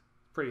things?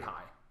 Pretty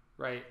high,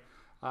 right?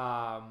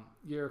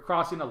 You're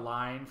crossing a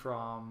line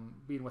from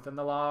being within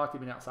the law to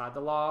being outside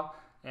the law,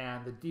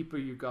 and the deeper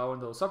you go in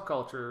those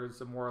subcultures,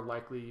 the more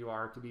likely you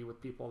are to be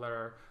with people that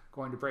are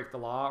going to break the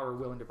law or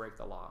willing to break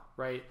the law,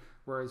 right?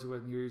 Whereas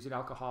when you're using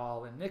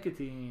alcohol and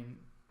nicotine,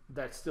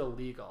 that's still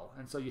legal,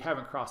 and so you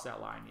haven't crossed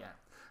that line yet.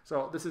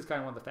 So this is kind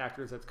of one of the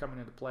factors that's coming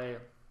into play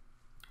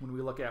when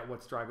we look at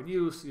what's driving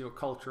use.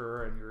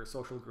 Culture and your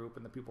social group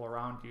and the people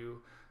around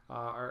you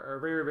are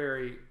very,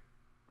 very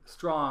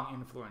strong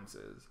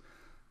influences.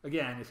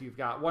 Again, if you've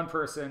got one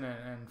person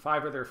and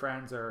 5 of their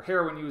friends are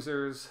heroin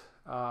users,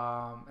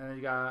 and then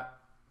you got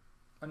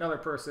another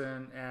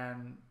person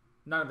and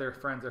none of their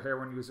friends are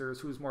heroin users,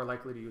 who's more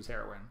likely to use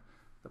heroin?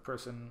 The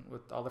person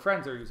with all the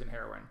friends are using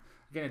heroin.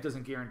 Again, it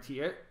doesn't guarantee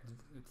it.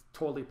 It's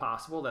totally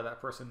possible that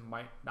that person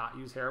might not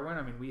use heroin.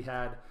 I mean, we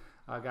had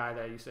a guy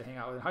that I used to hang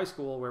out with in high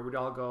school where we'd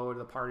all go to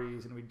the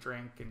parties and we'd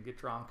drink and get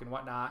drunk and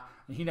whatnot,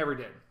 and he never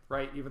did,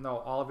 right? Even though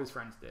all of his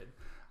friends did.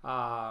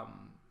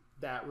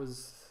 That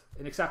was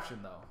an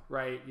exception though,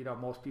 right?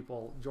 Most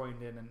people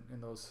joined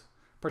in those,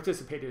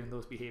 participated in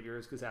those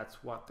behaviors because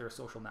that's what their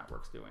social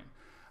network's doing.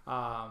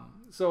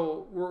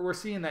 So we're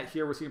seeing that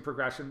here. We're seeing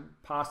progression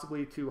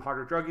possibly to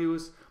harder drug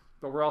use,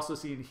 but we're also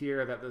seeing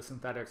here that the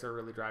synthetics are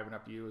really driving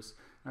up use.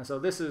 And so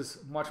this is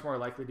much more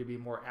likely to be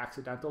more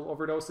accidental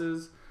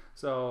overdoses.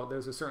 So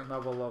there's a certain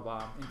level of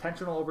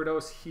intentional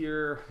overdose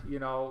here,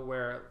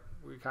 where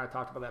we kind of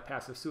talked about that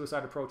passive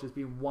suicide approach as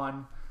being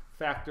one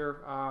factor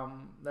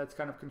that's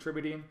kind of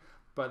contributing,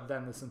 but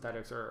then the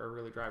synthetics are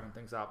really driving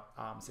things up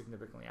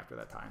significantly after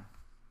that time.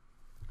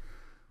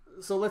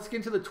 So let's get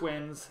into the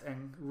twins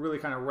and really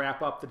kind of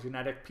wrap up the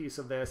genetic piece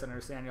of this and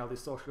understanding all these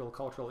social,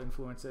 cultural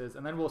influences,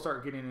 and then we'll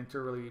start getting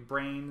into really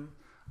brain,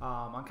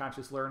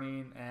 unconscious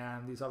learning,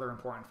 and these other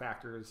important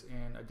factors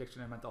in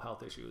addiction and mental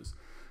health issues.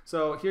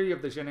 So here you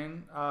have the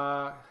genin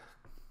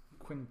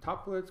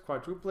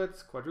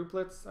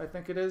quadruplets, I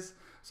think it is.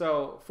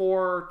 So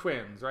 4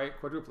 twins, right?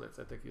 Quadruplets,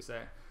 I think you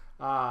say.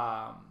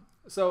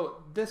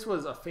 So this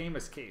was a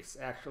famous case,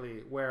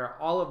 actually, where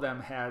all of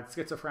them had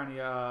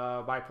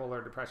schizophrenia,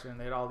 bipolar depression.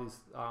 They had all these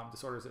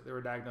disorders that they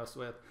were diagnosed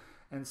with.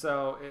 And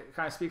so it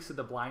kind of speaks to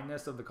the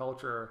blindness of the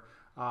culture,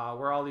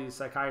 where all these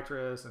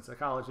psychiatrists and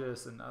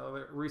psychologists and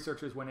other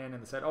researchers went in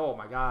and said, oh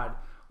my God,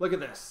 look at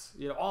this.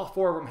 All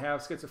 4 of them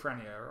have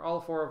schizophrenia, or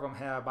all 4 of them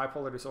have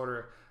bipolar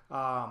disorder.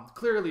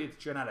 Clearly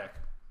it's genetic.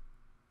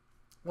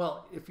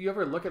 Well, if you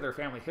ever look at their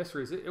family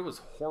histories, it was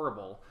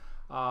horrible.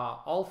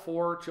 All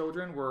 4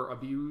 children were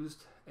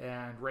abused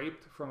and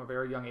raped from a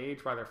very young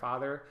age by their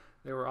father.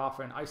 They were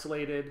often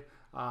isolated.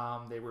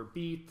 They were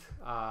beat.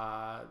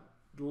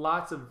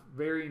 Lots of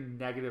very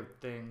negative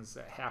things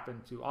that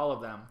happened to all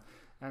of them.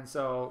 And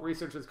so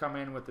researchers come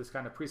in with this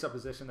kind of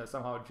presupposition that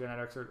somehow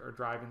genetics are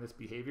driving this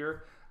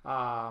behavior,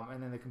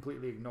 and then they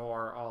completely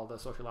ignore all the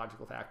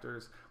sociological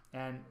factors.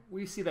 And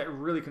we see that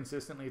really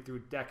consistently through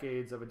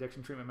decades of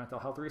addiction treatment mental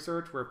health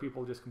research, where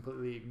people just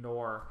completely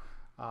ignore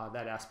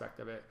that aspect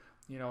of it.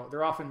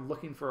 They're often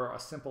looking for a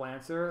simple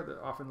answer.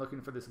 They're often looking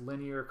for this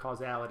linear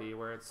causality,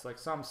 where it's like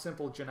some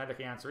simple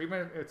genetic answer, even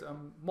if it's a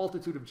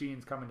multitude of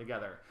genes coming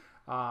together.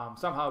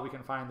 Somehow we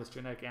can find this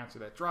genetic answer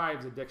that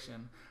drives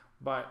addiction.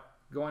 But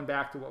going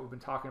back to what we've been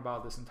talking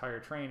about this entire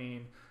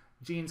training,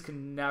 genes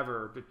can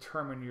never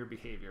determine your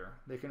behavior.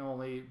 They can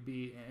only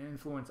be an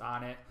influence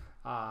on it.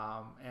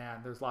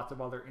 And there's lots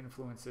of other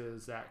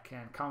influences that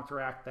can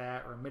counteract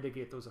that or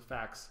mitigate those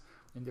effects.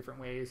 in different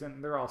ways,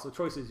 and there are also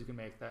choices you can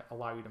make that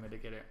allow you to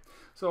mitigate it.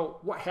 So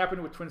what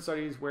happened with twin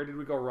studies? Where did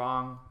we go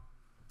wrong?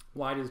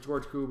 Why does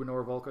George Koob and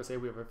Nora Volka say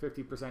we have a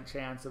 50%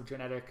 chance of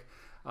genetic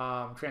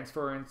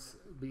transference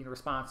being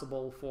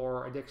responsible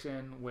for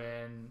addiction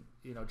when,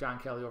 you know, John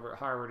Kelly over at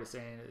Harvard is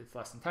saying it's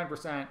less than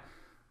 10%?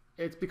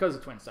 It's because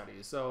of twin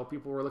studies. So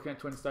people were looking at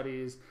twin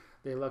studies.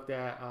 They looked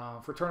at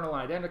fraternal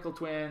and identical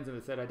twins,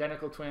 and they said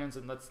identical twins,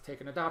 and let's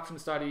take an adoption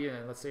study,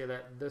 and let's say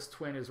that this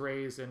twin is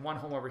raised in one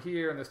home over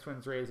here, and this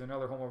twin's raised in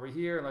another home over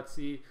here, and let's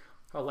see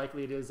how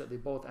likely it is that they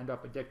both end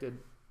up addicted.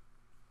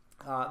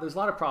 There's a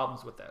lot of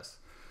problems with this.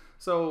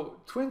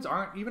 So twins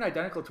aren't, even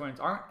identical twins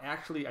aren't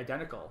actually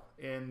identical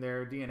in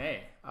their DNA.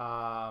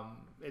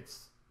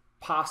 It's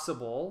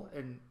possible,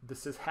 and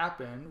this has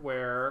happened,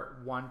 where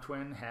one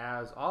twin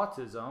has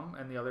autism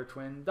and the other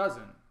twin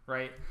doesn't,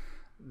 right?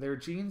 Their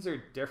genes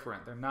are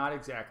different. They're not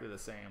exactly the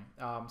same.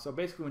 So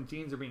basically when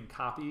genes are being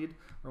copied,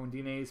 or when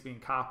DNA is being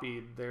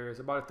copied, there's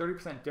about a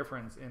 30%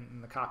 difference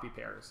in the copy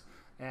pairs.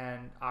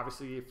 And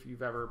obviously if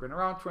you've ever been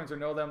around twins or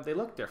know them, they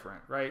look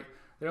different, right?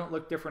 They don't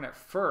look different at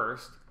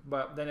first,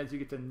 but then as you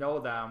get to know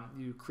them,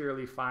 you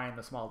clearly find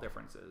the small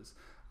differences.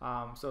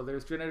 So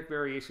there's genetic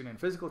variation in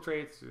physical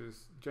traits,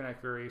 there's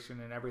genetic variation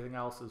in everything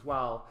else as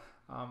well.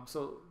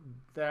 So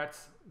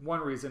that's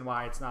one reason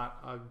why it's not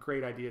a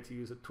great idea to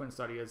use a twin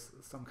study as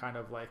some kind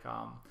of like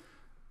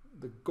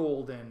the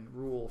golden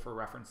rule for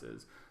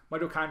references.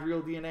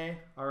 Mitochondrial DNA,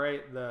 all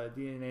right, the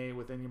DNA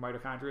within your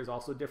mitochondria is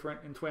also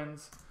different in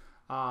twins.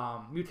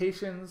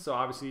 Mutations, so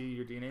obviously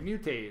your DNA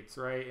mutates,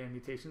 right? And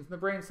mutations in the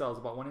brain cells,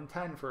 about 1 in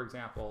 10, for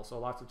example. So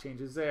lots of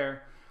changes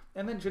there.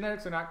 And then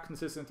genetics are not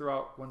consistent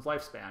throughout one's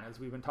lifespan. As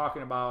we've been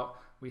talking about,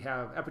 we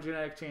have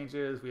epigenetic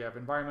changes, we have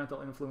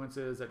environmental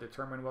influences that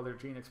determine whether a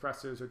gene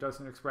expresses or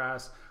doesn't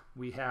express.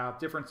 We have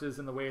differences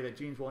in the way that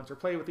genes will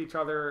interplay with each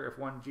other. If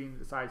one gene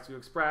decides to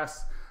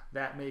express,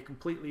 that may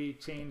completely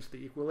change the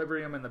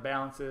equilibrium and the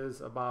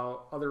balances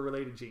about other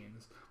related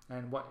genes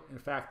and what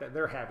effect that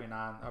they're having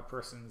on a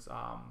person's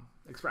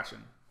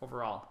expression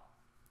overall.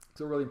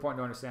 So really important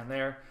to understand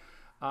there.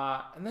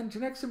 And then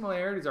genetic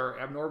similarities are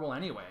abnormal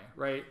anyway,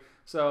 right?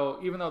 So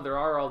even though there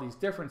are all these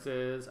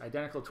differences,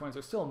 identical twins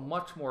are still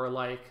much more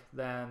alike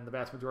than the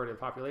vast majority of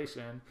the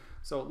population.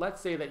 So let's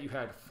say that you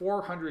had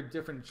 400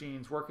 different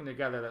genes working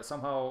together that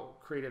somehow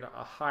created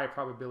a high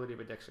probability of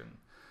addiction,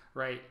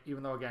 right?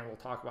 Even though, again, we'll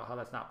talk about how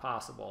that's not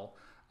possible.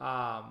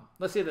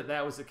 Let's say that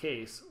that was the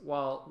case.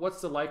 Well, what's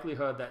the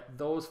likelihood that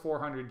those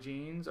 400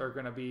 genes are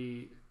going to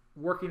be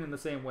working in the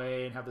same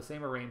way and have the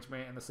same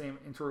arrangement and the same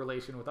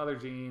interrelation with other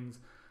genes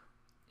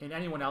in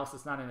anyone else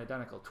that's not an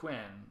identical twin?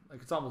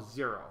 Like, it's almost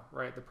zero,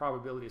 right? The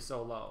probability is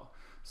so low.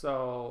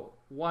 So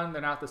one,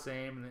 they're not the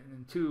same,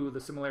 and two, the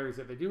similarities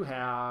that they do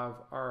have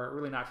are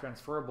really not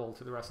transferable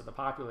to the rest of the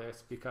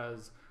populace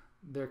because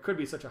there could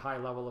be such a high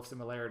level of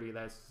similarity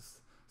that it's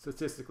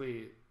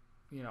statistically,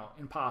 you know,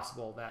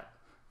 impossible that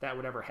that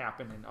would ever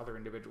happen in other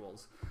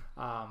individuals.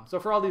 So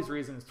for all these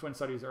reasons, twin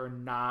studies are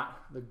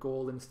not the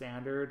golden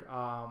standard.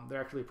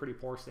 They're actually a pretty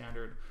poor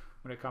standard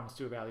when it comes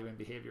to evaluating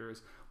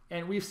behaviors.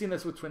 And we've seen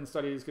this with twin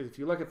studies because if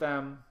you look at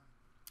them,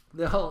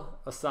 they'll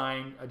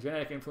assign a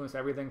genetic influence to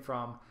everything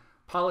from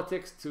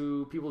politics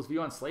to people's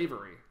view on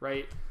slavery,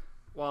 right?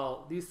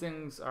 While these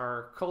things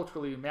are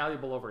culturally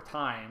malleable over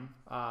time,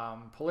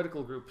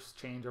 political groups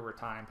change over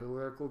time.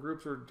 Political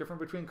groups are different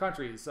between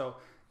countries. So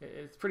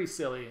it's pretty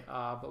silly,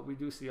 but we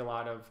do see a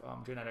lot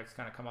of genetics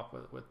kind of come up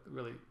with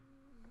really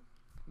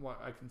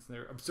what I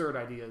consider absurd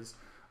ideas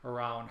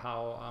around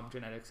how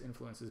genetics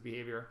influences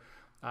behavior.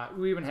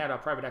 We even had a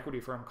private equity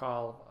firm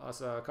call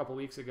us a couple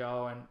weeks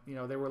ago,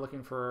 and they were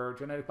looking for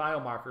genetic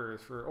biomarkers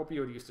for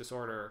opioid use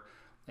disorder.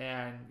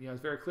 And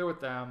it's very clear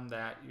with them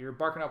that you're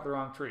barking up the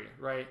wrong tree,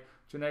 right?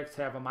 Genetics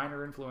have a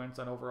minor influence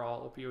on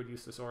overall opioid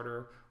use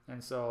disorder,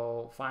 and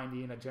so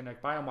finding a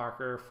genetic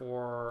biomarker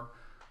for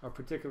a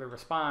particular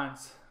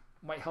response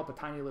might help a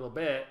tiny little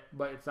bit,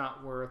 but it's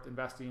not worth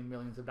investing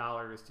millions of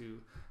dollars to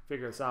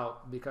figure this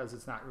out because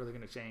it's not really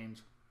going to change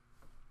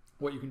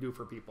what you can do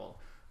for people.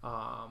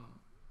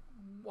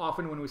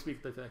 Often when we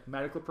speak to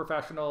medical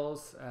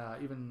professionals,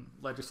 even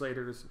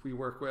legislators we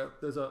work with,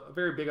 there's a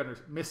very big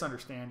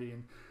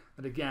misunderstanding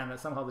that, again, that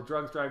somehow the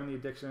drug's driving the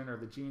addiction or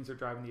the genes are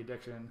driving the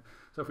addiction.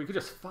 So if we could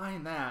just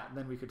find that,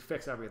 then we could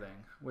fix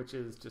everything, which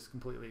is just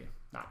completely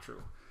not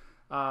true.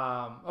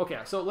 Okay,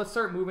 so let's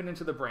start moving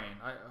into the brain.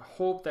 I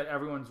hope that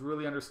everyone's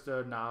really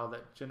understood now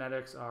that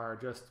genetics are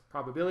just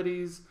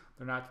probabilities,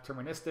 they're not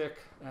deterministic,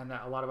 and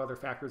that a lot of other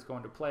factors go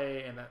into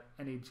play, and that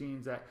any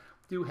genes that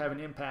do have an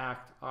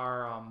impact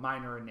are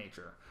minor in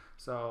nature.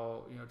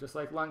 So, just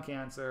like lung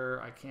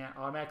cancer, I can't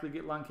automatically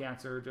get lung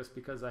cancer just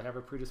because I have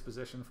a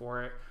predisposition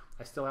for it.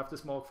 I still have to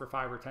smoke for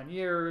 5 or 10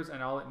 years,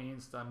 and all it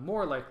means is I'm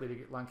more likely to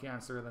get lung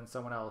cancer than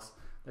someone else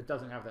that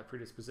doesn't have that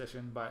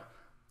predisposition. But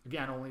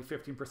again, only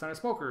 15% of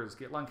smokers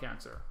get lung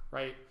cancer,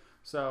 right?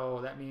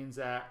 So that means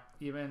that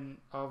even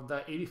of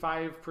the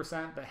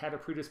 85% that had a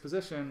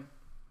predisposition,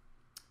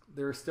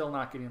 they're still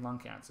not getting lung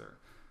cancer.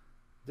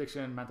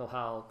 Addiction, mental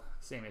health,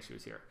 same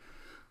issues here.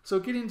 So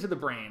getting to the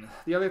brain,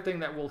 the other thing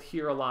that we'll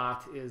hear a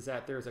lot is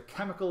that there's a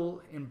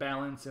chemical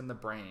imbalance in the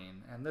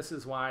brain. And this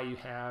is why you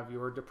have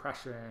your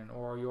depression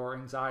or your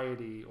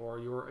anxiety or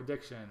your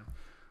addiction.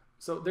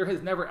 So there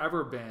has never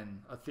ever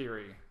been a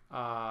theory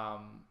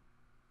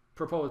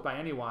proposed by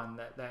anyone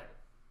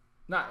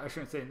I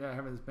shouldn't say there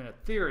hasn't been a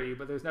theory,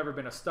 but there's never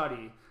been a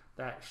study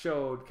that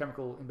showed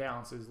chemical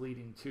imbalances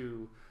leading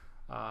to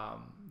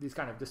these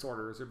kind of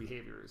disorders or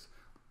behaviors.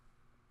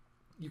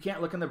 You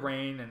can't look in the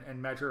brain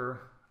and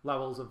measure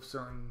levels of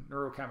certain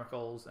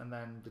neurochemicals and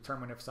then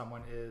determine if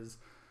someone is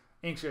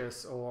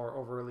anxious or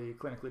overly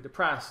clinically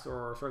depressed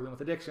or struggling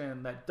with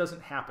addiction. That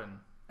doesn't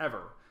happen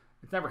ever.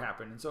 It's never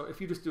happened. And so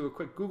if you just do a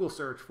quick Google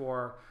search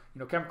for,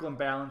 chemical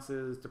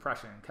imbalances,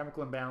 depression,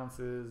 chemical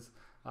imbalances,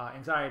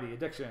 anxiety,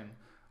 addiction,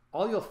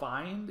 all you'll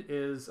find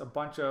is a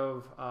bunch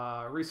of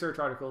research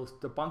articles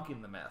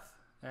debunking the myth.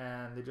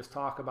 And they just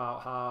talk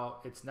about how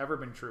it's never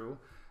been true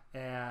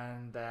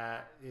and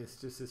that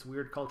it's just this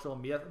weird cultural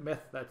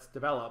myth that's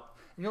developed.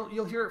 And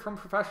you'll hear it from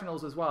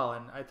professionals as well.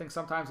 And I think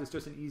sometimes it's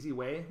just an easy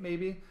way,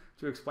 maybe,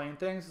 to explain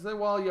things. To say,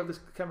 well, you have this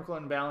chemical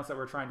imbalance that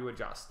we're trying to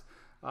adjust.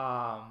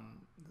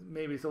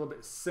 Maybe it's a little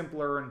bit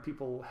simpler and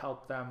people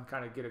help them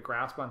kind of get a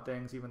grasp on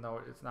things, even though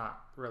it's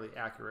not really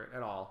accurate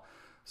at all.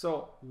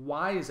 So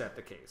why is that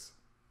the case?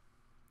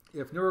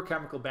 If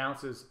neurochemical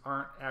balances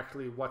aren't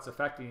actually what's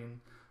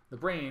affecting the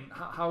brain,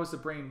 how is the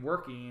brain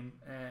working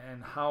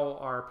and how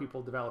are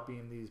people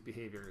developing these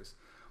behaviors?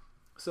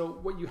 So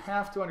what you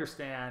have to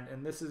understand,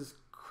 and this is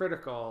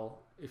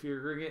critical, if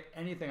you're going to get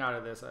anything out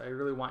of this, I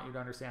really want you to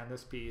understand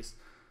this piece.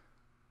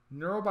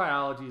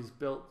 Neurobiology is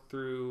built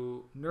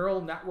through neural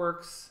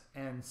networks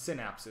and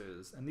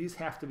synapses, and these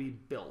have to be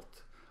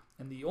built.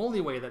 And the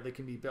only way that they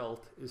can be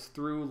built is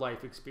through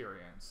life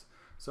experience.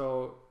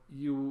 So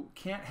you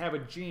can't have a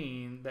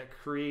gene that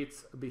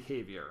creates a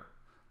behavior,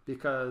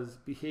 because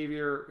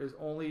behavior is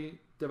only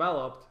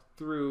developed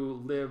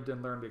through lived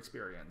and learned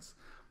experience.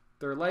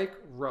 They're like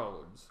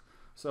roads.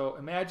 So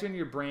imagine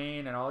your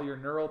brain and all your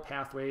neural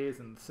pathways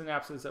and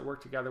synapses that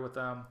work together with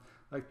them,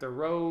 like the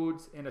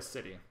roads in a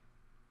city.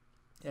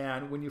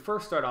 And when you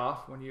first start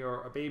off, when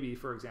you're a baby,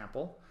 for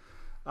example,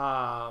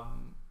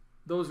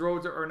 those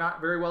roads are not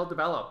very well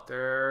developed.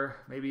 They're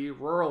maybe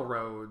rural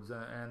roads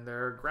and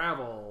they're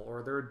gravel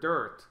or they're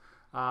dirt.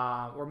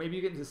 Or maybe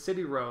you get into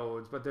city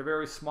roads, but they're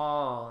very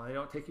small and they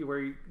don't take you where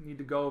you need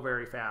to go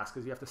very fast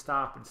because you have to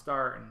stop and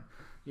start.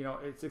 And,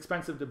 it's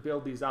expensive to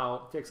build these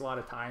out. It takes a lot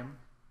of time.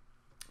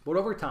 But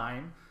over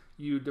time,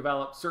 you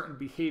develop certain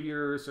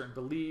behaviors, certain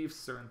beliefs,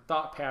 certain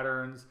thought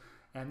patterns,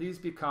 and these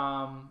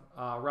become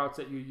routes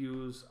that you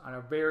use on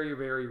a very,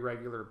 very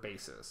regular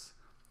basis.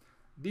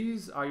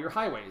 These are your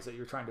highways that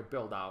you're trying to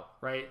build out,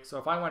 right? So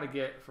if I want to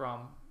get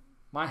from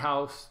my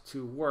house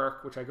to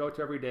work, which I go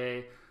to every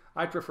day,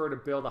 I prefer to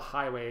build a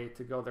highway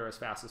to go there as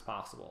fast as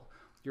possible.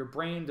 Your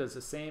brain does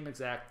the same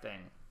exact thing.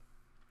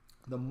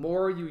 The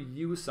more you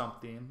use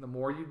something, the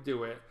more you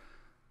do it,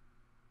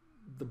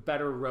 the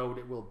better road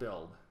it will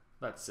build,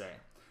 let's say.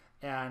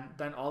 And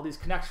then all these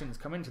connections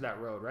come into that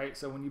road, right?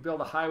 So when you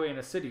build a highway in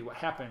a city, what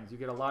happens? You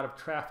get a lot of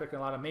traffic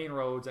and a lot of main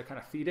roads that kind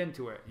of feed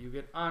into it. You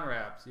get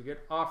on-ramps, you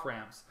get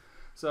off-ramps.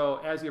 So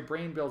as your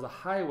brain builds a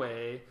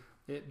highway,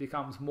 it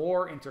becomes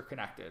more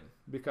interconnected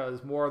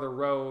because more of the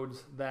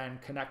roads then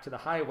connect to the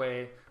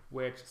highway,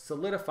 which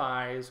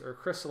solidifies or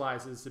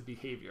crystallizes the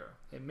behavior.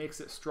 It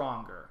makes it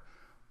stronger.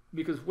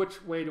 Because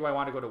which way do I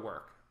want to go to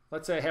work?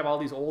 Let's say I have all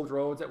these old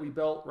roads that we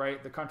built,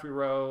 right? The country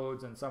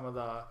roads and some of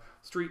the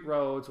street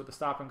roads with the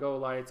stop and go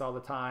lights all the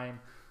time.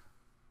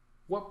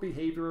 What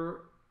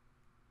behavior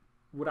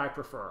would I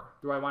prefer?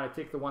 Do I want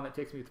to take the one that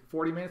takes me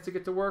 40 minutes to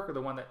get to work or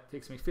the one that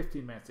takes me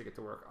 15 minutes to get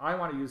to work? I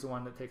want to use the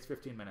one that takes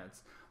 15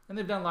 minutes. And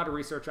they've done a lot of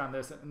research on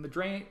this. And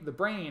the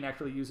brain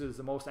actually uses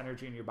the most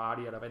energy in your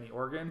body out of any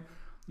organ.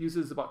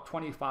 Uses about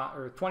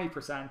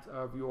 20%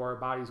 of your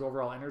body's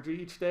overall energy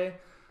each day.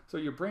 So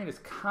your brain is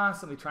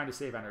constantly trying to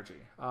save energy.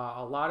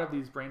 A lot of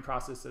these brain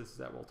processes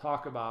that we'll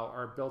talk about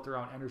are built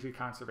around energy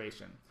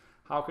conservation.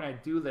 How can I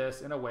do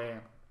this in a way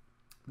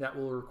that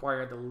will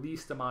require the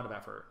least amount of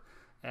effort?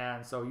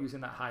 And so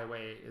using that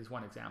highway is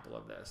one example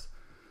of this.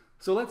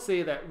 So let's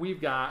say that we've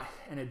got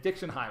an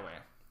addiction highway,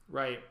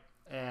 right?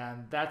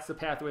 And that's the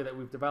pathway that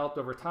we've developed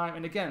over time.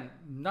 And again,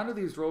 none of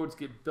these roads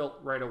get built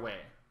right away,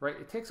 right?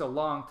 It takes a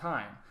long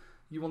time.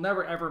 You will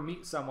never ever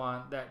meet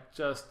someone that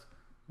just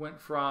went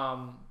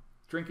from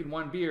drinking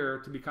one beer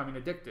to becoming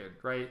addicted,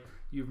 right?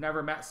 You've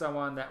never met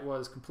someone that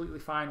was completely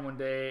fine one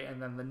day and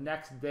then the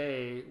next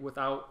day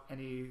without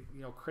any,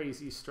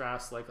 crazy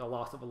stress like a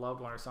loss of a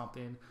loved one or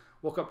something,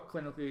 woke up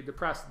clinically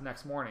depressed the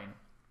next morning.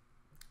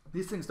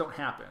 These things don't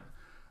happen.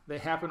 They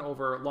happen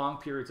over long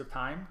periods of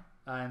time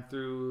and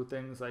through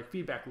things like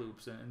feedback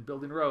loops and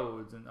building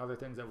roads and other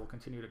things that we'll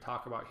continue to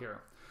talk about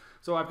here.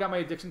 So I've got my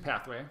addiction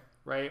pathway,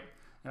 right?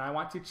 And I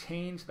want to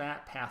change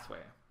that pathway.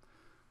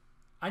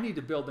 I need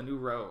to build a new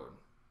road.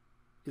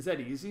 Is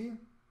that easy?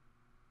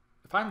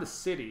 If I'm the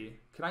city,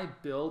 can I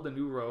build a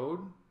new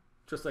road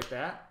just like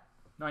that?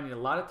 No, I need a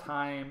lot of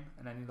time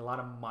and I need a lot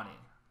of money,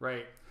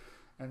 right?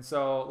 And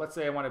so let's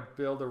say I want to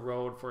build a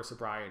road for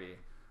sobriety.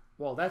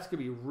 Well, that's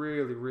going to be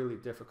really, really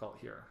difficult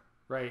here,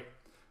 right?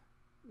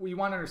 What you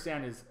want to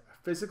understand is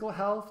physical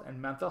health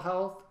and mental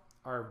health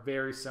are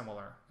very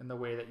similar in the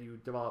way that you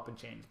develop and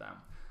change them.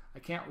 I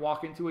can't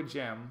walk into a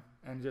gym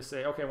and just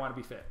say, okay, I want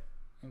to be fit,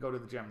 and go to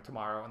the gym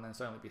tomorrow and then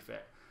suddenly be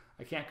fit.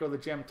 I can't go to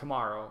the gym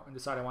tomorrow and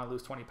decide I want to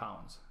lose 20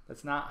 pounds.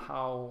 That's not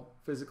how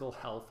physical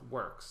health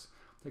works.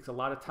 It takes a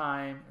lot of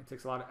time, it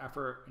takes a lot of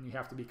effort, and you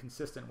have to be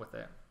consistent with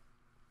it.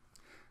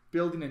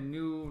 Building a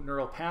new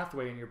neural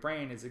pathway in your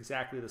brain is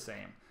exactly the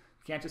same.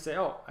 You can't just say,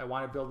 oh, I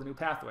want to build a new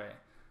pathway.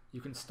 You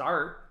can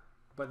start,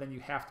 but then you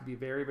have to be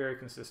very, very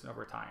consistent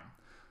over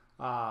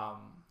time.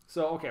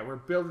 So, okay, we're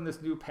building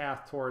this new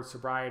path towards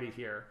sobriety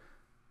here.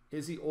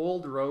 Is the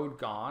old road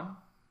gone?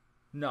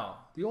 No,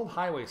 the old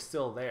highway is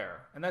still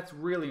there. And that's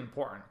really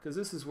important because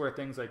this is where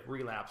things like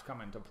relapse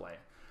come into play.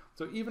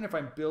 So even if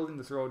I'm building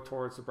this road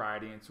towards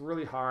sobriety, it's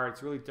really hard,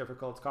 it's really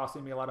difficult, it's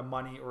costing me a lot of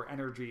money or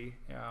energy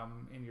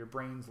in your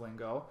brain's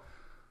lingo,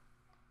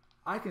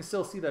 I can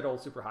still see that old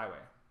superhighway.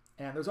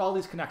 And there's all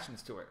these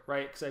connections to it,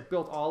 right? Because I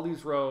built all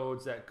these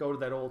roads that go to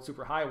that old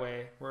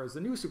superhighway, whereas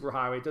the new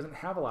superhighway doesn't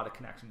have a lot of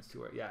connections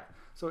to it yet.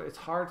 So it's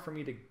hard for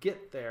me to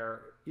get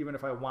there even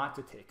if I want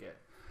to take it.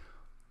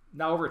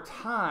 Now over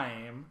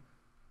time,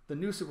 the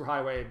new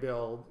superhighway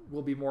build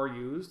will be more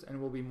used and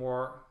will be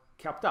more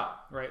kept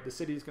up, right? The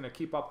city is going to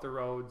keep up the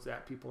roads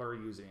that people are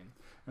using.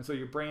 And so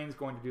your brain's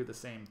going to do the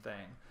same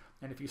thing.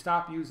 And if you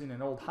stop using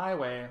an old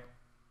highway,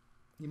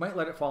 you might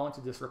let it fall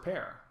into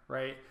disrepair,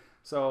 right?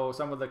 So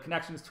some of the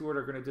connections to it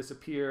are going to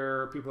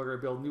disappear. People are going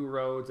to build new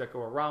roads that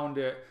go around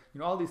it. You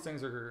know, all these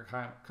things are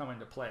going to come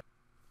into play.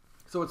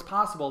 So it's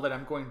possible that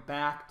I'm going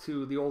back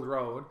to the old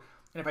road.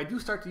 And if I do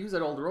start to use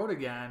that old road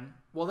again,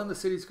 well, then the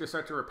city's going to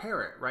start to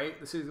repair it, right?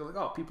 The city's going to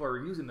go, oh, people are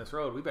using this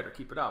road. We better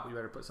keep it up. We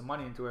better put some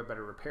money into it,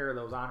 better repair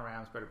those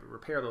on-ramps, better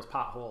repair those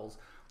potholes.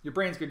 Your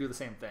brain's going to do the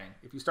same thing.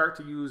 If you start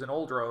to use an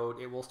old road,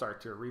 it will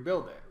start to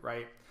rebuild it,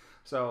 right?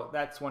 So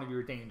that's one of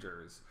your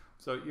dangers.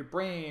 So your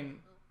brain,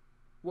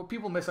 what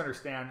people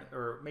misunderstand,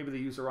 or maybe they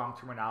use the wrong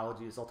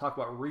terminology, is they'll talk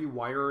about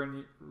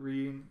rewiring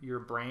your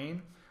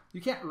brain. You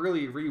can't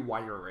really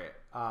rewire it.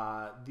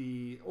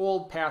 The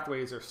old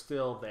pathways are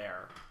still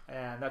there.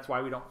 And that's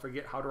why we don't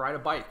forget how to ride a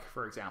bike,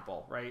 for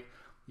example, right?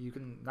 You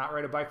can not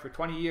ride a bike for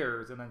 20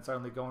 years and then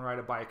suddenly go and ride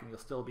a bike and you'll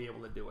still be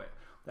able to do it.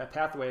 That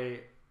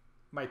pathway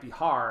might be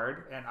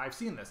hard, and I've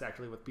seen this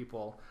actually with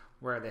people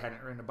where they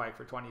hadn't ridden a bike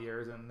for 20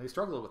 years and they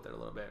struggled with it a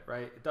little bit,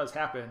 right? It does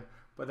happen,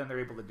 but then they're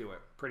able to do it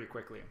pretty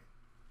quickly.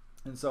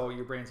 And so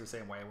your brain's the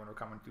same way when we're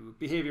coming to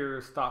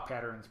behaviors, thought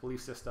patterns,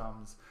 belief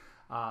systems.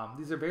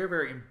 These are very,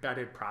 very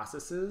embedded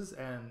processes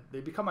and they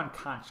become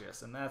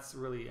unconscious. And that's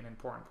really an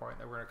important point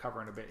that we're going to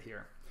cover in a bit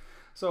here.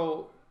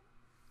 So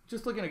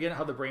just looking again at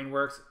how the brain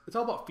works, it's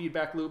all about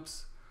feedback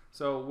loops.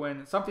 So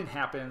when something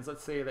happens,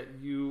 let's say that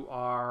you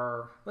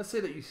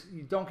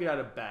don't get out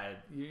of bed,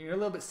 you're a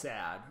little bit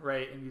sad,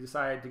 right? And you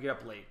decide to get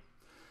up late.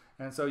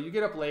 And so you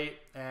get up late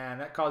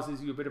and that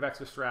causes you a bit of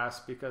extra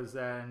stress because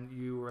then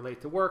you were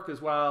late to work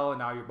as well and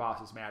now your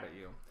boss is mad at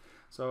you.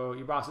 So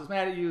your boss is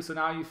mad at you, so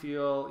now you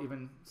feel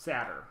even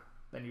sadder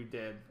than you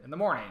did in the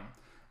morning.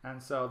 And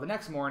so the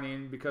next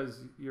morning, because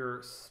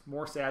you're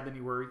more sad than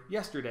you were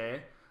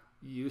yesterday,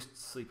 you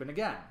sleep in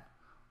again.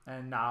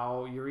 And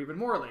now you're even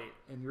more late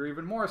and you're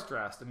even more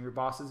stressed and your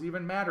boss is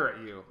even madder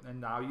at you.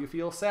 And now you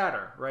feel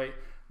sadder, right?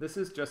 This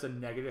is just a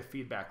negative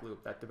feedback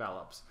loop that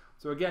develops.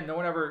 So again, no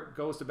one ever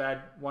goes to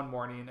bed one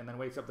morning and then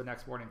wakes up the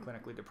next morning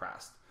clinically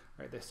depressed,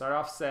 right? They start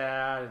off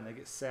sad and they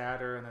get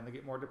sadder and then they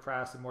get more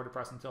depressed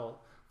until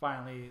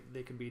finally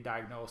they can be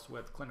diagnosed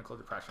with clinical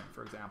depression,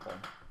 for example.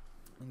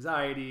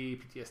 Anxiety,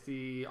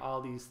 PTSD,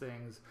 all these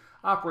things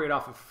operate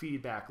off of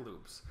feedback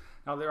loops.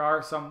 Now there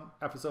are some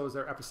episodes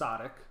that are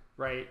episodic,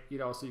 right?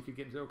 So you could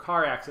get into a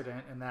car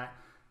accident and that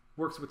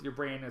works with your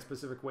brain in a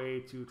specific way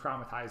to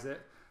traumatize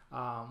it.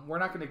 We're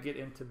not going to get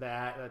into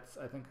that. That's,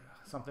 I think,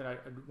 something I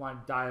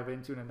want to dive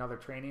into in another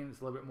training.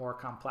 It's a little bit more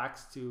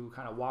complex to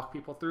kind of walk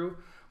people through.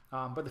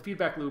 But the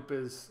feedback loop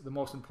is the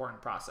most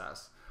important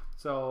process.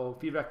 So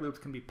feedback loops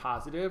can be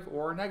positive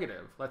or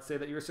negative. Let's say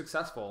that you're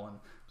successful and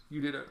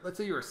let's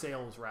say you're a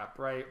sales rep,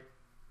 right?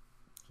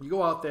 You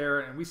go out there,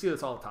 and we see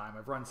this all the time.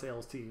 I've run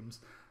sales teams.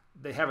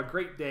 They have a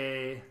great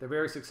day. They're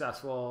very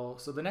successful.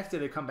 So the next day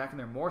they come back and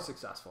they're more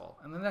successful.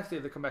 And the next day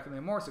they come back and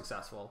they're more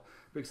successful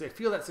because they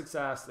feel that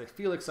success. They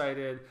feel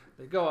excited.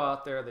 They go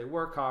out there. They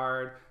work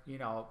hard.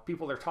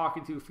 People they're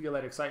talking to feel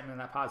that excitement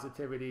and that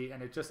positivity.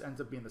 And it just ends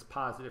up being this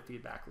positive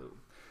feedback loop.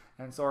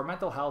 And so our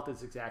mental health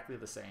is exactly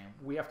the same.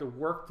 We have to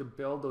work to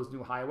build those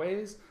new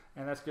highways.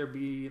 And that's going to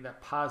be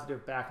that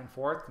positive back and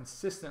forth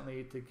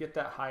consistently to get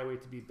that highway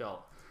to be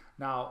built.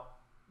 Now,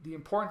 the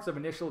importance of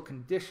initial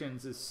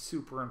conditions is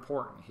super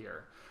important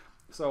here.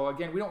 So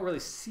again, we don't really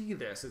see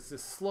this. It's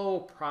this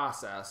slow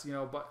process,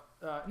 but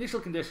initial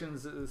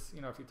conditions is,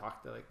 if you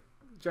talk to like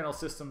general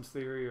systems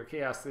theory or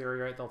chaos theory,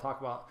 right, they'll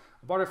talk about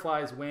a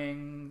butterfly's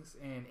wings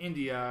in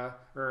India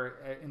or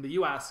in the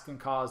US can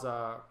cause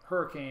a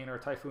hurricane or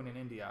a typhoon in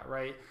India,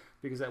 right?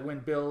 Because that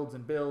wind builds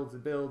and builds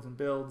and builds and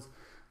builds.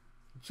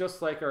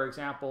 just like our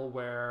example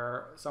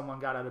where someone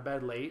got out of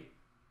bed late,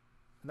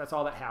 and that's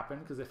all that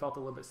happened because they felt a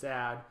little bit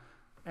sad,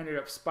 ended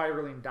up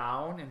spiraling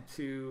down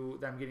into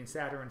them getting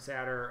sadder and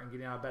sadder and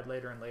getting out of bed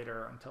later and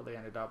later until they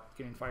ended up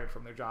getting fired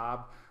from their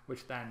job,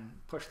 which then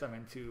pushed them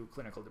into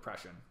clinical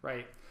depression,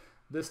 right?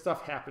 This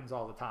stuff happens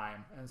all the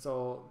time. And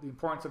so the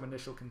importance of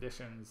initial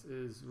conditions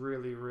is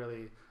really,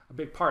 really a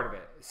big part of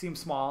it. It seems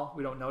small.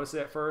 We don't notice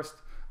it at first.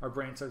 Our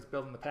brain starts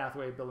building the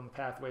pathway, building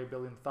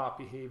the thought,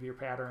 behavior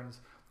patterns,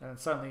 and then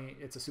suddenly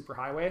it's a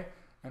superhighway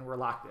and we're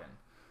locked in.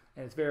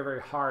 And it's very,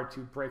 very hard to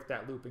break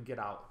that loop and get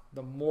out.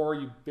 The more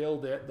you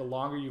build it, the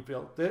longer you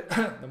built it,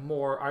 the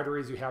more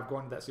arteries you have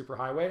going to that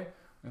superhighway,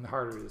 and the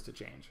harder it is to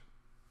change.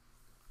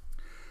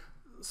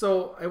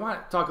 So I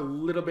want to talk a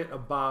little bit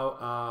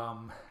about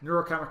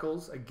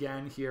neurochemicals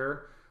again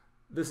here.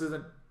 This is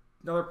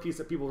another piece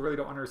that people really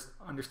don't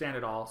understand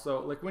at all. So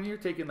like when you're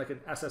taking like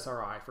an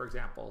SSRI, for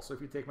example, so if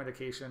you take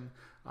medication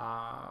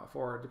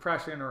for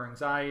depression or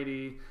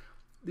anxiety,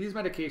 these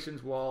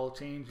medications will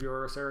change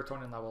your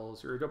serotonin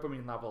levels, your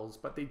dopamine levels,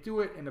 but they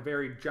do it in a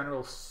very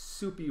general,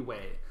 soupy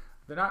way.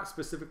 They're not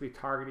specifically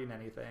targeting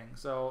anything.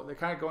 So they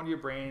kind of go into your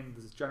brain,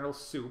 this general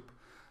soup.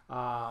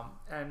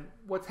 And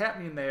what's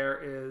happening there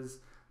is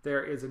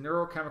a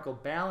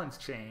neurochemical balance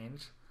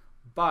change,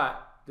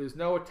 but there's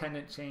no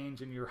attendant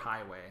change in your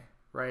highway,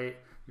 right?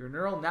 Your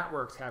neural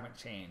networks haven't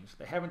changed.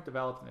 They haven't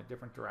developed in a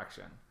different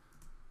direction.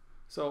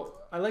 So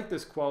I like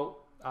this quote.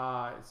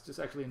 It's just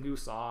actually a new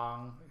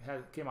song.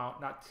 It came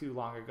out not too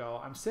long ago.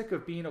 I'm sick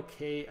of being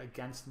okay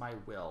against my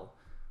will.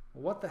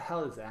 What the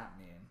hell does that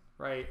mean,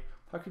 right?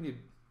 How can you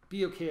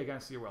be okay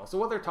against your will? So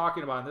what they're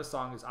talking about in this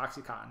song is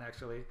Oxycontin,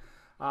 actually.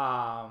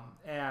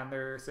 And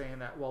they're saying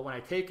that, well, when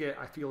I take it,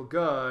 I feel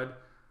good,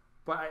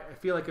 but I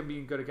feel like I'm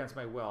being good against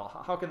my will.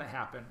 How can that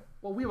happen?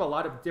 Well, we have a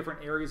lot of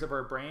different areas of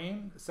our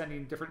brain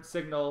sending different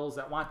signals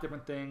that want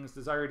different things,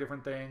 desire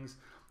different things.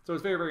 So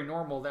it's very, very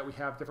normal that we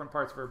have different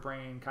parts of our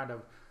brain kind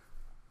of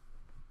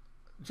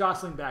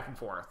jostling back and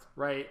forth,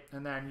 right?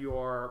 And then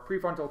your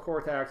prefrontal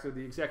cortex or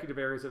the executive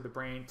areas of the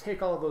brain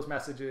take all of those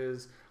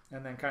messages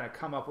and then kind of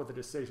come up with a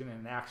decision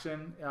and an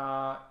action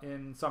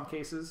in some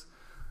cases.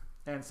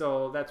 And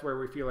so that's where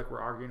we feel like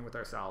we're arguing with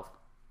ourselves.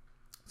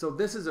 So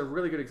this is a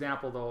really good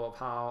example, though, of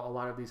how a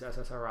lot of these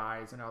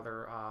SSRIs and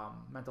other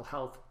mental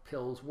health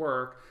pills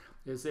work,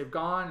 is they've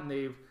gone and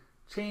they've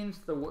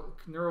changed the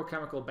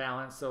neurochemical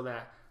balance so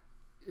that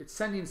it's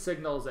sending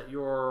signals that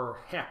you're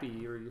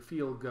happy or you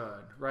feel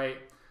good, right?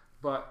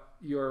 But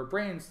your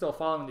brain's still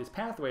following these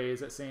pathways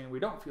that's saying we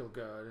don't feel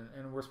good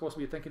and we're supposed to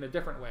be thinking a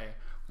different way.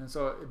 And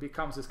so it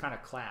becomes this kind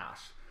of clash.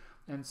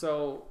 And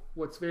so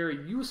what's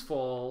very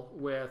useful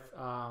with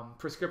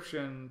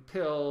prescription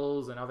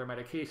pills and other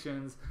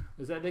medications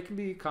is that they can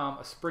become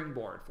a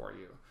springboard for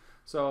you.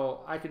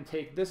 So I can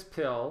take this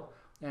pill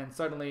and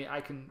suddenly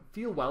I can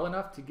feel well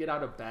enough to get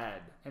out of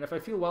bed. And if I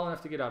feel well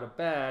enough to get out of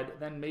bed,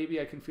 then maybe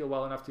I can feel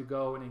well enough to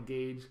go and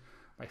engage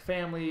my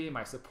family,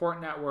 my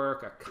support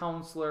network, a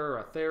counselor,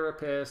 a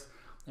therapist,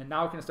 and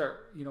now I can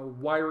start,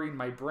 wiring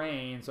my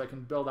brain so I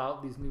can build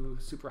out these new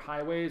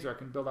superhighways, or I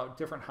can build out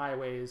different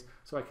highways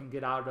so I can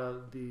get out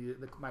of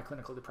my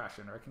clinical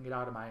depression, or I can get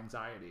out of my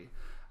anxiety.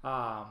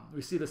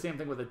 We see the same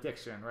thing with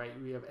addiction, right?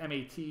 We have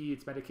MAT,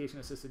 it's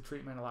medication-assisted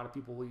treatment. A lot of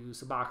people will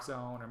use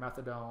Suboxone or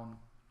methadone.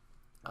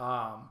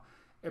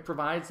 It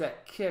provides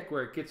that kick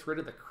where it gets rid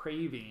of the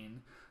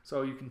craving,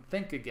 so you can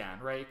think again,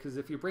 right? Because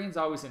if your brain's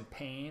always in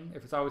pain,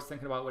 if it's always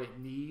thinking about what it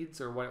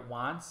needs or what it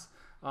wants,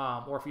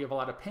 or if you have a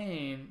lot of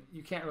pain,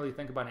 you can't really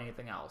think about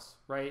anything else,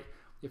 right?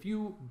 If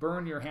you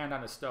burn your hand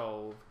on a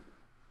stove,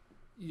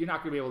 you're not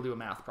going to be able to do a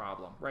math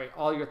problem, right?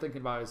 All you're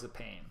thinking about is the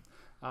pain.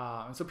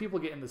 And so people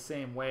get in the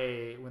same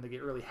way when they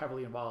get really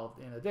heavily involved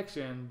in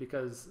addiction,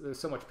 because there's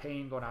so much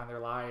pain going on in their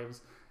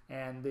lives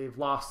and they've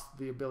lost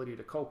the ability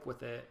to cope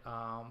with it,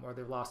 or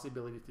they've lost the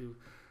ability to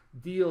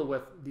deal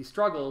with these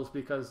struggles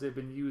because they've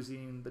been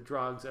using the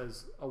drugs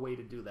as a way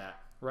to do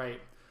that,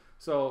 right?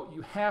 So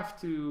you have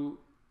to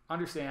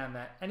understand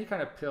that any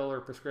kind of pill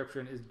or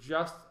prescription is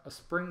just a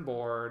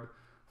springboard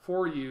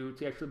for you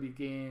to actually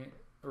begin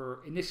or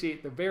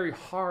initiate the very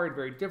hard,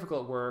 very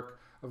difficult work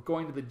of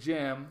going to the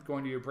gym,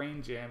 going to your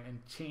brain gym, and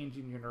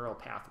changing your neural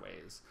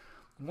pathways.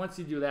 And once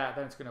you do that,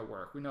 then it's going to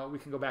work. We know we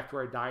can go back to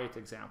our diet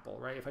example,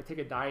 right? If I take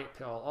a diet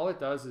pill, all it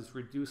does is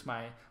reduce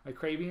my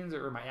cravings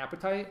or my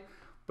appetite.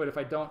 But if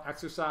I don't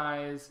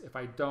exercise, if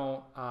I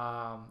don't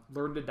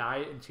learn to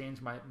diet and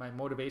change my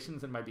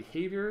motivations and my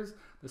behaviors,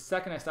 the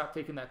second I stop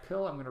taking that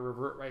pill, I'm going to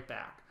revert right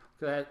back.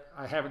 Because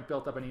I haven't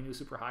built up any new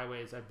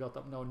superhighways. I've built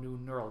up no new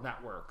neural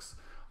networks.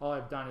 All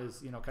I've done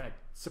is, kind of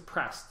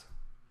suppressed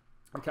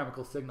a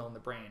chemical signal in the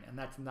brain, and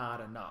that's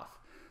not enough.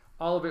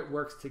 All of it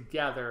works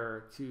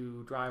together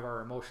to drive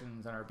our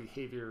emotions and our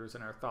behaviors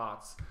and our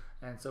thoughts.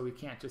 And so we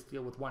can't just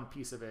deal with one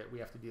piece of it. We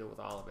have to deal with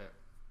all of it.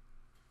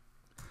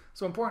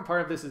 So important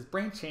part of this is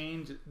brain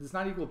change does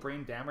not equal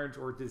brain damage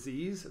or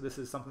disease. This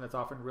is something that's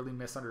often really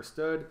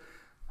misunderstood.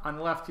 On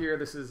the left here,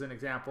 this is an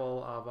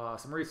example of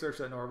some research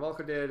that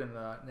Neurochemical did in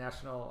the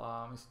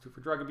National Institute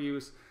for Drug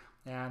Abuse.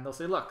 And they'll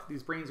say, look,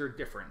 these brains are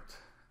different.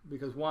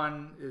 because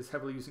one is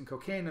heavily using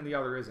cocaine and the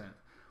other isn't.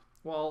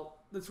 Well,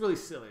 that's really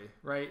silly,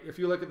 right? If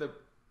you look at the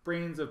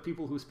brains of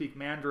people who speak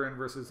Mandarin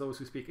versus those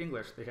who speak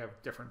English, they have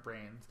different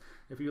brains.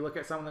 If you look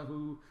at someone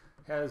who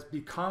has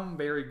become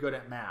very good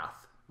at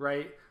math,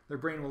 right, their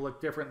brain will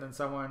look different than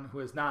someone who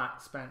has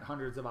not spent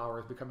hundreds of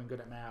hours becoming good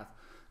at math.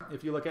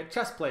 If you look at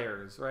chess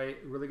players, right,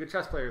 really good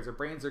chess players, their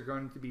brains are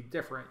going to be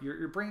different.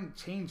 Your brain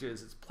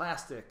changes. It's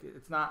plastic.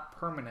 It's not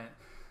permanent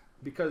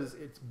because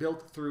it's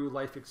built through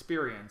life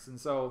experience. And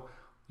so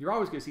you're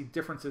always going to see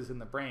differences in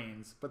the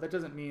brains, but that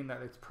doesn't mean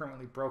that it's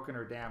permanently broken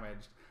or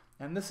damaged.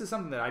 And this is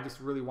something that I just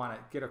really want to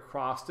get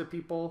across to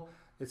people.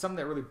 It's something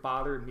that really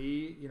bothered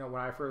me,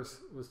 when I first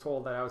was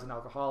told that I was an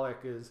alcoholic,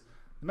 is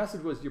the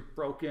message was you're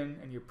broken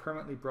and you're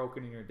permanently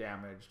broken and you're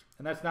damaged.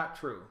 And that's not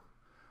true.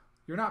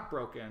 You're not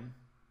broken.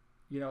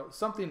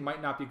 Something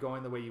might not be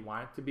going the way you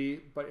want it to be,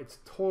 but it's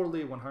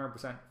totally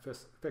 100%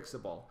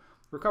 fixable.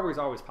 Recovery is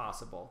always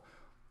possible.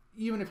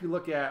 Even if you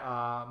look at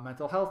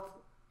mental health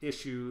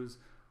issues,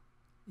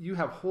 you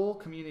have whole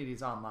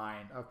communities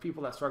online of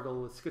people that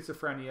struggle with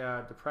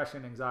schizophrenia,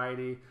 depression,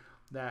 anxiety,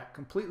 that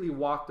completely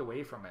walked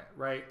away from it,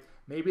 right?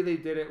 Maybe they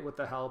did it with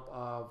the help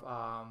of,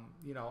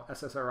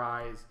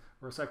 SSRIs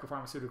or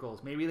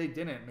psychopharmaceuticals. Maybe they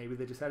didn't. Maybe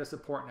they just had a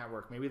support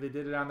network. Maybe they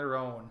did it on their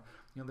own.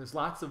 There's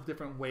lots of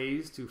different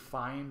ways to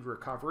find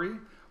recovery,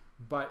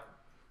 but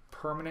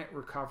permanent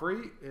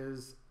recovery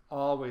is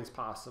always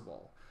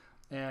possible.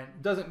 And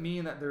it doesn't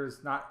mean that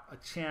there's not a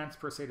chance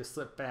per se to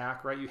slip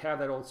back, right? You have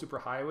that old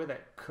superhighway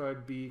that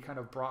could be kind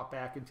of brought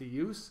back into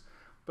use,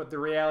 but the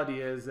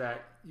reality is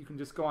that you can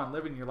just go on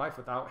living your life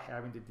without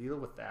having to deal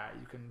with that.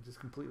 You can just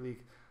completely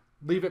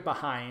leave it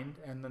behind,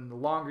 and then the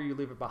longer you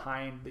leave it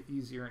behind, the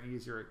easier and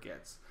easier it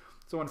gets.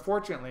 So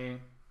unfortunately,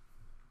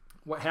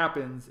 what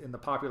happens in the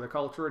popular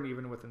culture and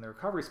even within the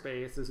recovery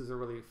space, this is a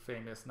really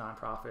famous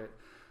nonprofit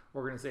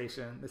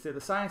organization. They say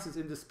the science is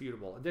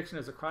indisputable. Addiction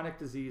is a chronic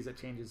disease that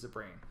changes the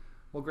brain.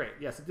 Well, great.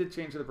 Yes, it did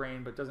change the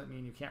brain, but it doesn't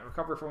mean you can't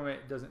recover from it.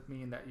 It doesn't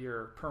mean that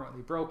you're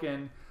permanently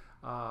broken.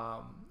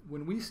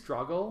 When we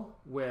struggle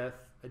with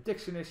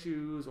addiction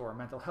issues or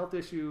mental health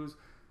issues,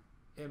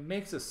 it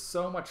makes us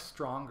so much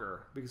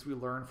stronger because we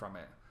learn from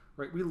it,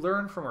 right? We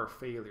learn from our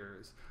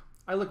failures.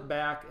 I look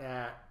back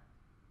at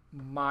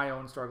my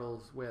own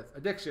struggles with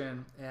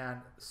addiction and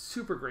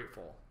super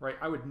grateful, right?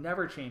 I would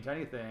never change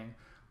anything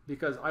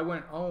because I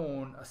wouldn't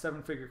own a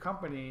 7-figure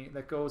company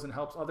that goes and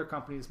helps other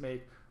companies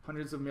make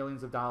hundreds of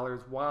millions of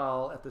dollars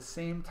while at the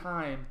same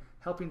time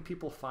helping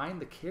people find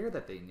the care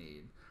that they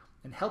need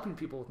and helping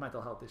people with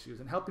mental health issues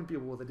and helping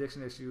people with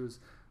addiction issues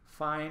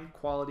find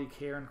quality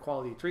care and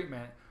quality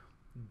treatment.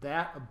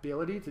 That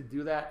ability to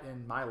do that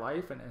in my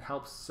life and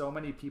help so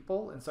many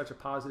people in such a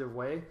positive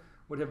way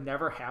would have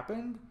never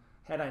happened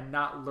had I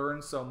not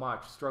learned so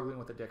much struggling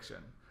with addiction,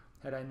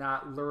 had I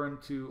not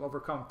learned to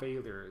overcome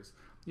failures.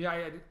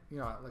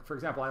 Like for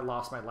example, I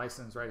lost my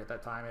license right at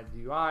that time. I had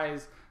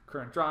DUIs,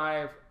 couldn't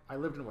drive. I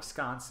lived in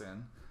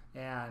Wisconsin,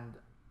 and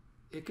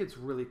it gets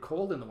really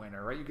cold in the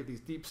winter, right? You get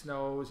these deep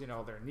snows,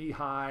 they're knee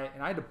high,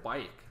 and I had to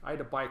bike.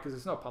 Because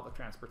there's no public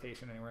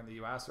transportation anywhere in the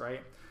U.S.,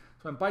 right?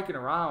 So I'm biking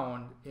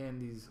around in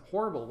these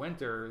horrible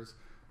winters,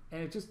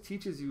 and it just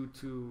teaches you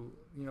to,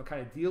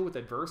 kind of deal with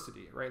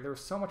adversity, right? There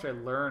was so much I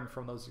learned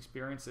from those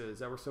experiences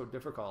that were so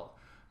difficult.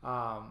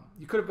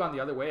 You could have gone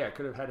the other way. I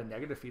could have had a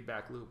negative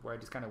feedback loop where I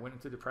just kind of went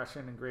into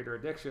depression and greater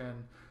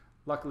addiction.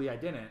 Luckily, I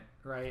didn't,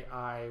 right?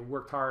 I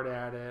worked hard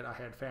at it. I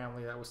had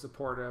family that was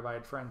supportive. I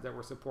had friends that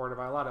were supportive.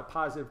 I had a lot of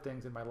positive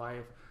things in my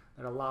life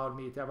that allowed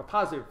me to have a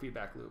positive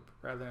feedback loop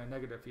rather than a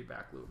negative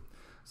feedback loop.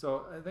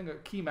 So I think a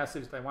key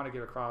message that I want to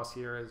get across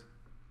here is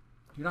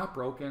you're not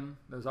broken.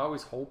 There's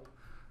always hope.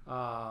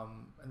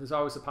 And there's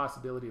always a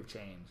possibility of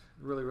change.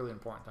 Really, really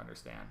important to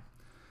understand.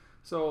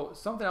 So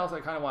something else I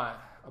kind of want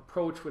to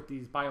approach with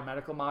these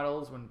biomedical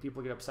models when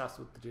people get obsessed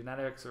with the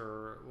genetics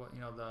or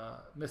the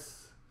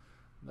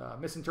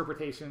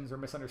misinterpretations or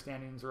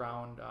misunderstandings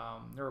around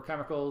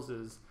neurochemicals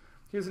is,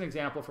 here's an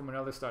example from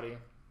another study.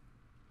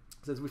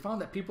 It says, we found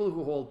that people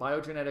who hold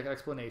biogenetic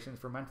explanations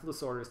for mental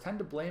disorders tend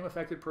to blame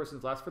affected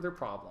persons less for their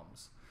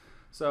problems.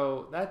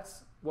 So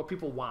that's what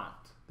people want.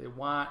 They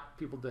want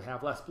people to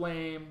have less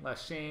blame,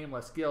 less shame,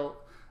 less guilt.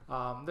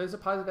 There's a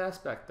positive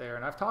aspect there,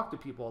 and I've talked to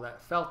people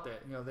that felt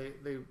it.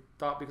 They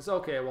thought because,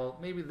 okay, well,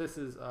 maybe this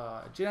is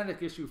a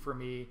genetic issue for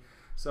me,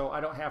 so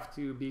I don't have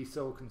to be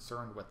so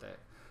concerned with it.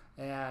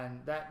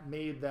 And that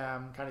made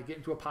them kind of get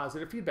into a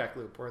positive feedback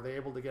loop where they're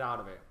able to get out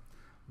of it.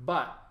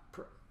 But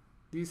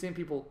these same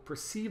people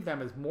perceive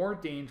them as more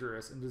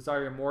dangerous and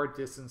desire more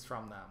distance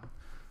from them.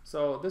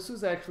 So this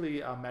was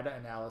actually a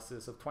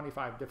meta-analysis of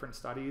 25 different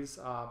studies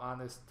on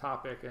this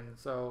topic. And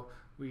so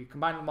we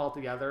combined them all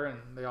together, and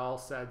they all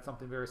said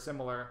something very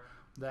similar,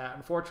 that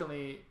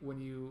unfortunately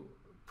when you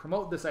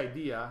promote this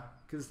idea,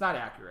 because it's not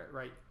accurate,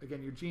 right?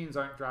 Again, your genes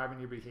aren't driving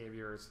your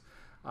behaviors.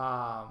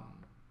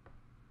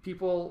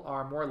 People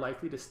are more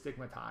likely to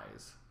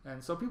stigmatize.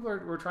 And so people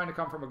were trying to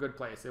come from a good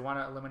place. They want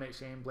to eliminate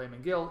shame, blame,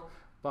 and guilt.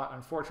 But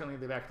unfortunately,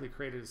 they've actually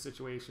created a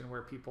situation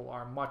where people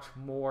are much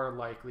more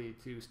likely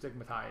to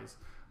stigmatize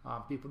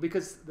people,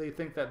 because they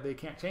think that they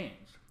can't change.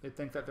 They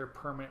think that they're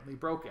permanently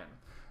broken.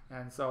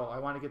 And so I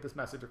want to get this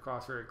message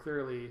across very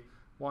clearly.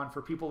 One,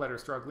 for people that are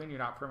struggling, you're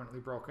not permanently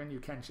broken. You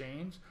can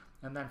change.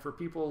 And then for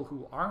people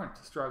who aren't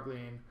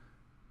struggling,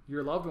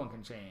 your loved one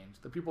can change.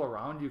 The people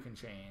around you can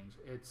change.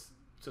 It's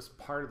just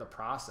part of the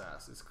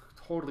process. It's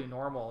totally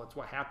normal. It's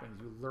what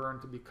happens. You learn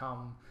to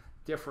become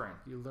different.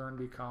 You learn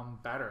to become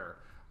better.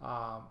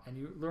 And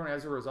you learn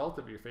as a result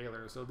of your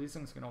failures. So these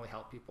things can only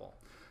help people.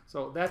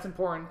 So that's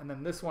important. And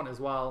then this one as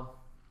well.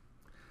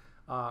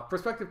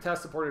 Prospective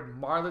test supported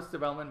Marlet's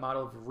development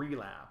model of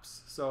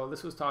relapse. So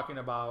this was talking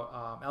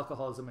about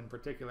alcoholism in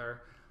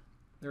particular.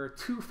 There are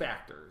 2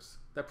 factors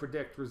that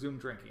predict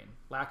resumed drinking.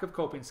 Lack of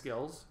coping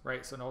skills,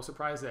 right? So no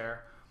surprise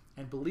there.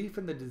 And belief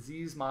in the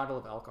disease model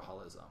of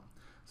alcoholism.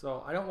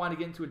 So I don't want to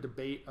get into a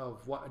debate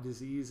of what a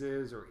disease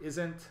is or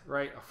isn't,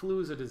 right? A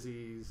flu is a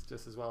disease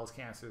just as well as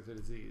cancer is a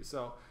disease.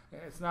 So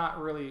it's not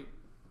really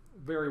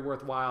very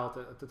worthwhile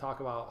to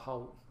talk about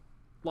how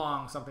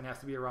long something has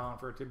to be around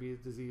for it to be a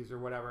disease or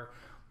whatever.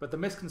 But the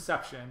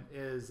misconception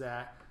is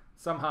that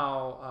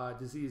somehow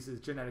disease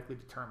is genetically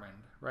determined,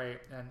 right?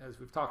 And as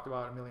we've talked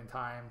about a million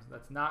times,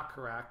 that's not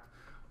correct.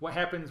 What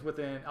happens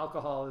within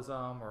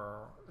alcoholism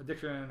or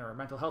addiction or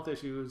mental health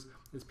issues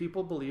is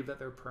people believe that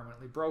they're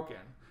permanently broken.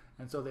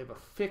 And so they have a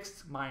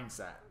fixed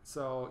mindset.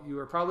 So you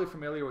are probably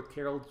familiar with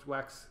Carol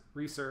Dweck's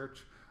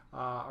research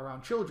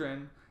around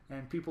children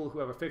and people who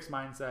have a fixed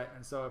mindset.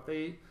 And so if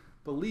they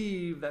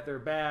believe that they're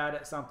bad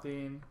at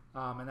something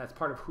and that's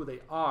part of who they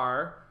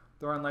are,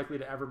 they're unlikely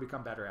to ever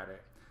become better at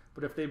it.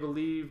 But if they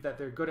believe that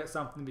they're good at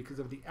something because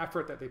of the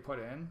effort that they put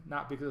in,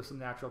 not because of some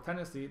natural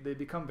tendency, they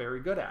become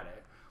very good at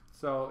it.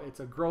 So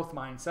it's a growth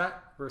mindset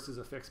versus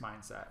a fixed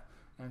mindset.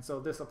 And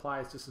so this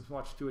applies just as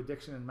much to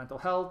addiction and mental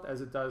health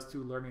as it does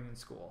to learning in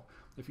school.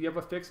 If you have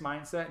a fixed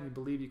mindset and you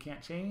believe you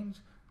can't change,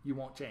 you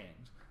won't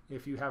change.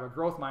 If you have a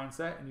growth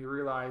mindset and you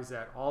realize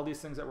that all these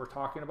things that we're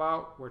talking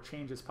about, where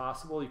change is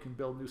possible, you can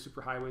build new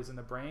superhighways in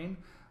the brain,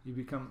 you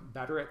become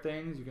better at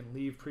things, you can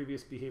leave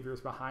previous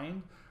behaviors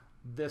behind,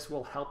 this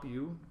will help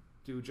you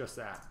do just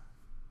that.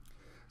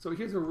 So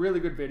here's a really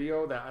good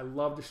video that I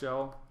love to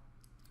show.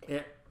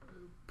 It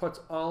puts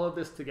all of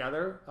this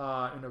together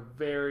in a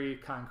very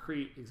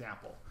concrete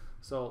example.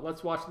 So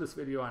let's watch this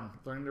video on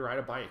learning to ride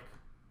a bike.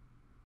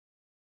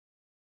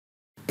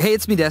 Hey,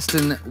 it's me,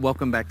 Destin.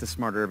 Welcome back to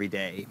Smarter Every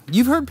Day.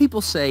 You've heard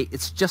people say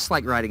it's just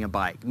like riding a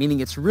bike, meaning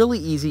it's really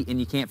easy and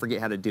you can't forget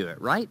how to do it,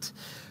 right?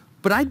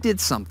 But I did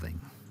something.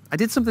 I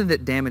did something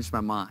that damaged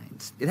my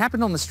mind. It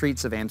happened on the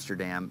streets of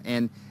Amsterdam,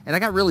 and I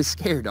got really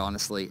scared,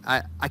 honestly.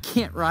 I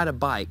can't ride a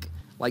bike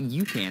like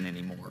you can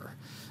anymore.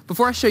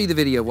 Before I show you the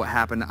video of what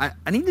happened,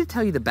 I need to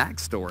tell you the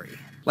backstory.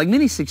 Like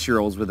many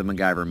 6-year-olds with a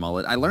MacGyver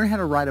mullet, I learned how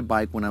to ride a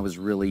bike when I was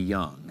really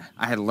young.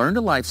 I had learned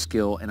a life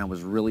skill and I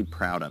was really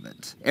proud of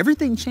it.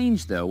 Everything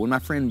changed though when my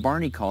friend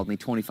Barney called me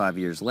 25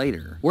 years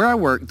later. Where I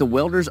work, the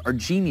welders are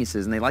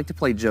geniuses and they like to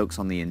play jokes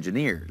on the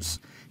engineers.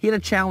 He had a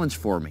challenge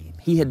for me.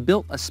 He had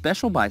built a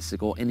special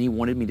bicycle and he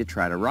wanted me to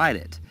try to ride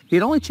it. He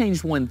had only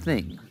changed one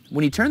thing.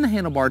 When you turn the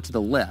handlebar to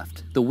the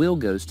left, the wheel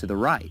goes to the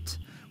right.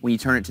 When you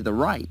turn it to the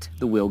right,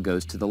 the wheel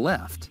goes to the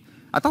left.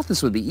 I thought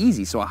this would be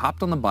easy, so I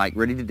hopped on the bike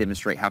ready to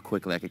demonstrate how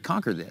quickly I could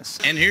conquer this.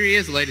 And here he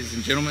is, ladies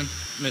and gentlemen,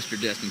 Mr.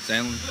 Destin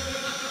Sandlin.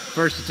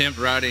 First attempt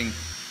riding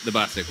the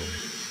bicycle.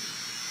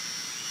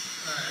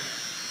 All right.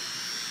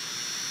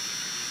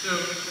 So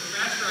the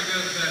faster I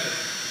go, the better.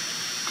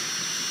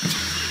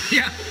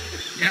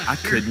 Yeah. I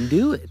couldn't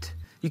do it.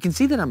 You can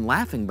see that I'm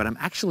laughing, but I'm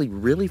actually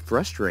really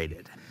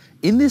frustrated.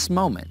 In this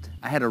moment,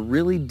 I had a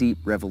really deep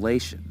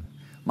revelation.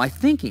 My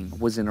thinking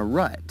was in a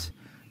rut.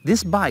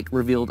 This bike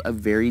revealed a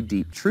very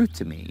deep truth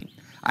to me.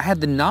 I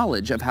had the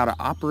knowledge of how to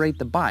operate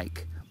the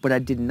bike, but I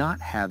did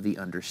not have the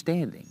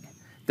understanding.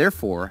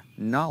 Therefore,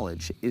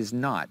 knowledge is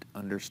not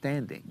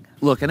understanding.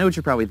 Look, I know what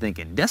you're probably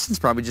thinking. Destin's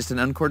probably just an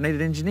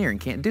uncoordinated engineer and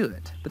can't do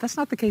it. But that's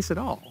not the case at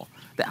all.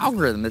 The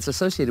algorithm that's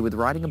associated with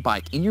riding a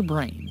bike in your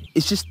brain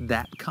is just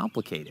that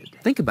complicated.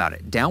 Think about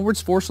it. Downwards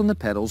force on the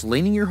pedals,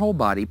 leaning your whole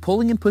body,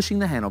 pulling and pushing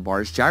the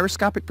handlebars,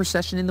 gyroscopic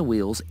precession in the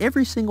wheels,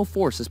 every single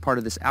force is part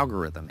of this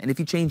algorithm. And if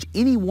you change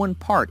any one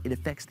part, it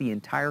affects the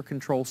entire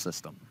control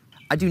system.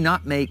 I do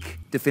not make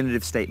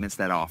definitive statements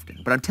that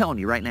often, but I'm telling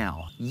you right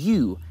now,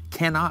 you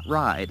cannot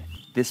ride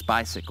this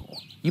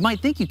bicycle. You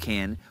might think you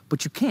can,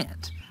 but you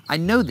can't. I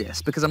know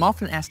this because I'm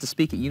often asked to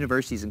speak at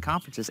universities and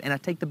conferences and I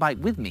take the bike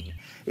with me.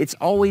 It's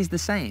always the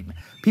same.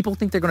 People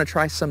think they're going to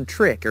try some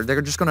trick or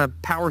they're just going to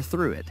power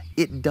through it.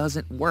 It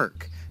doesn't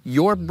work.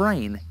 Your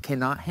brain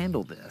cannot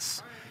handle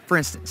this. For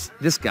instance,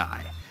 this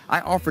guy,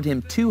 I offered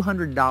him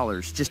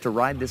 $200 just to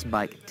ride this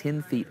bike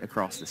 10 feet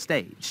across the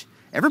stage.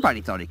 Everybody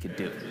thought he could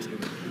do it.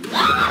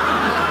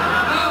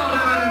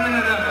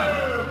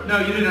 No,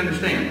 you didn't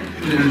understand.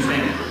 You didn't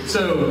understand.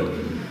 So,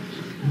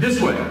 this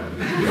way. All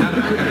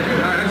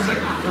right, just a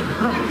second. All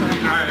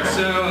right,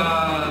 so,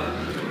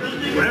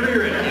 whenever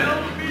you're ready.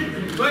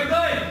 Yeah. Wait.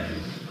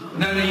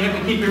 No, you have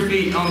to keep your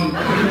feet on. All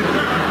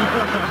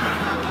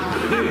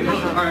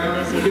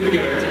right, here we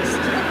go.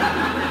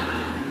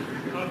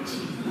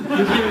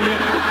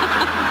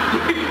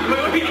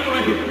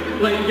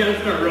 Like, you gotta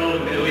start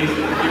rolling at least.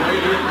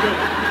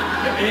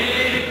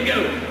 And go.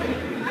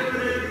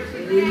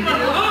 Oh,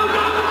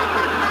 no!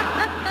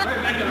 All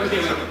right, back up.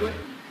 Okay,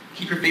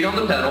 keep your feet on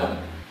the pedal.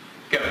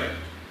 Go.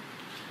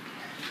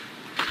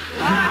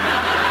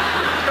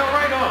 Go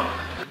right on.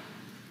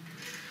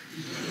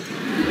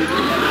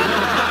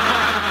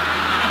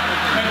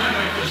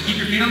 Just keep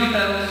your feet on the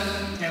pedals.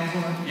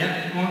 Handles on.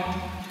 Yeah, come on.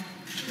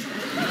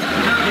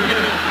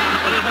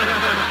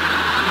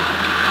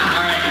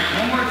 All right,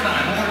 one more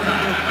time.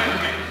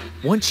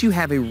 Okay. Once you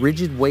have a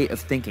rigid way of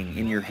thinking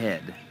in your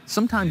head,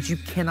 sometimes you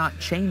cannot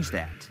change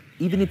that,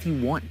 even if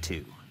you want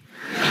to.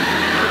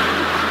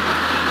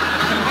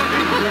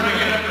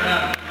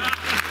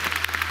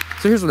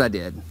 So here's what I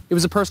did. It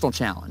was a personal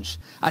challenge.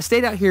 I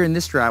stayed out here in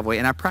this driveway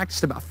and I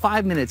practiced about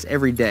 5 minutes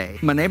every day.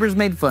 My neighbors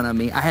made fun of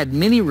me. I had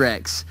many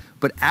wrecks,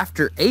 but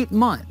after 8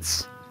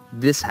 months,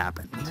 this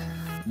happened.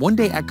 One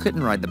day I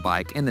couldn't ride the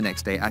bike and the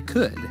next day I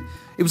could.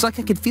 It was like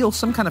I could feel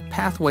some kind of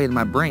pathway in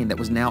my brain that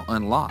was now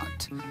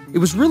unlocked. It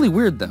was really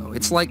weird though.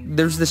 It's like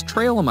there's this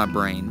trail in my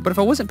brain, but if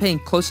I wasn't paying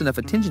close enough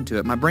attention to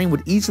it, my brain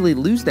would easily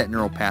lose that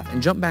neural path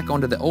and jump back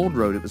onto the old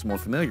road it was more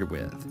familiar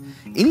with.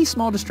 Any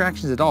small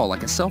distractions at all,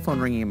 like a cell phone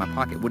ringing in my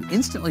pocket, would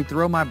instantly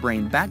throw my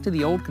brain back to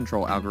the old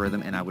control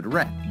algorithm and I would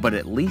wreck. But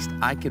at least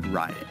I could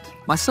ride it.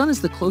 My son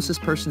is the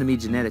closest person to me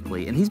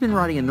genetically, and he's been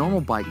riding a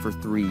normal bike for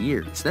 3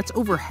 years. That's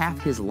over half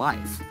his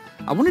life.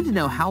 I wanted to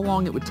know how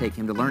long it would take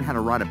him to learn how to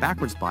ride a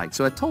backwards bike,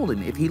 so I told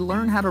him if he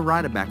learned how to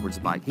ride a backwards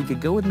bike, he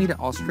could go with me to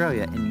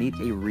Australia and meet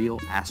a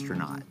real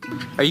astronaut.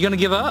 Are you gonna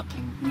give up?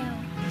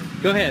 No.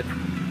 Go ahead.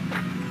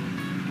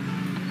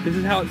 This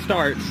is how it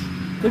starts.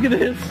 Look at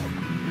this.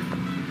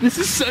 This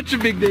is such a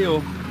big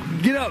deal.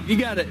 Get up, you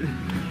got it.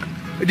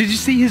 Did you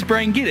see his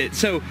brain get it?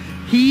 So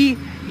he,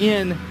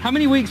 in, how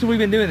many weeks have we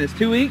been doing this?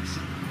 2 weeks?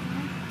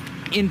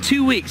 In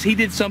 2 weeks, he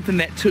did something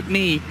that took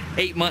me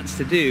 8 months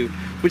to do,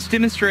 which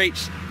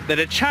demonstrates that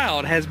a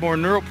child has more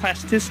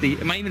neuroplasticity,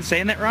 am I even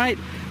saying that right,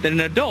 than an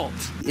adult.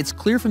 It's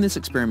clear from this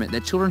experiment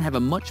that children have a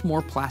much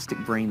more plastic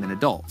brain than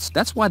adults.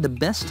 That's why the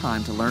best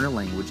time to learn a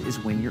language is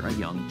when you're a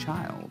young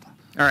child.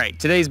 All right,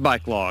 today's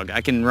bike log.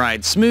 I can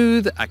ride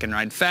smooth, I can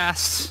ride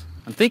fast.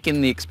 I'm thinking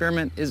the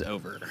experiment is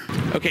over.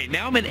 Okay,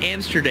 now I'm in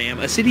Amsterdam,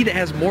 a city that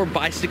has more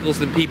bicycles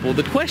than people.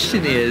 The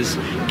question is,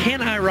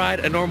 can I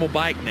ride a normal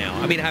bike now?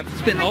 I mean, I've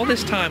spent all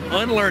this time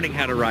unlearning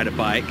how to ride a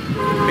bike.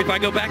 If I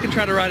go back and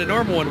try to ride a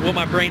normal one, will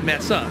my brain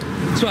mess up?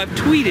 So I've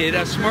tweeted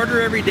a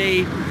Smarter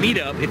Everyday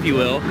meetup, if you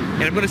will,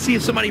 and I'm going to see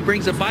if somebody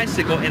brings a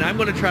bicycle, and I'm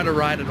going to try to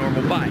ride a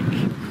normal bike.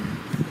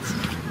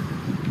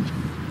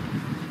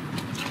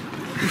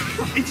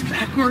 It's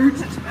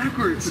backwards, it's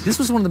backwards. This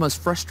was one of the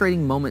most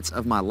frustrating moments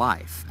of my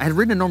life. I had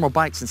ridden a normal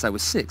bike since I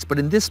was 6, but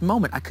in this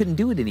moment I couldn't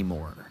do it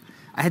anymore.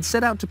 I had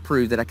set out to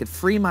prove that I could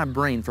free my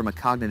brain from a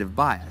cognitive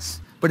bias.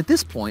 But at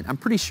this point, I'm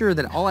pretty sure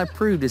that all I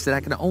proved is that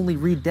I can only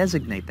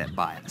redesignate that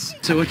bias.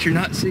 So what you're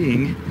not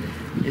seeing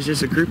is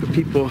just a group of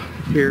people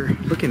here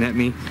looking at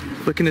me,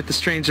 looking at the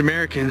strange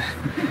American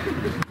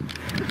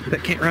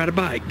that can't ride a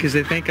bike because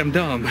they think I'm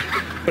dumb.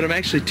 But I'm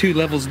actually 2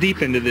 levels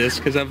deep into this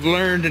because I've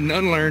learned and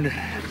unlearned.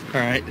 All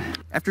right.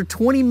 After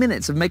 20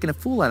 minutes of making a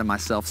fool out of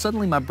myself,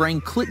 suddenly my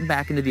brain clicked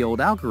back into the old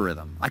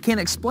algorithm. I can't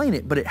explain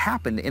it, but it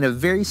happened in a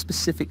very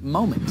specific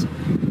moment.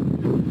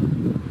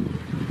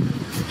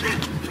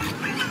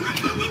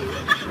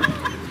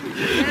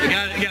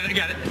 I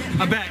got it.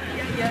 I'm back.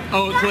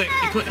 Oh, it clicked.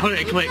 Hold on,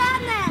 it clicked.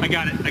 I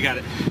got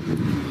it.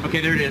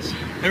 Okay, there it is.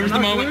 There was the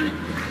moment.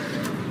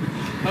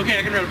 Okay,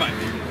 I can ride a bike.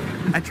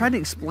 I tried to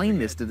explain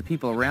this to the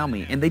people around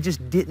me, and they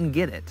just didn't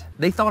get it.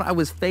 They thought I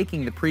was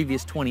faking the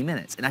previous 20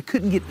 minutes, and I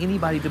couldn't get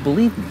anybody to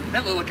believe me.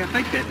 That looked like I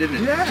faked that, didn't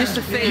it? Yeah. Just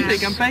a face. You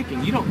think I'm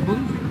faking. You don't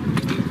believe me.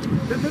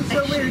 That's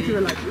so weird. You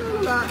were like,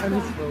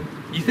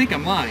 You think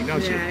I'm lying,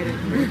 don't you? Yeah, I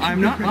didn't.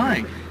 I'm not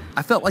lying.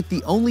 I felt like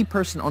the only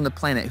person on the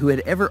planet who had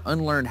ever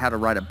unlearned how to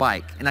ride a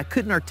bike, and I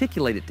couldn't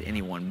articulate it to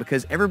anyone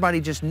because everybody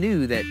just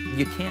knew that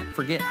you can't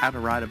forget how to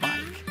ride a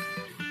bike.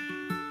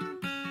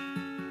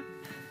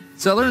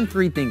 So I learned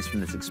 3 things from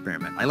this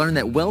experiment. I learned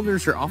that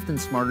welders are often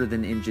smarter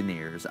than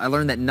engineers. I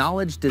learned that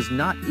knowledge does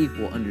not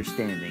equal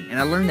understanding. And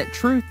I learned that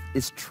truth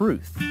is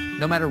truth,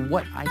 no matter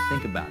what I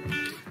think about it.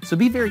 So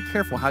be very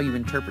careful how you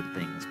interpret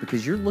things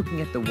because you're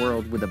looking at the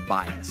world with a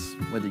bias,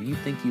 whether you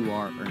think you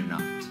are or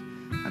not.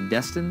 I'm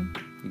Destin.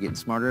 You're getting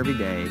smarter every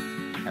day.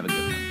 Have a good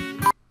one.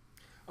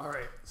 All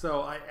right,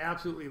 so I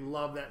absolutely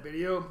love that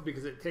video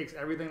because it takes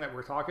everything that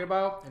we're talking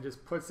about and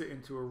just puts it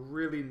into a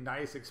really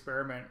nice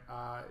experiment.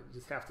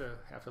 Just have to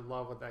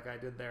love what that guy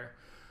did there.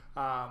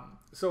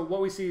 So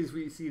what we see is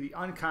we see the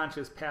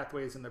unconscious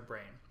pathways in the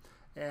brain.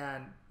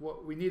 And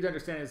what we need to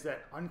understand is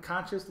that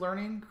unconscious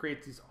learning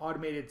creates these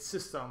automated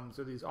systems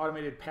or these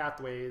automated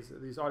pathways,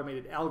 these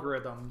automated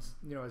algorithms,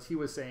 you know, as he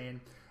was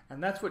saying.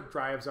 And that's what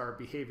drives our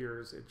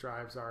behaviors. It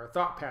drives our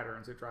thought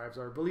patterns. It drives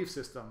our belief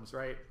systems,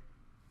 right?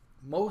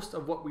 Most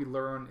of what we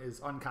learn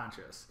is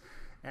unconscious,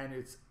 and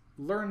it's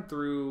learned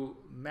through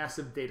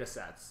massive data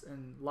sets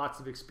and lots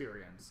of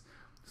experience.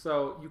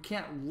 So you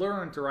can't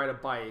learn to ride a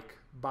bike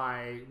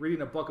by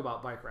reading a book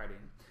about bike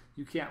riding.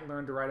 You can't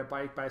learn to ride a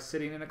bike by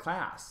sitting in a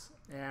class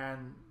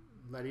and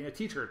letting a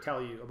teacher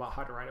tell you about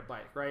how to ride a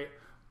bike, right?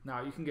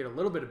 Now, you can get a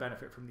little bit of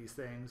benefit from these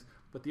things,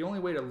 but the only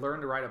way to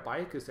learn to ride a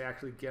bike is to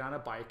actually get on a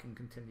bike and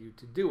continue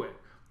to do it.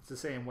 It's the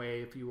same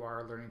way if you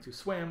are learning to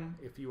swim,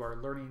 if you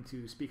are learning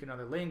to speak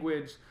another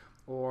language,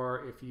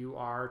 or if you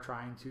are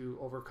trying to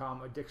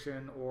overcome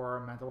addiction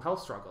or mental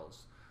health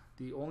struggles.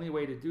 The only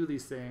way to do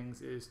these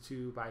things is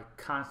by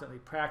constantly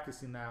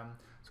practicing them,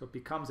 so it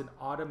becomes an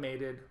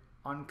automated,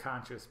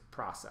 unconscious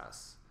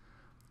process.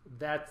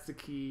 That's the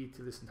key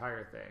to this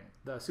entire thing.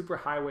 The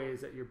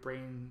superhighways that your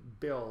brain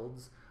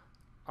builds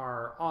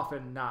are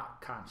often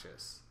not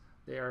conscious.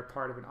 They are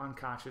part of an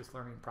unconscious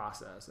learning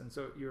process. And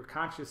so your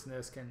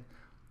consciousness can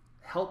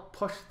help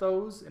push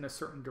those in a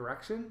certain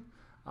direction,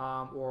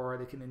 or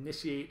they can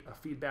initiate a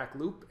feedback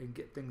loop and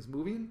get things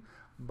moving,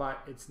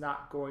 but it's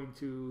not going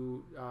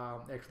to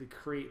actually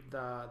create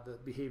the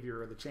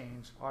behavior or the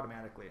change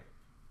automatically.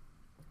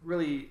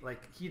 Really,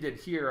 like he did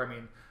here, I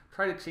mean,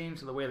 try to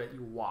change the way that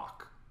you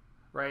walk,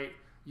 right?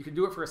 You can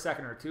do it for a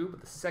second or two,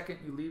 but the second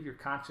you leave your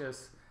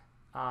conscious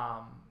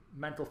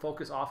mental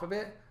focus off of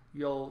it,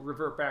 you'll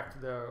revert back to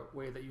the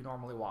way that you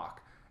normally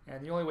walk.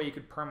 And the only way you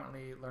could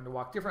permanently learn to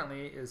walk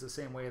differently is the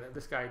same way that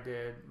this guy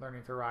did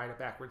learning to ride a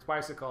backwards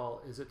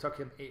bicycle, is it took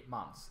him 8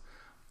 months.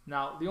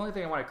 Now, the only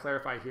thing I want to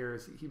clarify here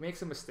is he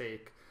makes a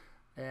mistake,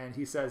 and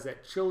he says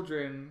that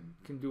children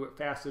can do it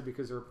faster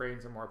because their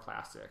brains are more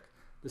plastic.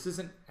 This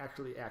isn't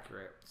actually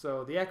accurate.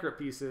 So the accurate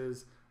piece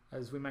is,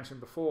 as we mentioned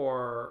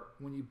before,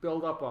 when you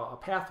build up a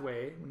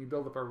pathway, when you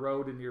build up a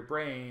road in your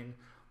brain,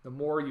 the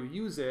more you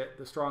use it,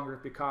 the stronger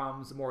it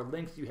becomes, the more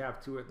links you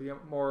have to it, the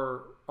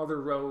more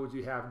other roads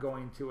you have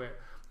going to it.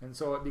 And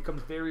so it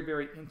becomes very,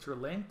 very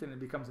interlinked, and it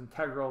becomes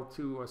integral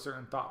to a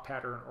certain thought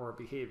pattern or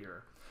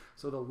behavior.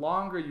 So the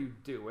longer you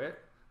do it,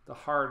 the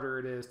harder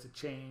it is to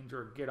change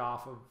or get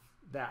off of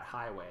that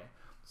highway.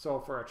 So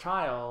for a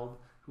child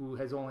who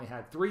has only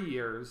had 3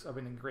 years of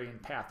an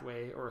ingrained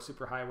pathway or a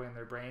superhighway in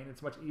their brain,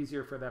 it's much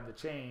easier for them to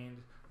change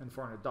than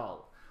for an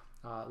adult.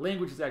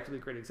 Language is actually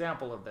a great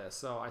example of this.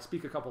 So I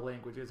speak a couple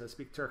languages. I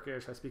speak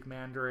Turkish, I speak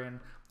Mandarin.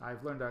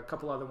 I've learned a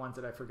couple other ones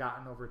that I've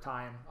forgotten over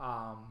time,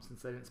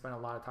 since I didn't spend a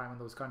lot of time in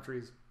those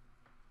countries.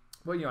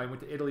 But, you know, I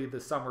went to Italy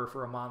this summer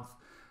for a month,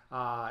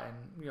 and,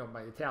 you know,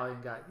 my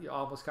Italian got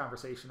almost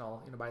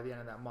conversational, you know, by the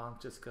end of that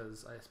month, just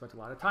because I spent a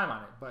lot of time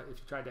on it. But if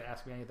you tried to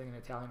ask me anything in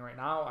Italian right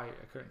now, I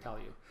couldn't tell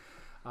you.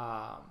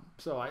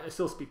 So I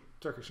still speak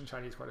Turkish and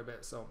Chinese quite a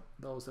bit. So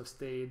those have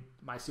stayed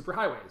my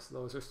superhighways.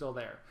 Those are still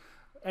there.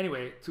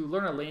 Anyway, to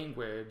learn a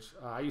language,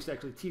 I used to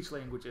actually teach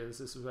languages.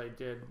 This is what I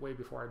did way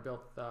before I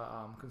built the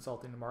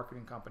consulting and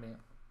marketing company.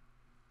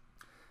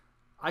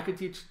 I could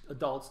teach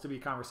adults to be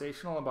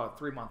conversational in about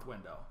a 3-month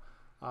window.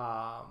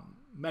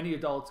 Many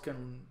adults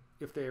can,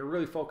 if they're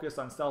really focused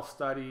on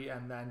self-study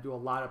and then do a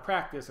lot of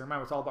practice, and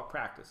remember, it's all about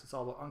practice. It's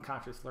all about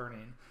unconscious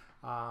learning.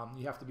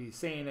 You have to be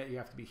saying it, you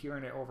have to be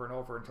hearing it over and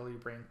over until your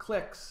brain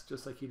clicks,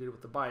 just like you did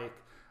with the bike.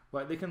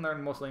 But they can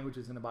learn most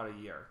languages in about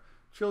a year.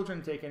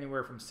 Children take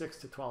anywhere from 6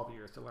 to 12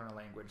 years to learn a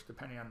language,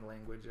 depending on the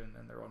language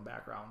and their own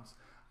backgrounds.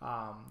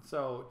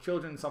 So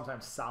children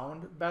sometimes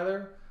sound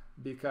better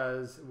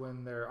because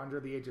when they're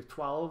under the age of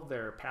 12,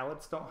 their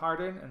palates don't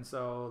harden, and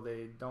so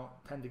they don't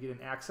tend to get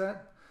an accent.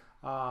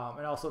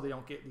 And also they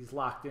don't get these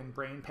locked in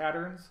brain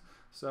patterns,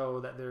 so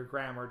that their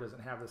grammar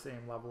doesn't have the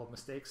same level of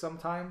mistakes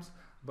sometimes.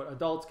 But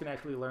adults can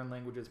actually learn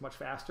languages much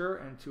faster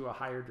and to a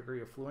higher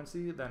degree of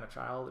fluency than a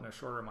child in a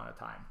shorter amount of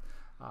time.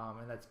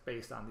 And that's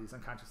based on these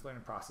unconscious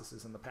learning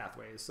processes and the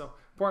pathways. So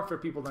important for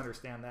people to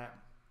understand that.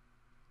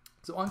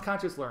 So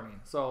unconscious learning.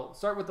 So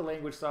start with the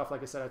language stuff.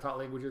 Like I said, I taught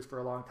languages for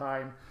a long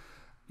time.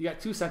 You got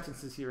 2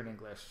 sentences here in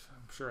English.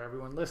 I'm sure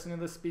everyone listening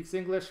to this speaks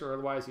English, or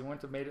otherwise you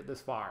wouldn't have made it this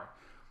far.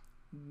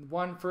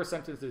 First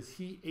sentence is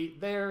he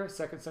ate there.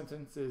 Second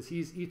sentence is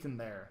he's eaten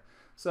there.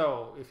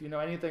 So if you know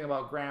anything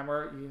about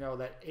grammar, you know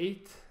that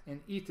ate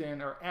and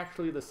eaten are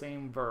actually the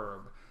same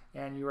verb.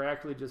 And you are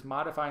actually just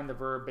modifying the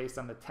verb based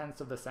on the tense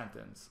of the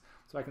sentence.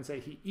 So I can say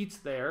he eats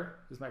there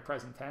is my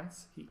present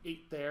tense, he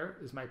ate there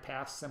is my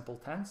past simple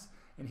tense,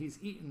 and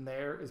he's eaten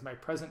there is my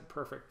present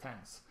perfect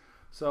tense.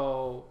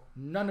 So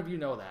none of you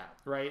know that,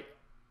 right?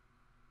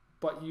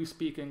 But you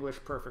speak English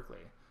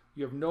perfectly.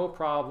 You have no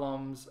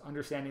problems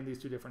understanding these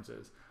 2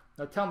 differences.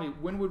 Now tell me,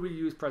 when would we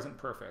use present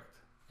perfect?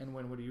 And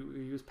when would you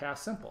use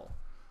past simple?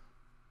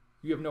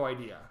 You have no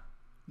idea.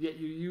 Yet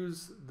you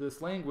use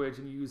this language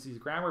and you use these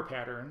grammar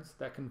patterns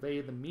that convey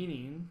the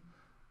meaning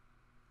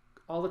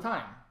all the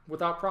time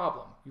without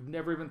problem. You've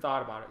never even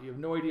thought about it. You have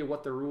no idea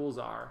what the rules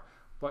are,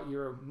 but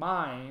your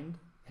mind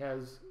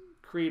has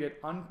created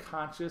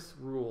unconscious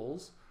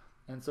rules.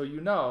 And so you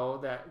know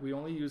that we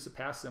only use the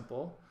past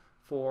simple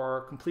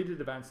for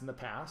completed events in the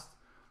past,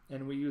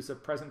 and we use the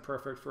present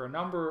perfect for a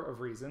number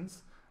of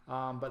reasons.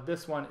 But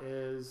this one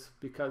is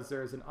because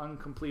there's an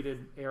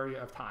uncompleted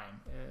area of time.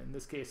 In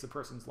this case, a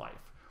person's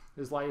life.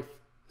 His life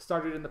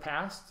started in the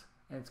past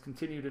and it's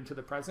continued into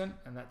the present,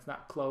 and that's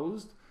not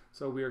closed.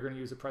 So we are going to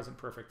use a present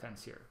perfect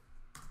tense here.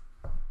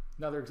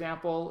 Another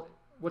example,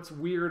 what's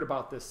weird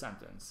about this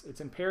sentence? It's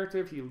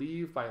imperative he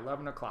leave by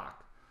 11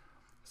 o'clock.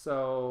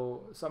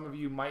 So some of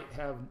you might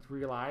have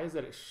realized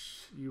that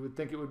you would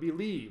think it would be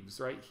leaves,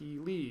 right? He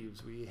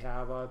leaves. We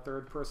have a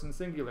third person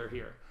singular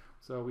here.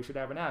 So we should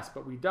have an S,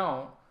 but we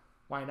don't.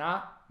 Why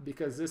not?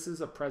 Because this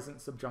is a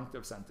present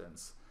subjunctive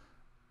sentence.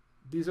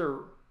 These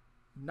are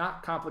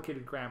not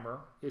complicated grammar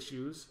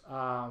issues,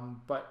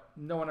 but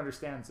no one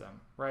understands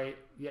them, right?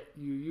 Yet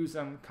you use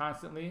them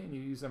constantly and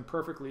you use them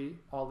perfectly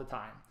all the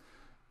time.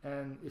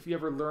 And if you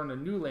ever learn a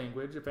new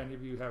language, if any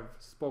of you have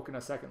spoken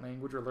a second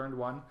language or learned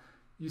one,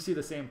 you see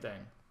the same thing.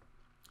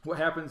 What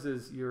happens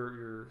is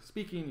you're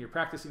speaking, you're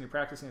practicing,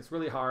 it's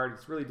really hard,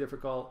 it's really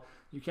difficult.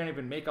 You can't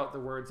even make out the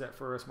words at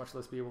first, much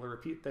less be able to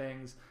repeat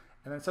things.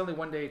 And then suddenly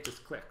one day it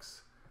just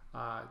clicks.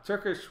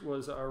 Turkish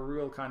was a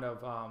real kind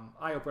of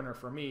eye-opener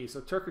for me. So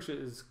Turkish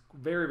is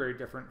very, very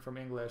different from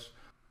English.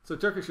 So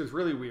Turkish is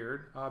really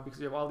weird because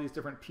you have all these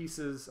different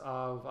pieces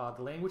of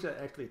the language that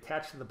actually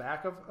attach to the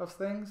back of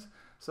things.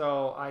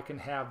 So I can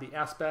have the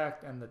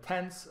aspect and the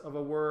tense of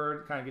a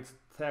word kind of gets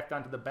tacked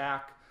onto the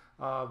back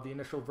of the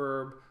initial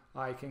verb.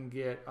 I can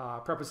get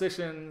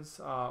prepositions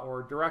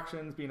or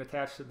directions being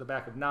attached to the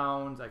back of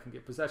nouns. I can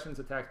get possessions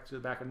attached to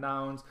the back of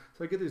nouns.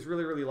 So I get these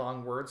really, really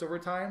long words over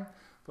time.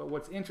 But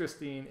what's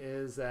interesting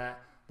is that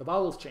the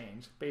vowels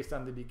change based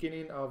on the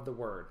beginning of the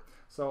word.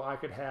 So I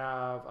could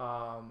have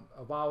a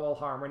vowel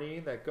harmony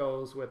that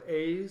goes with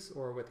A's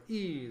or with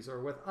E's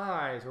or with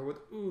I's or with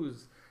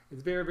U's.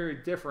 It's very, very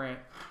different.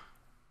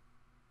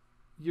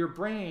 Your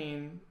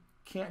brain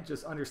can't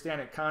just understand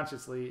it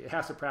consciously. It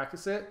has to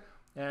practice it.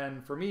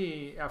 And for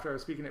me, after I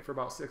was speaking it for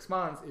about 6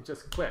 months, it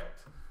just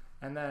clicked.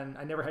 And then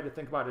I never had to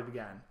think about it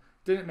again.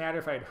 Didn't matter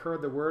if I had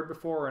heard the word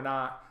before or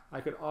not.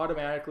 I could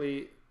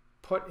automatically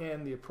put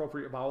in the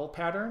appropriate vowel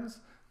patterns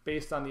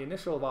based on the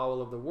initial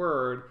vowel of the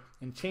word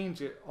and change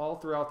it all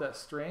throughout that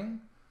string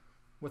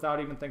without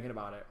even thinking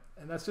about it.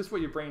 And that's just what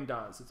your brain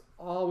does. It's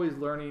always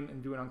learning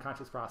and doing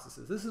unconscious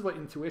processes. This is what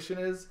intuition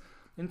is.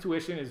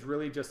 Intuition is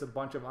really just a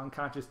bunch of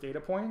unconscious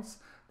data points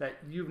that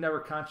you've never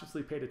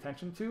consciously paid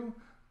attention to,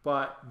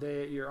 but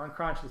your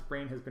unconscious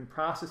brain has been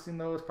processing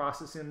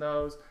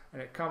those,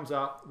 and it comes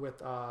up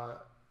with an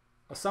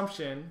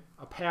assumption,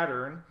 a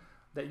pattern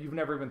that you've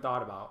never even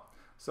thought about.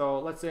 So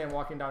let's say I'm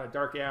walking down a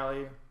dark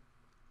alley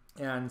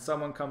and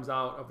someone comes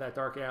out of that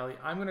dark alley.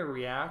 I'm going to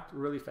react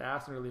really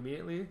fast and really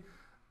immediately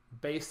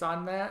based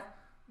on that,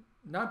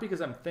 not because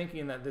I'm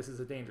thinking that this is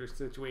a dangerous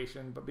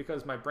situation, but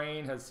because my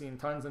brain has seen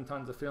tons and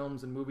tons of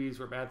films and movies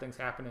where bad things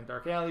happen in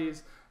dark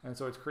alleys, and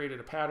so it's created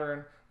a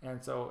pattern,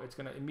 and so it's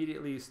going to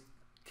immediately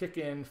kick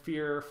in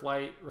fear,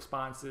 flight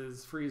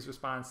responses, freeze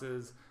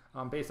responses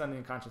based on the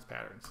unconscious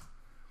patterns.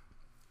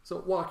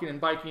 So walking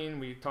and biking,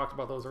 we talked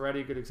about those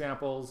already, good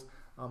examples.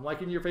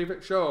 Liking your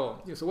favorite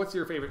show. So what's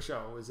your favorite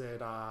show? Is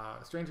it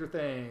Stranger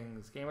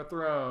Things, Game of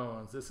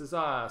Thrones, This Is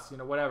Us,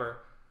 whatever.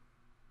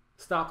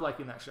 Stop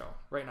liking that show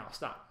right now.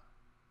 Stop.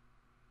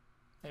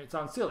 And it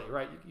sounds silly,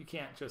 right? You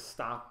can't just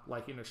stop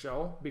liking a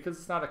show because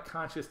it's not a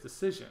conscious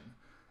decision.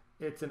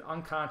 It's an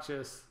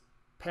unconscious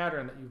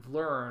pattern that you've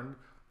learned,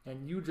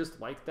 and you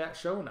just like that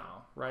show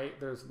now, right?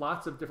 There's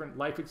lots of different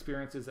life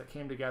experiences that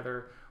came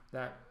together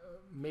that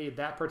made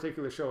that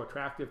particular show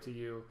attractive to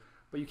you.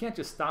 But you can't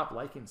just stop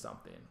liking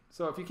something.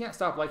 So if you can't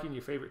stop liking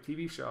your favorite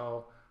TV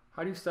show,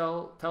 how do you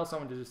tell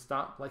someone to just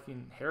stop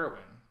liking heroin,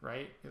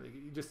 right?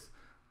 You just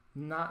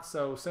not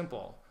so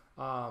simple.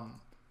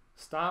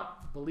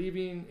 Stop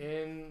believing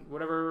in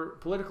whatever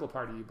political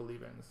party you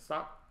believe in.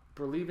 Stop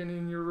believing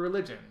in your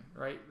religion,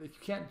 right? You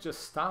can't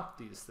just stop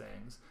these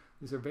things.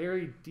 These are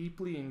very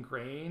deeply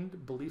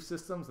ingrained belief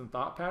systems and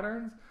thought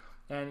patterns,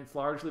 and it's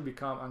largely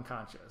become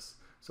unconscious.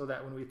 So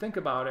that when we think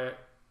about it,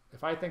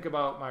 if I think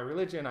about my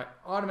religion, I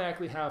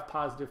automatically have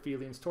positive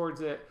feelings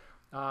towards it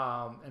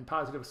and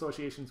positive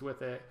associations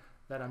with it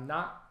that I'm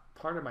not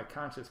part of my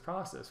conscious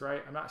process,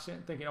 right? I'm not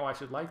thinking, oh, I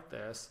should like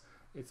this.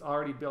 It's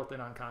already built in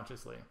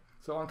unconsciously.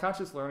 So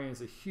unconscious learning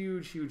is a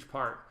huge, huge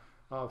part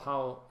of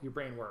how your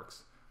brain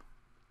works.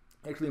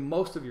 Actually,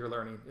 most of your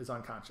learning is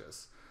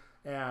unconscious.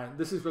 And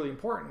this is really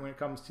important when it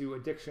comes to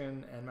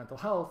addiction and mental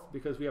health,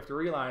 because we have to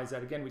realize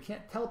that, again, we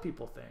can't tell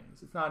people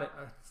things. It's not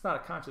a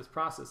conscious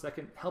process that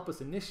can help us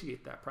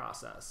initiate that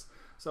process.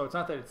 So it's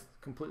not that it's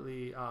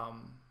completely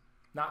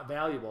not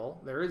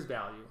valuable. There is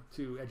value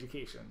to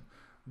education.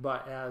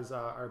 But as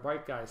our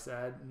bike guy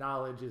said,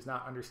 knowledge is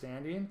not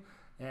understanding,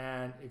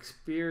 and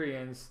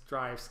experience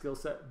drives skill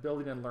set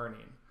building and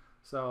learning.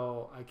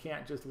 So I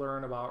can't just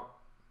learn about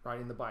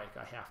riding the bike.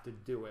 I have to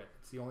do it.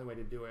 It's the only way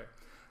to do it.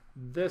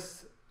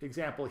 This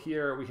example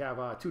here, we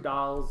have two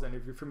dolls, and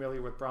if you're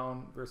familiar with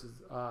Brown versus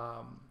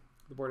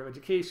the Board of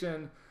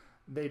Education,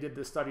 they did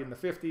this study in the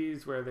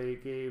 50s where they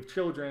gave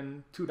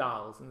children two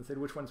dolls and they said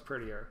which one's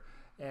prettier,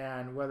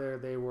 and whether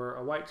they were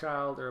a white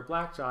child or a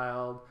black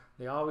child,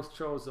 they always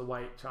chose the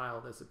white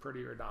child as the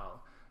prettier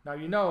doll. Now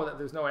you know that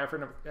there's no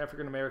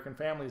African American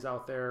families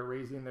out there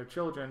raising their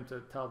children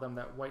to tell them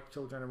that white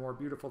children are more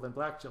beautiful than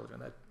black children.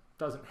 That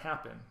doesn't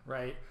happen,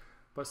 right?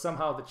 But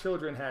somehow the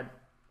children had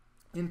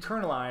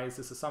internalized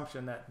this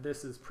assumption that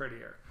this is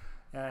prettier.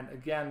 And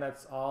again,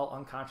 that's all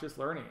unconscious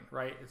learning,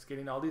 right? It's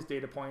getting all these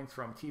data points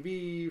from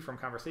TV, from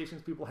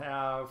conversations people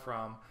have,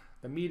 from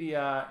the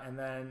media, and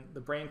then the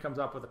brain comes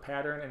up with a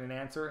pattern and an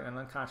answer and an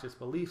unconscious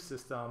belief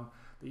system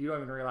that you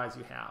don't even realize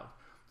you have.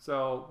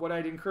 So what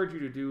I'd encourage you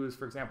to do is,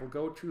 for example,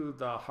 go to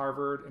the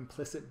Harvard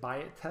Implicit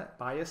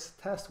Bias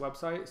Test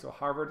website. So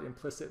Harvard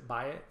Implicit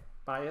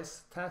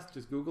Bias Test,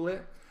 just Google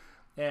it.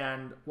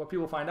 And what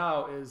people find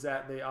out is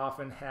that they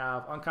often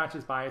have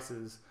unconscious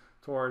biases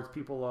towards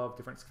people of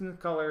different skin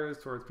colors,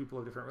 towards people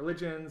of different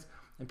religions,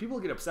 and people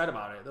get upset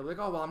about it. They're like,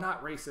 oh, well, I'm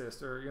not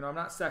racist, or, I'm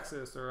not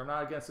sexist, or I'm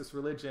not against this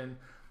religion.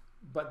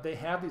 But they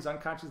have these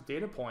unconscious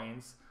data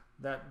points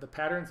that the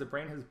patterns the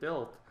brain has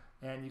built,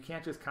 and you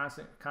can't just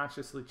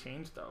consciously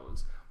change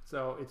those.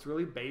 So it's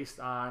really based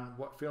on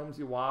what films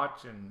you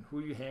watch and who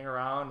you hang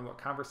around and what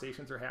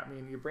conversations are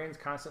happening. Your brain's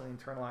constantly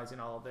internalizing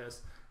all of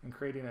this and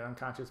creating an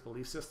unconscious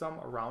belief system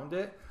around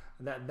it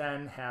that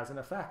then has an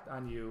effect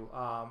on you.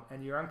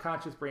 And your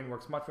unconscious brain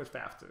works much, much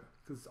faster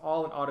because it's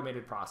all an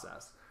automated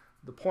process.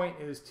 The point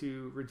is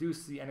to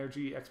reduce the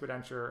energy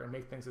expenditure and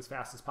make things as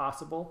fast as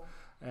possible.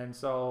 And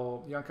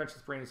so the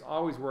unconscious brain is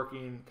always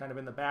working kind of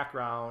in the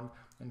background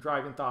and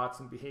driving thoughts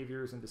and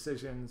behaviors and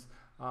decisions,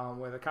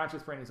 where the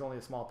conscious brain is only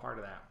a small part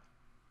of that.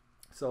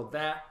 So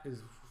that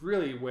is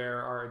really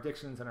where our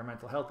addictions and our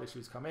mental health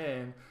issues come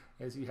in,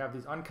 is you have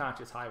these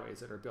unconscious highways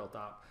that are built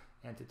up.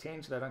 And to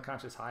change that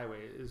unconscious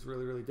highway is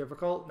really, really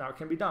difficult. Now, it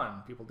can be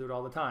done. People do it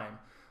all the time.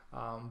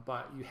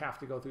 But you have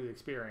to go through the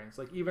experience.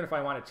 Like, even if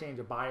I want to change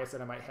a bias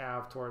that I might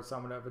have towards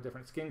someone of a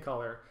different skin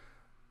color,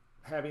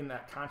 having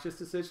that conscious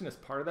decision is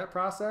part of that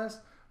process,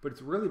 but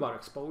it's really about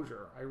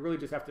exposure. I really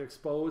just have to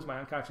expose my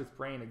unconscious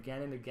brain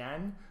again and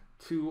again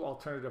to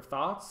alternative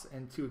thoughts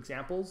and to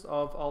examples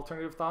of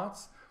alternative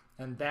thoughts,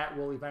 and that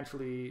will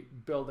eventually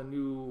build a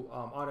new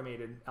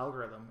automated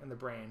algorithm in the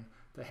brain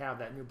to have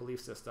that new belief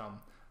system.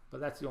 But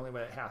that's the only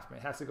way it has to be.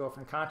 It has to go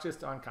from conscious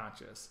to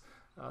unconscious.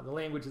 The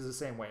language is the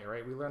same way,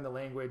 right? We learn the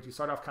language. You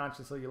start off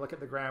consciously, you look at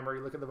the grammar,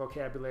 you look at the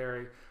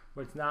vocabulary,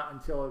 but it's not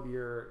until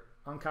your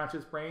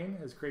unconscious brain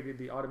has created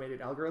the automated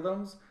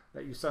algorithms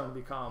that you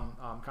suddenly become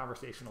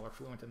conversational or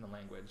fluent in the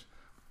language.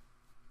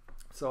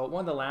 So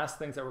one of the last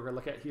things that we're going to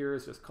look at here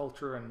is just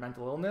culture and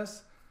mental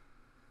illness.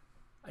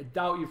 I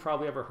doubt you've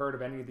probably ever heard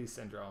of any of these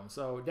syndromes.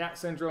 So DAT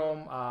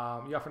syndrome,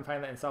 you often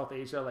find that in South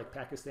Asia, like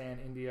Pakistan,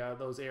 India,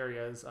 those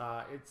areas.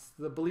 It's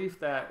the belief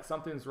that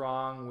something's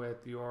wrong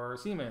with your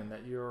semen,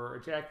 that you're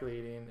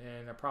ejaculating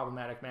in a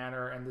problematic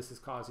manner, and this is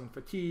causing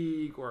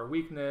fatigue or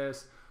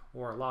weakness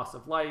or loss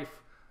of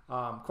life.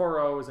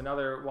 Koro is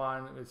another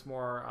one. It's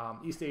more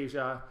East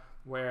Asia,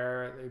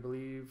 where they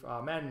believe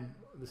men,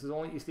 this is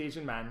only East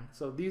Asian men.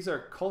 So these are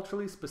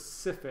culturally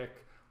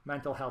specific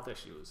mental health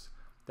issues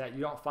that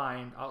you don't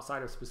find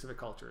outside of specific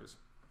cultures.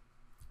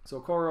 So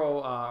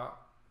Koro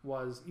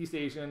was East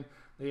Asian.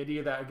 The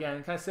idea that,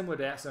 again, kind of similar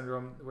to that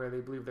syndrome, where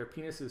they believe their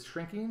penis is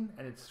shrinking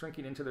and it's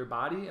shrinking into their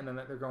body, and then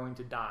that they're going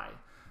to die.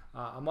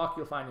 Amok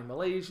you'll find in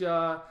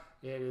Malaysia.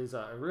 It is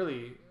a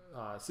really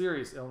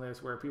serious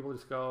illness where people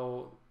just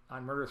go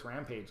on murderous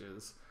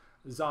rampages.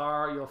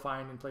 Zar you'll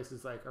find in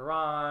places like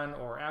Iran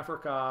or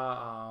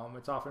Africa.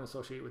 It's often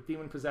associated with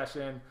demon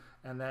possession.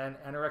 And then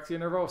anorexia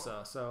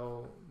nervosa.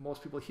 So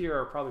most people here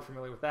are probably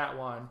familiar with that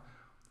one.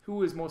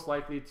 Who is most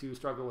likely to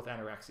struggle with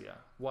anorexia?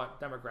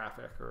 What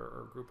demographic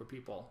or group of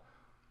people?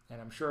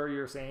 And I'm sure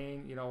you're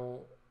saying,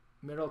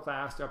 middle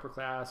class to upper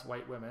class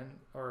white women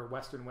or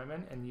Western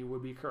women, and you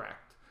would be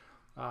correct.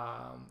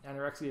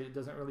 Anorexia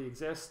doesn't really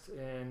exist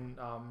in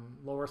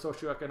lower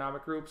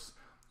socioeconomic groups.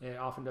 It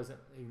often doesn't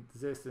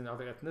exist in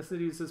other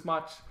ethnicities as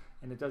much,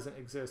 and it doesn't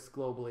exist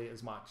globally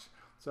as much.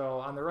 So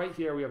on the right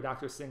here, we have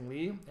Dr. Sing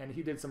Lee, and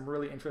he did some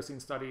really interesting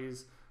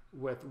studies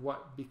with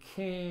what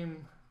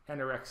became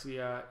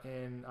anorexia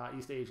in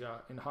East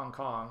Asia, in Hong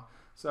Kong.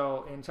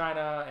 So in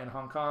China and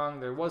Hong Kong,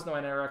 there was no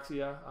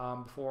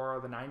anorexia before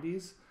the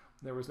 90s.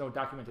 There was no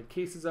documented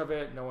cases of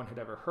it. No one had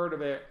ever heard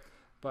of it.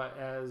 But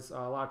as a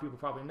lot of people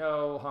probably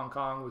know, Hong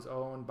Kong was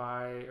owned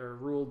by or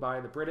ruled by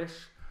the British.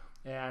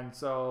 And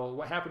so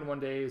what happened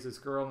one day is this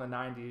girl in the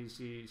 90s,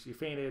 she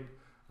fainted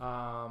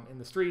in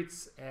the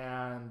streets,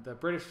 and the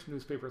British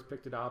newspapers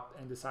picked it up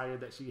and decided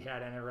that she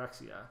had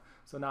anorexia.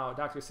 So now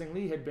Dr. Sing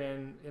Lee had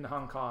been in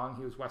Hong Kong.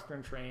 He was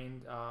Western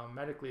trained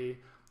medically,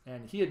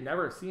 and he had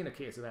never seen a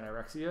case of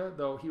anorexia,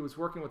 though he was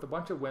working with a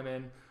bunch of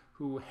women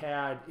who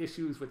had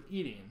issues with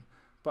eating,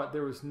 but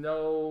there was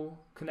no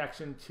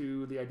connection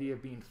to the idea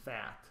of being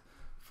fat.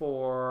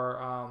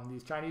 For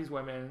these Chinese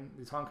women,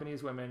 these Hong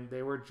Kongese women,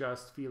 they were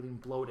just feeling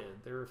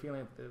bloated. They were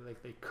feeling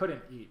like they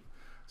couldn't eat.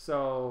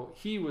 So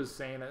he was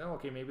saying that, oh,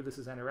 okay, maybe this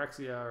is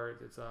anorexia, or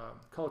it's a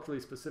culturally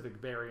specific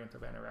variant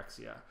of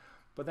anorexia.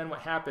 But then what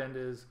happened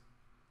is,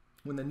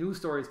 when the news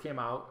stories came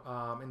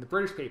out in the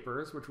British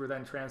papers, which were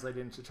then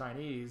translated into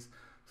Chinese,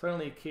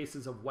 suddenly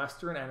cases of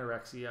Western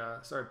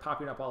anorexia started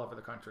popping up all over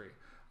the country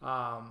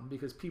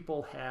because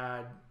people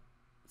had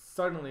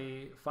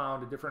suddenly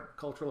found a different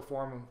cultural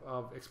form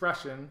of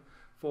expression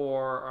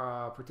for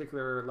a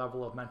particular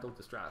level of mental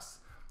distress.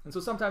 And so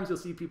sometimes you'll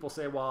see people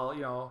say, well,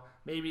 you know,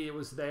 maybe it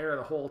was there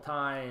the whole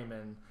time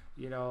and,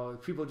 you know,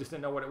 people just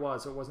didn't know what it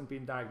was, so it wasn't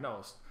being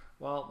diagnosed.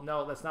 Well,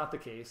 no, that's not the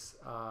case.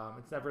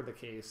 It's never the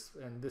case.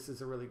 And this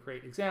is a really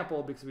great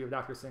example because we have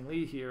Dr. Singh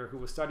Lee here who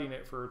was studying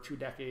it for 2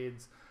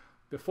 decades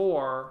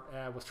before,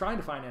 was trying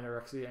to find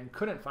anorexia and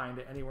couldn't find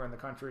it anywhere in the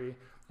country.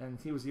 And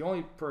he was the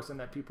only person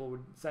that people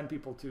would send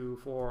people to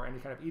for any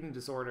kind of eating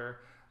disorder.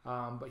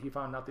 But he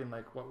found nothing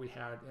like what we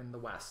had in the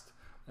West.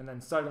 And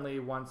then suddenly,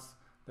 once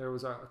there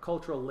was a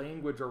cultural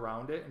language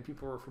around it and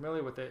people were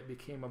familiar with it, it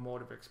became a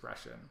mode of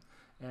expression.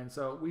 And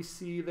so we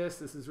see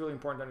this is really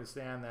important to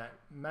understand that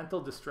mental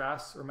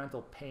distress or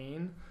mental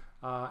pain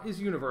is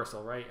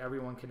universal, right?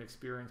 Everyone can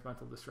experience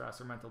mental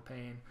distress or mental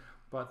pain,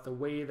 but the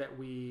way that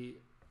we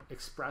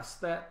express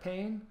that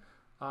pain,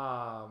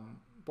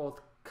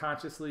 both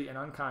consciously and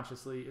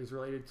unconsciously, is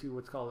related to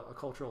what's called a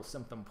cultural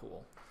symptom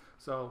pool.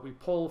 So we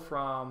pull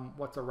from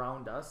what's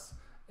around us,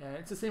 and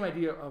it's the same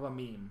idea of a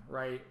meme,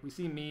 right? We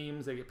see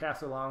memes, they get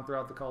passed along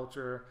throughout the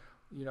culture.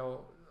 You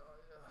know,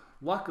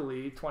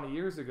 luckily, 20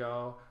 years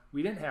ago,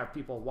 we didn't have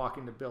people walk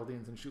into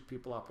buildings and shoot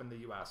people up in the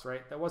US,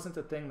 right? That wasn't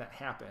a thing that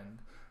happened.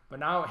 But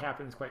now it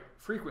happens quite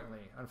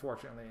frequently,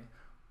 unfortunately.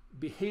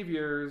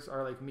 Behaviors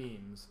are like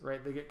memes,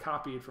 right? They get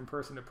copied from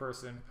person to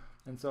person.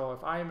 And so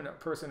if I am a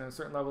person in a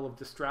certain level of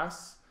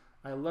distress,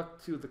 I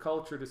look to the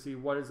culture to see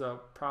what is a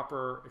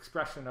proper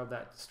expression of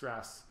that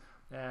distress.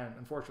 And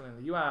unfortunately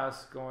in the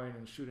US, going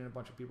and shooting a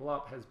bunch of people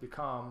up has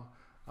become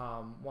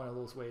one of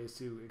those ways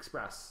to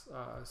express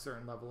a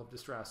certain level of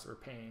distress or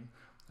pain.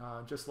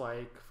 Just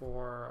like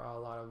for a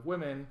lot of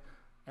women,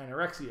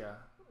 anorexia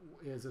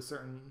is a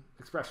certain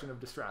expression of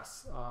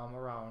distress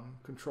around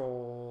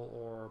control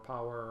or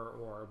power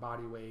or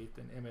body weight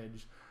and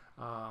image.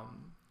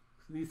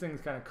 These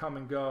things kind of come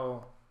and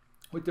go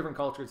with different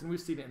cultures, and we've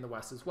seen it in the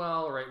West as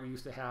well, right? We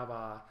used to have,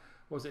 what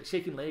was it,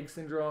 shaking leg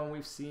syndrome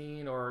we've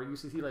seen, or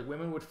used to see like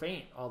women would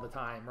faint all the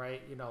time,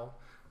 right? You know,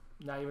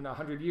 not even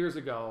 100 years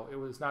ago, it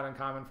was not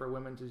uncommon for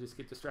women to just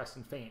get distressed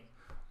and faint.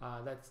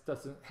 That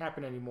doesn't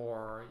happen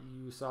anymore.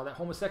 You saw that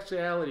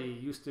homosexuality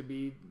used to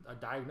be a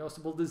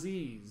diagnosable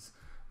disease,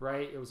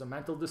 right? It was a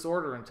mental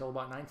disorder until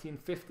about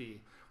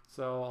 1950.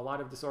 So a lot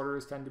of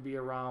disorders tend to be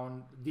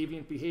around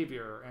deviant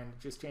behavior, and it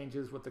just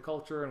changes with the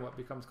culture and what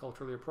becomes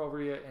culturally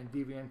appropriate and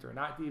deviant or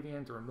not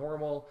deviant or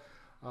normal.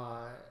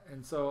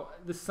 And so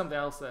this is something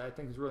else that I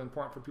think is really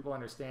important for people to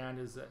understand,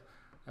 is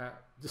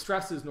that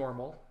distress is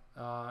normal.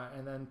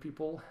 And then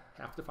people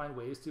have to find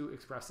ways to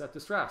express that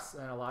distress,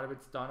 and a lot of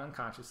it's done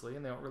unconsciously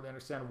and they don't really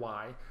understand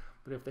why.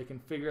 But if they can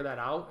figure that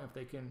out, if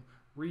they can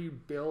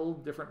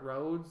rebuild different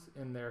roads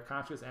in their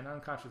conscious and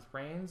unconscious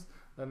brains,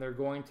 then they're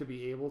going to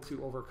be able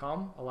to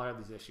overcome a lot of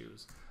these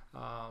issues.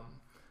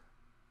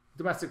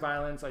 Domestic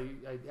violence, I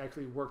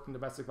actually worked in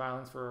domestic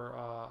violence for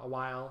a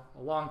while,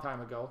 a long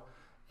time ago,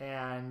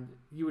 and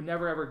you would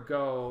never ever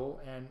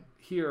go and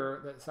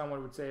hear that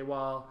someone would say,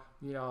 well,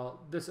 you know,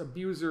 this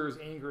abuser's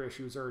anger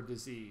issues are a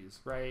disease,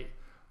 right?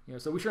 You know,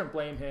 so we shouldn't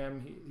blame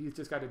him. He's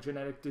just got a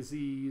genetic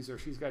disease, or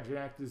she's got a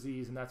genetic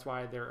disease, and that's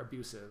why they're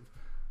abusive.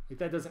 Like,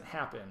 that doesn't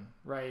happen,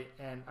 right?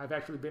 And I've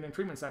actually been in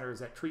treatment centers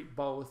that treat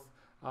both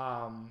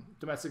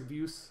domestic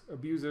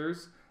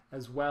abusers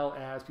as well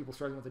as people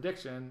struggling with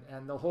addiction,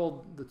 and they'll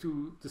hold the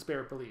two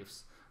disparate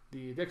beliefs.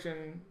 The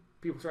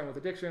people struggling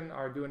with addiction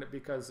are doing it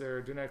because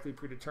they're genetically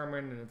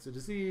predetermined and it's a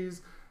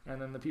disease,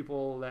 and then the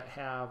people that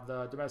have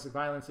the domestic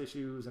violence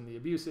issues and the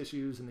abuse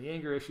issues and the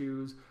anger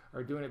issues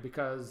are doing it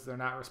because they're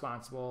not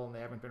responsible and they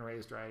haven't been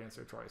raised right and it's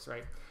their choice,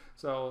 right?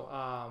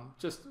 So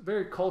just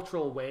very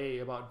cultural way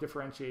about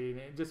differentiating.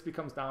 It just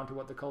becomes down to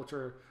what the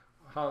culture,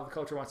 how the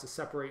culture wants to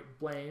separate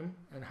blame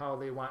and how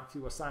they want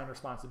to assign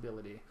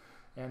responsibility.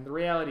 And the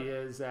reality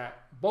is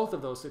that both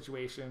of those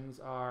situations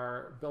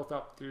are built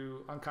up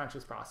through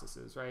unconscious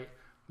processes, right?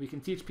 We can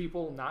teach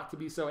people not to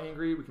be so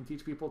angry. We can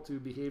teach people to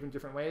behave in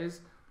different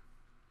ways.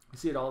 We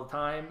see it all the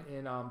time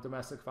in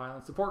domestic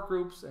violence support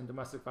groups and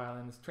domestic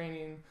violence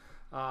training.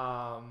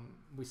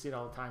 We see it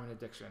all the time in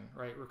addiction,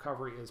 right?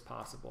 Recovery is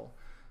possible.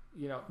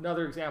 You know,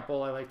 another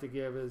example I like to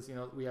give is, you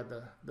know, we had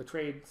the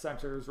trade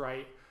centers,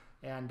 right?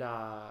 And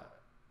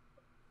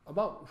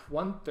about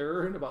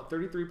 1/3, about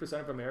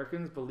 33% of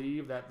Americans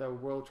believe that the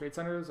World Trade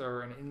Centers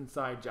are an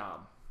inside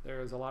job.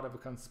 There's a lot of a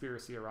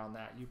conspiracy around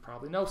that. You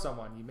probably know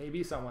someone, you may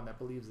be someone that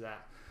believes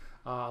that.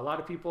 A lot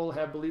of people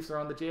have beliefs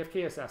around the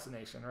JFK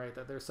assassination, right?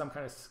 That there's some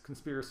kind of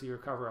conspiracy or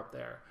cover up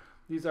there.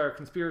 These are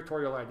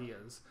conspiratorial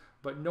ideas,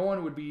 but no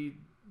one would be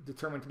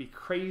determined to be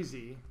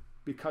crazy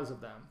because of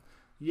them.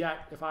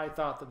 Yet, if I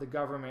thought that the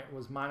government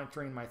was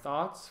monitoring my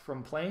thoughts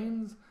from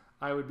planes,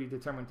 I would be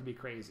determined to be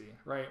crazy,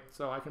 right?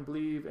 So I can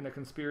believe in a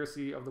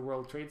conspiracy of the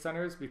World Trade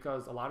Centers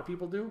because a lot of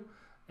people do,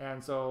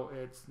 and so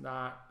it's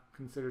not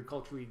considered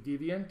culturally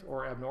deviant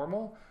or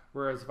abnormal.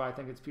 Whereas if I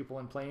think it's people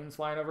in planes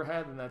flying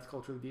overhead, then that's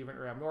culturally deviant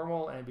or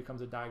abnormal, and it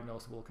becomes a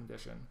diagnosable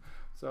condition.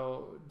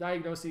 So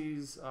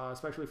diagnoses,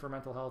 especially for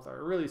mental health,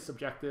 are really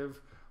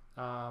subjective,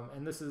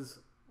 and this is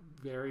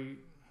very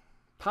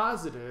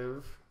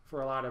positive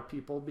for a lot of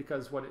people,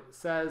 because what it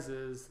says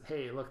is,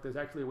 hey, look, there's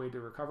actually a way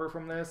to recover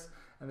from this,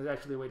 and there's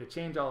actually a way to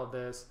change all of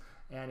this,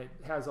 and it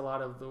has a lot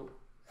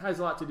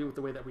to do with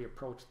the way that we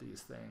approach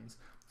these things.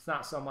 It's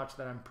not so much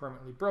that I'm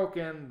permanently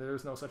broken.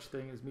 There's no such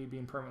thing as me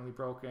being permanently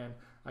broken.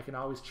 I can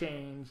always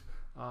change.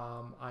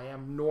 I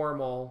am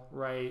normal,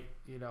 right?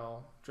 You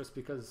know, just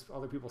because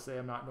other people say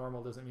I'm not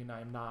normal doesn't mean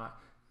I'm not.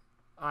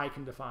 I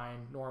can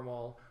define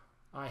normal.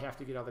 I have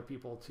to get other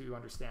people to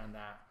understand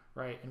that,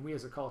 right? And we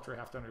as a culture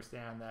have to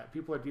understand that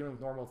people are dealing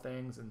with normal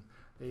things, and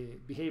they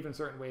behave in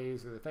certain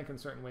ways, or they think in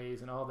certain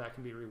ways, and all of that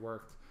can be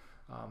reworked.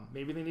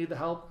 Maybe they need the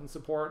help and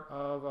support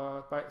of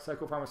a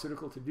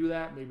psychopharmaceutical to do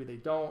that. Maybe they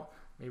don't.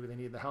 Maybe they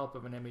need the help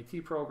of an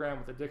MAT program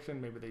with addiction.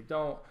 Maybe they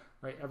don't,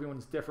 right?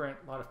 Everyone's different.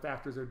 A lot of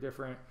factors are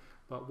different.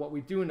 But what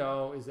we do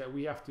know is that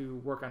we have to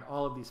work on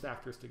all of these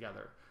factors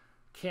together.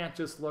 Can't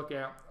just look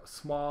at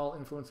small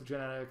influence of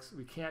genetics.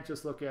 We can't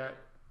just look at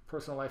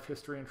personal life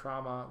history and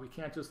trauma. We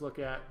can't just look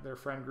at their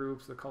friend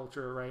groups, the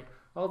culture, right?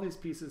 All these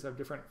pieces have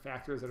different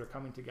factors that are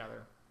coming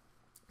together.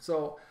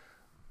 So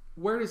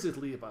where does this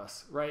leave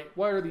us, right?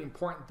 What are the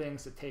important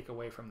things to take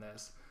away from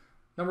this?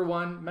 Number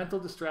one, mental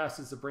distress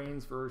is the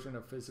brain's version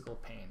of physical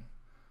pain.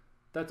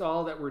 That's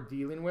all that we're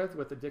dealing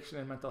with addiction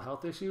and mental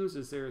health issues,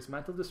 is there's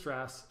mental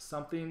distress,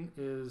 something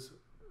is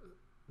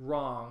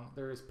wrong,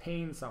 there is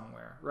pain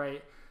somewhere,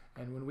 right?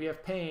 And when we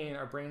have pain,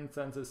 our brain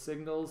sends us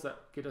signals that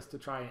get us to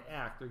try and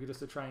act, or get us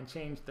to try and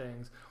change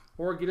things,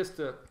 or get us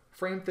to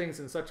frame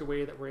things in such a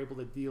way that we're able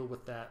to deal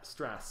with that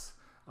stress.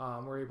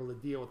 We're able to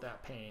deal with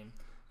that pain.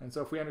 And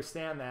so if we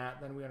understand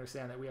that, then we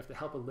understand that we have to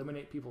help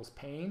eliminate people's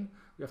pain.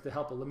 We have to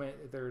help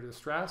eliminate their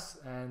distress,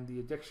 and the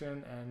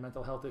addiction and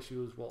mental health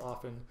issues will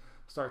often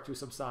start to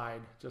subside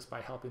just by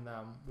helping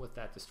them with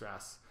that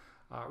distress.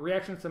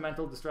 Reactions to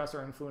mental distress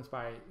are influenced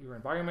by your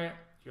environment,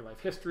 your life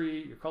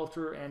history, your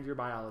culture, and your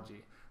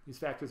biology. These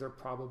factors are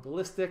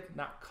probabilistic,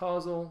 not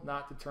causal,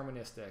 not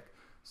deterministic.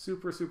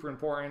 Super, super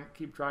important.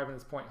 Keep driving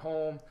this point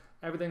home.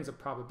 Everything's a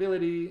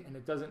probability, and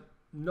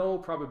no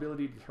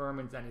probability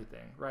determines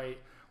anything, right?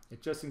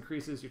 It just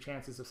increases your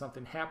chances of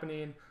something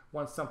happening.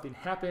 Once something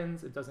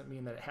happens, it doesn't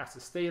mean that it has to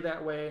stay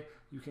that way.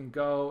 You can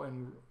go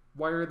and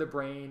wire the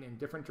brain in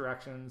different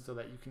directions so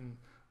that you can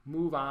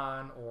move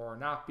on, or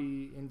not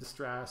be in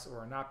distress,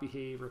 or not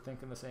behave or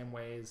think in the same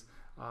ways.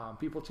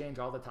 People change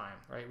all the time,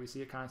 right? We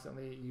see it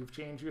constantly. You've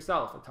changed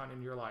yourself a ton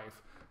in your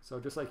life. So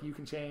just like you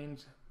can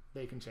change,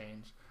 they can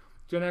change.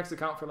 Genetics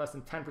account for less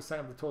than 10%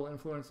 of the total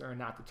influence and are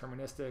not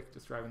deterministic,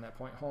 just driving that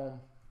point home.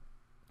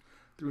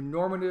 Through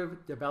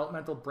normative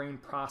developmental brain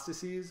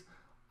processes,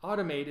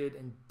 automated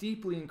and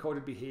deeply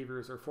encoded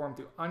behaviors are formed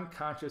through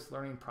unconscious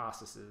learning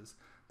processes.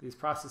 These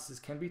processes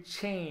can be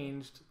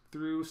changed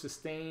through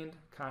sustained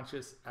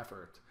conscious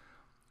effort.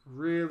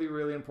 Really,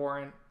 really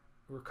important.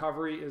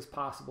 Recovery is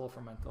possible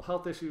from mental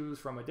health issues,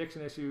 from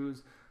addiction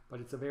issues,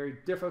 but it's a very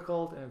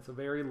difficult and it's a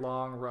very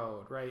long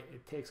road, right?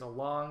 It takes a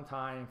long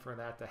time for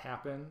that to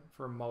happen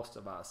for most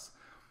of us.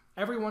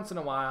 Every once in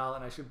a while,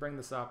 and I should bring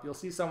this up, you'll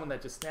see someone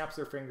that just snaps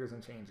their fingers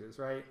and changes,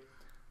 right?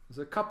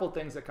 There's a couple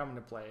things that come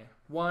into play.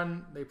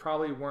 One, they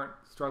probably weren't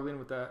struggling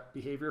with the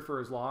behavior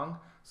for as long,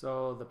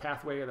 so the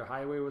pathway or the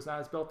highway was not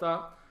as built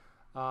up.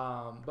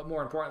 But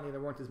more importantly, there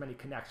weren't as many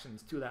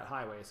connections to that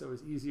highway, so it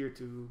was easier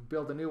to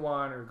build a new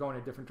one or go in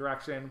a different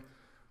direction.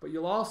 But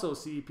you'll also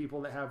see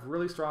people that have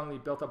really strongly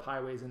built up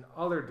highways in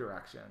other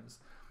directions.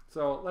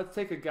 So let's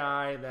take a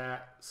guy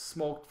that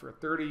smoked for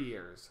 30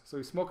 years. So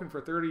he's smoking for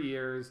 30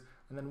 years,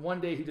 and then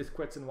one day he just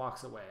quits and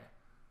walks away.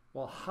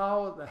 Well,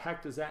 how the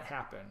heck does that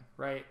happen,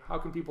 right? How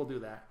can people do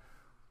that?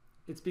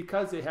 It's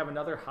because they have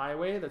another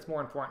highway that's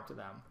more important to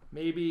them.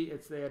 Maybe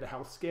it's they had a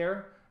health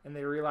scare and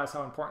they realize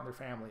how important their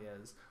family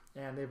is.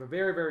 And they have a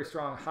very, very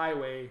strong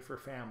highway for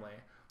family.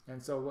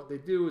 And so what they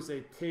do is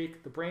they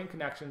take the brain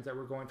connections that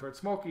were going towards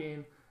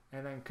smoking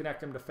and then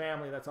connect them to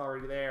family that's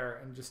already there,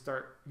 and just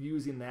start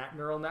using that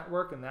neural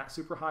network and that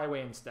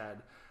superhighway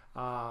instead.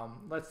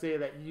 Let's say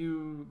that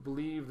you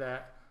believe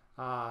that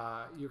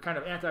you're kind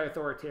of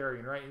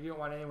anti-authoritarian, right? You don't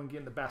want anyone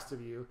getting the best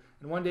of you.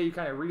 And one day you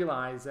kind of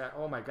realize that,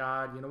 oh my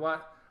God, you know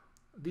what?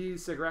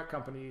 These cigarette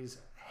companies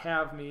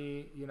have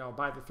me,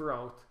 by the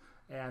throat,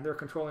 and they're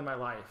controlling my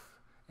life.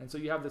 And so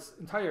you have this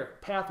entire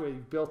pathway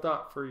you've built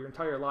up for your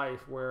entire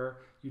life where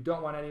you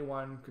don't want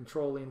anyone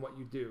controlling what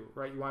you do,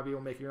 right? You want to be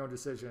able to make your own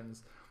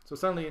decisions. So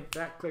suddenly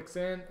that clicks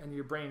in and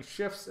your brain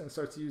shifts and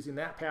starts using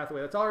that pathway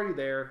that's already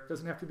there,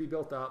 doesn't have to be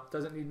built up,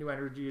 doesn't need new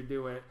energy to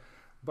do it,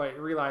 but it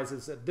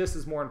realizes that this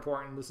is more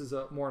important, this is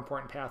a more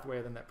important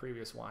pathway than that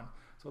previous one.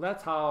 So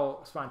that's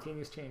how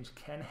spontaneous change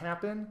can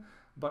happen,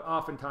 but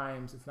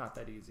oftentimes it's not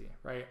that easy,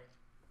 right?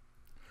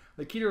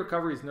 The key to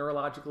recovery is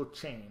neurological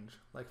change.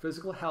 Like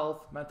physical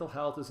health, mental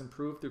health is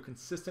improved through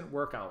consistent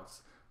workouts,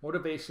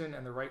 motivation,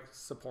 and the right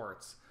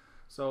supports.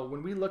 So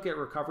when we look at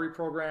recovery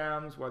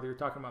programs, whether you're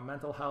talking about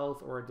mental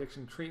health or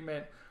addiction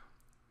treatment,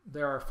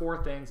 there are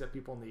 4 things that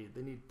people need.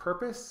 They need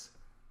purpose,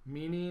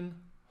 meaning,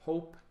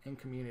 hope, and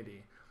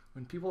community.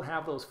 When people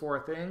have those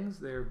 4 things,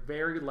 they're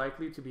very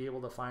likely to be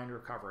able to find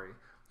recovery.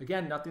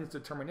 Again, nothing's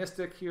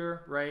deterministic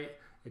here, right?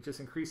 It just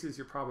increases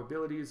your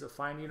probabilities of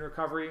finding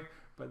recovery.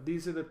 But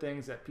these are the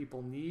things that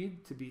people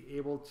need to be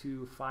able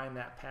to find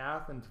that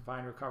path and to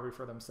find recovery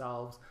for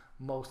themselves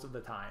most of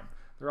the time.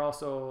 They're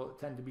also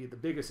tend to be the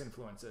biggest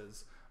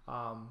influences.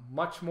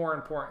 Much more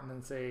important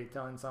than, say,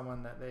 telling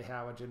someone that they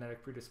have a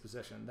genetic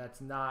predisposition.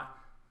 That's not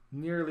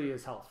nearly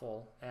as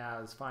helpful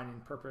as finding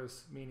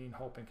purpose, meaning,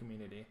 hope, and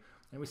community.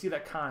 And we see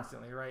that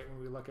constantly, right? When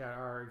we look at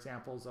our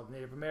examples of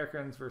Native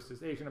Americans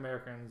versus Asian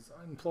Americans,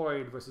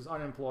 employed versus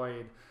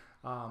unemployed,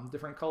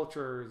 different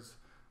cultures,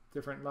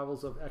 different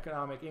levels of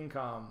economic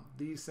income.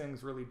 These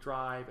things really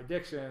drive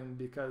addiction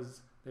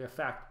because they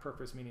affect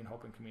purpose, meaning,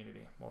 hope, and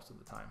community most of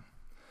the time.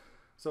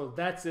 So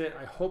that's it.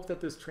 I hope that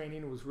this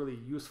training was really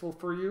useful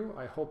for you.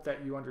 I hope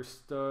that you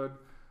understood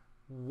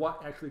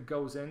what actually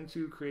goes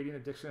into creating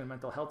addiction and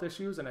mental health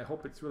issues, and I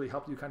hope it's really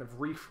helped you kind of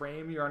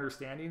reframe your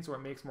understanding so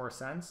it makes more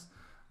sense.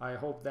 I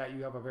hope that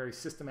you have a very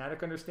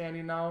systematic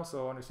understanding now,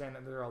 so understand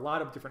that there are a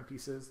lot of different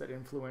pieces that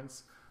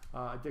influence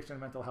addiction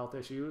and mental health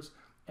issues.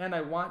 And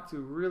I want to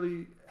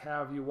really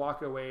have you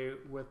walk away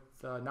with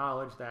the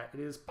knowledge that it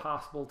is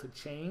possible to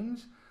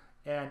change,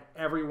 and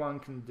everyone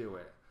can do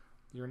it.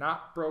 You're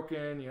not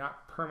broken, you're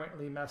not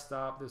permanently messed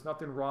up, there's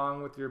nothing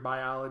wrong with your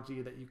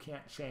biology that you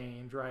can't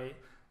change, right?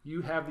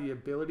 You have the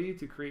ability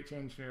to create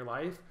change in your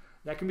life.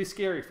 That can be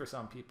scary for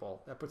some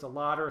people. That puts a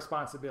lot of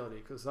responsibility,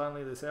 because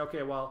suddenly they say,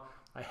 okay, well,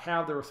 I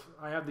have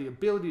the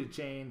ability to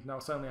change, now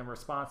suddenly I'm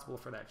responsible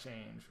for that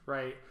change,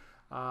 right?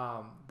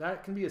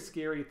 That can be a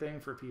scary thing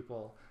for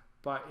people,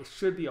 but it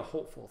should be a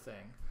hopeful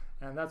thing.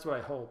 And that's what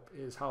I hope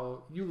is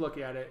how you look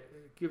at it.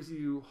 It gives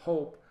you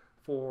hope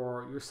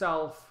for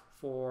yourself,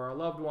 for a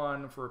loved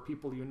one, for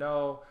people you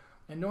know,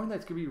 and knowing that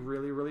it's going to be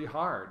really, really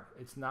hard.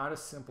 It's not a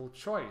simple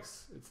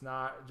choice. It's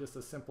not just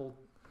a simple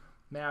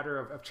matter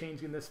of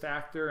changing this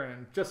factor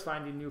and just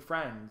finding new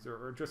friends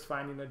or just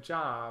finding a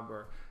job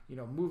or,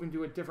 moving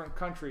to a different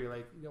country.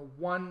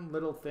 One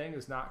little thing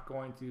is not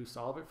going to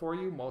solve it for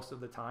you most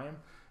of the time.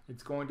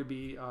 It's going to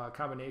be a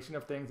combination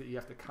of things that you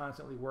have to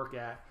constantly work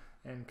at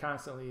and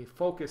constantly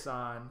focus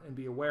on and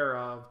be aware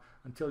of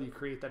until you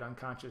create that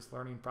unconscious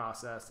learning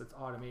process that's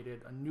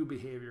automated, a new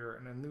behavior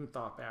and a new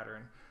thought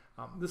pattern.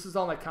 This is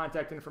all my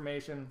contact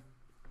information.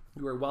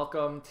 You are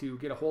welcome to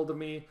get a hold of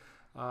me.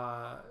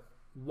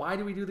 Why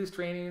do we do these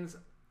trainings?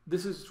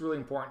 This is really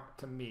important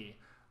to me.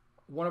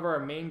 One of our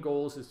main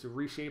goals is to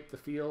reshape the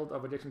field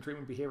of addiction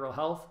treatment behavioral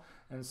health.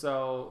 And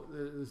so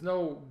there's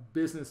no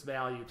business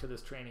value to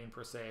this training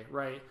per se,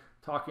 right?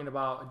 Talking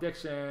about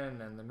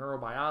addiction and the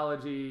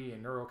neurobiology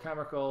and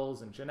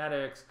neurochemicals and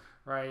genetics,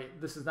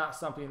 right? This is not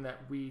something that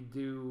we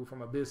do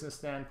from a business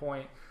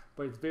standpoint,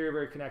 but it's very,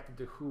 very connected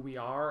to who we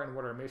are and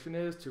what our mission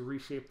is to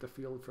reshape the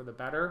field for the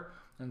better.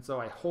 And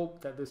so I hope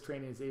that this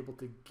training is able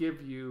to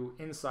give you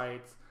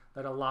insights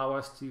that allow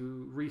us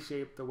to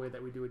reshape the way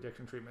that we do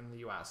addiction treatment in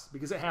the US,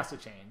 because it has to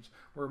change.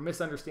 We're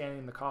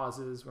misunderstanding the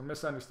causes, we're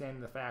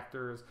misunderstanding the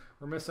factors,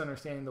 we're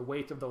misunderstanding the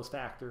weight of those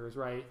factors,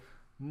 right?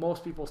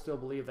 Most people still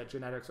believe that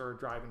genetics are a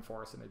driving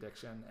force in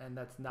addiction, and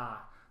that's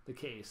not the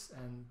case.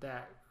 And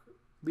that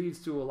leads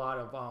to a lot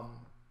of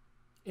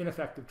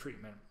ineffective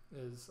treatment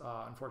is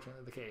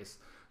unfortunately the case.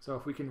 So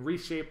if we can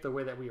reshape the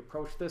way that we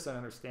approach this and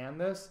understand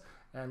this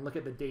and look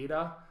at the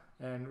data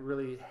and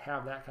really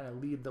have that kind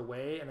of lead the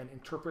way and then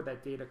interpret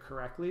that data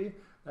correctly,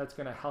 that's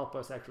going to help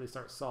us actually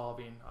start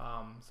solving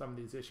some of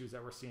these issues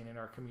that we're seeing in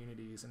our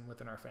communities and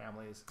within our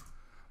families.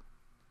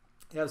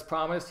 As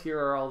promised, here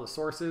are all the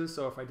sources.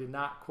 So if I did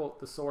not quote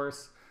the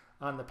source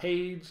on the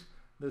page,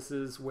 this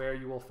is where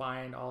you will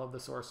find all of the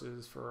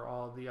sources for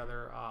all of the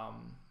other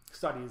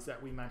studies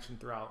that we mentioned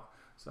throughout.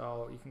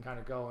 So you can kind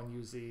of go and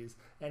use these.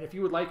 And if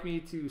you would like me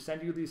to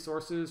send you these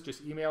sources,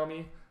 just email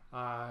me.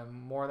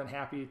 I'm more than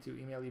happy to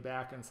email you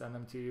back and send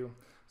them to you.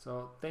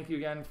 So thank you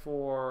again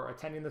for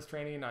attending this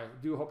training. I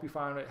do hope you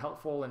found it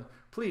helpful, and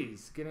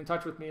please get in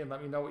touch with me and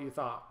let me know what you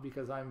thought,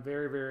 because I'm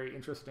very, very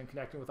interested in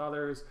connecting with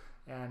others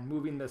and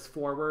moving this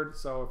forward.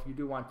 So if you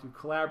do want to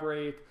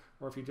collaborate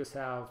or if you just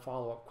have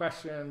follow-up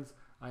questions,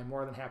 I'm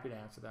more than happy to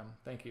answer them.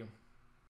 Thank you.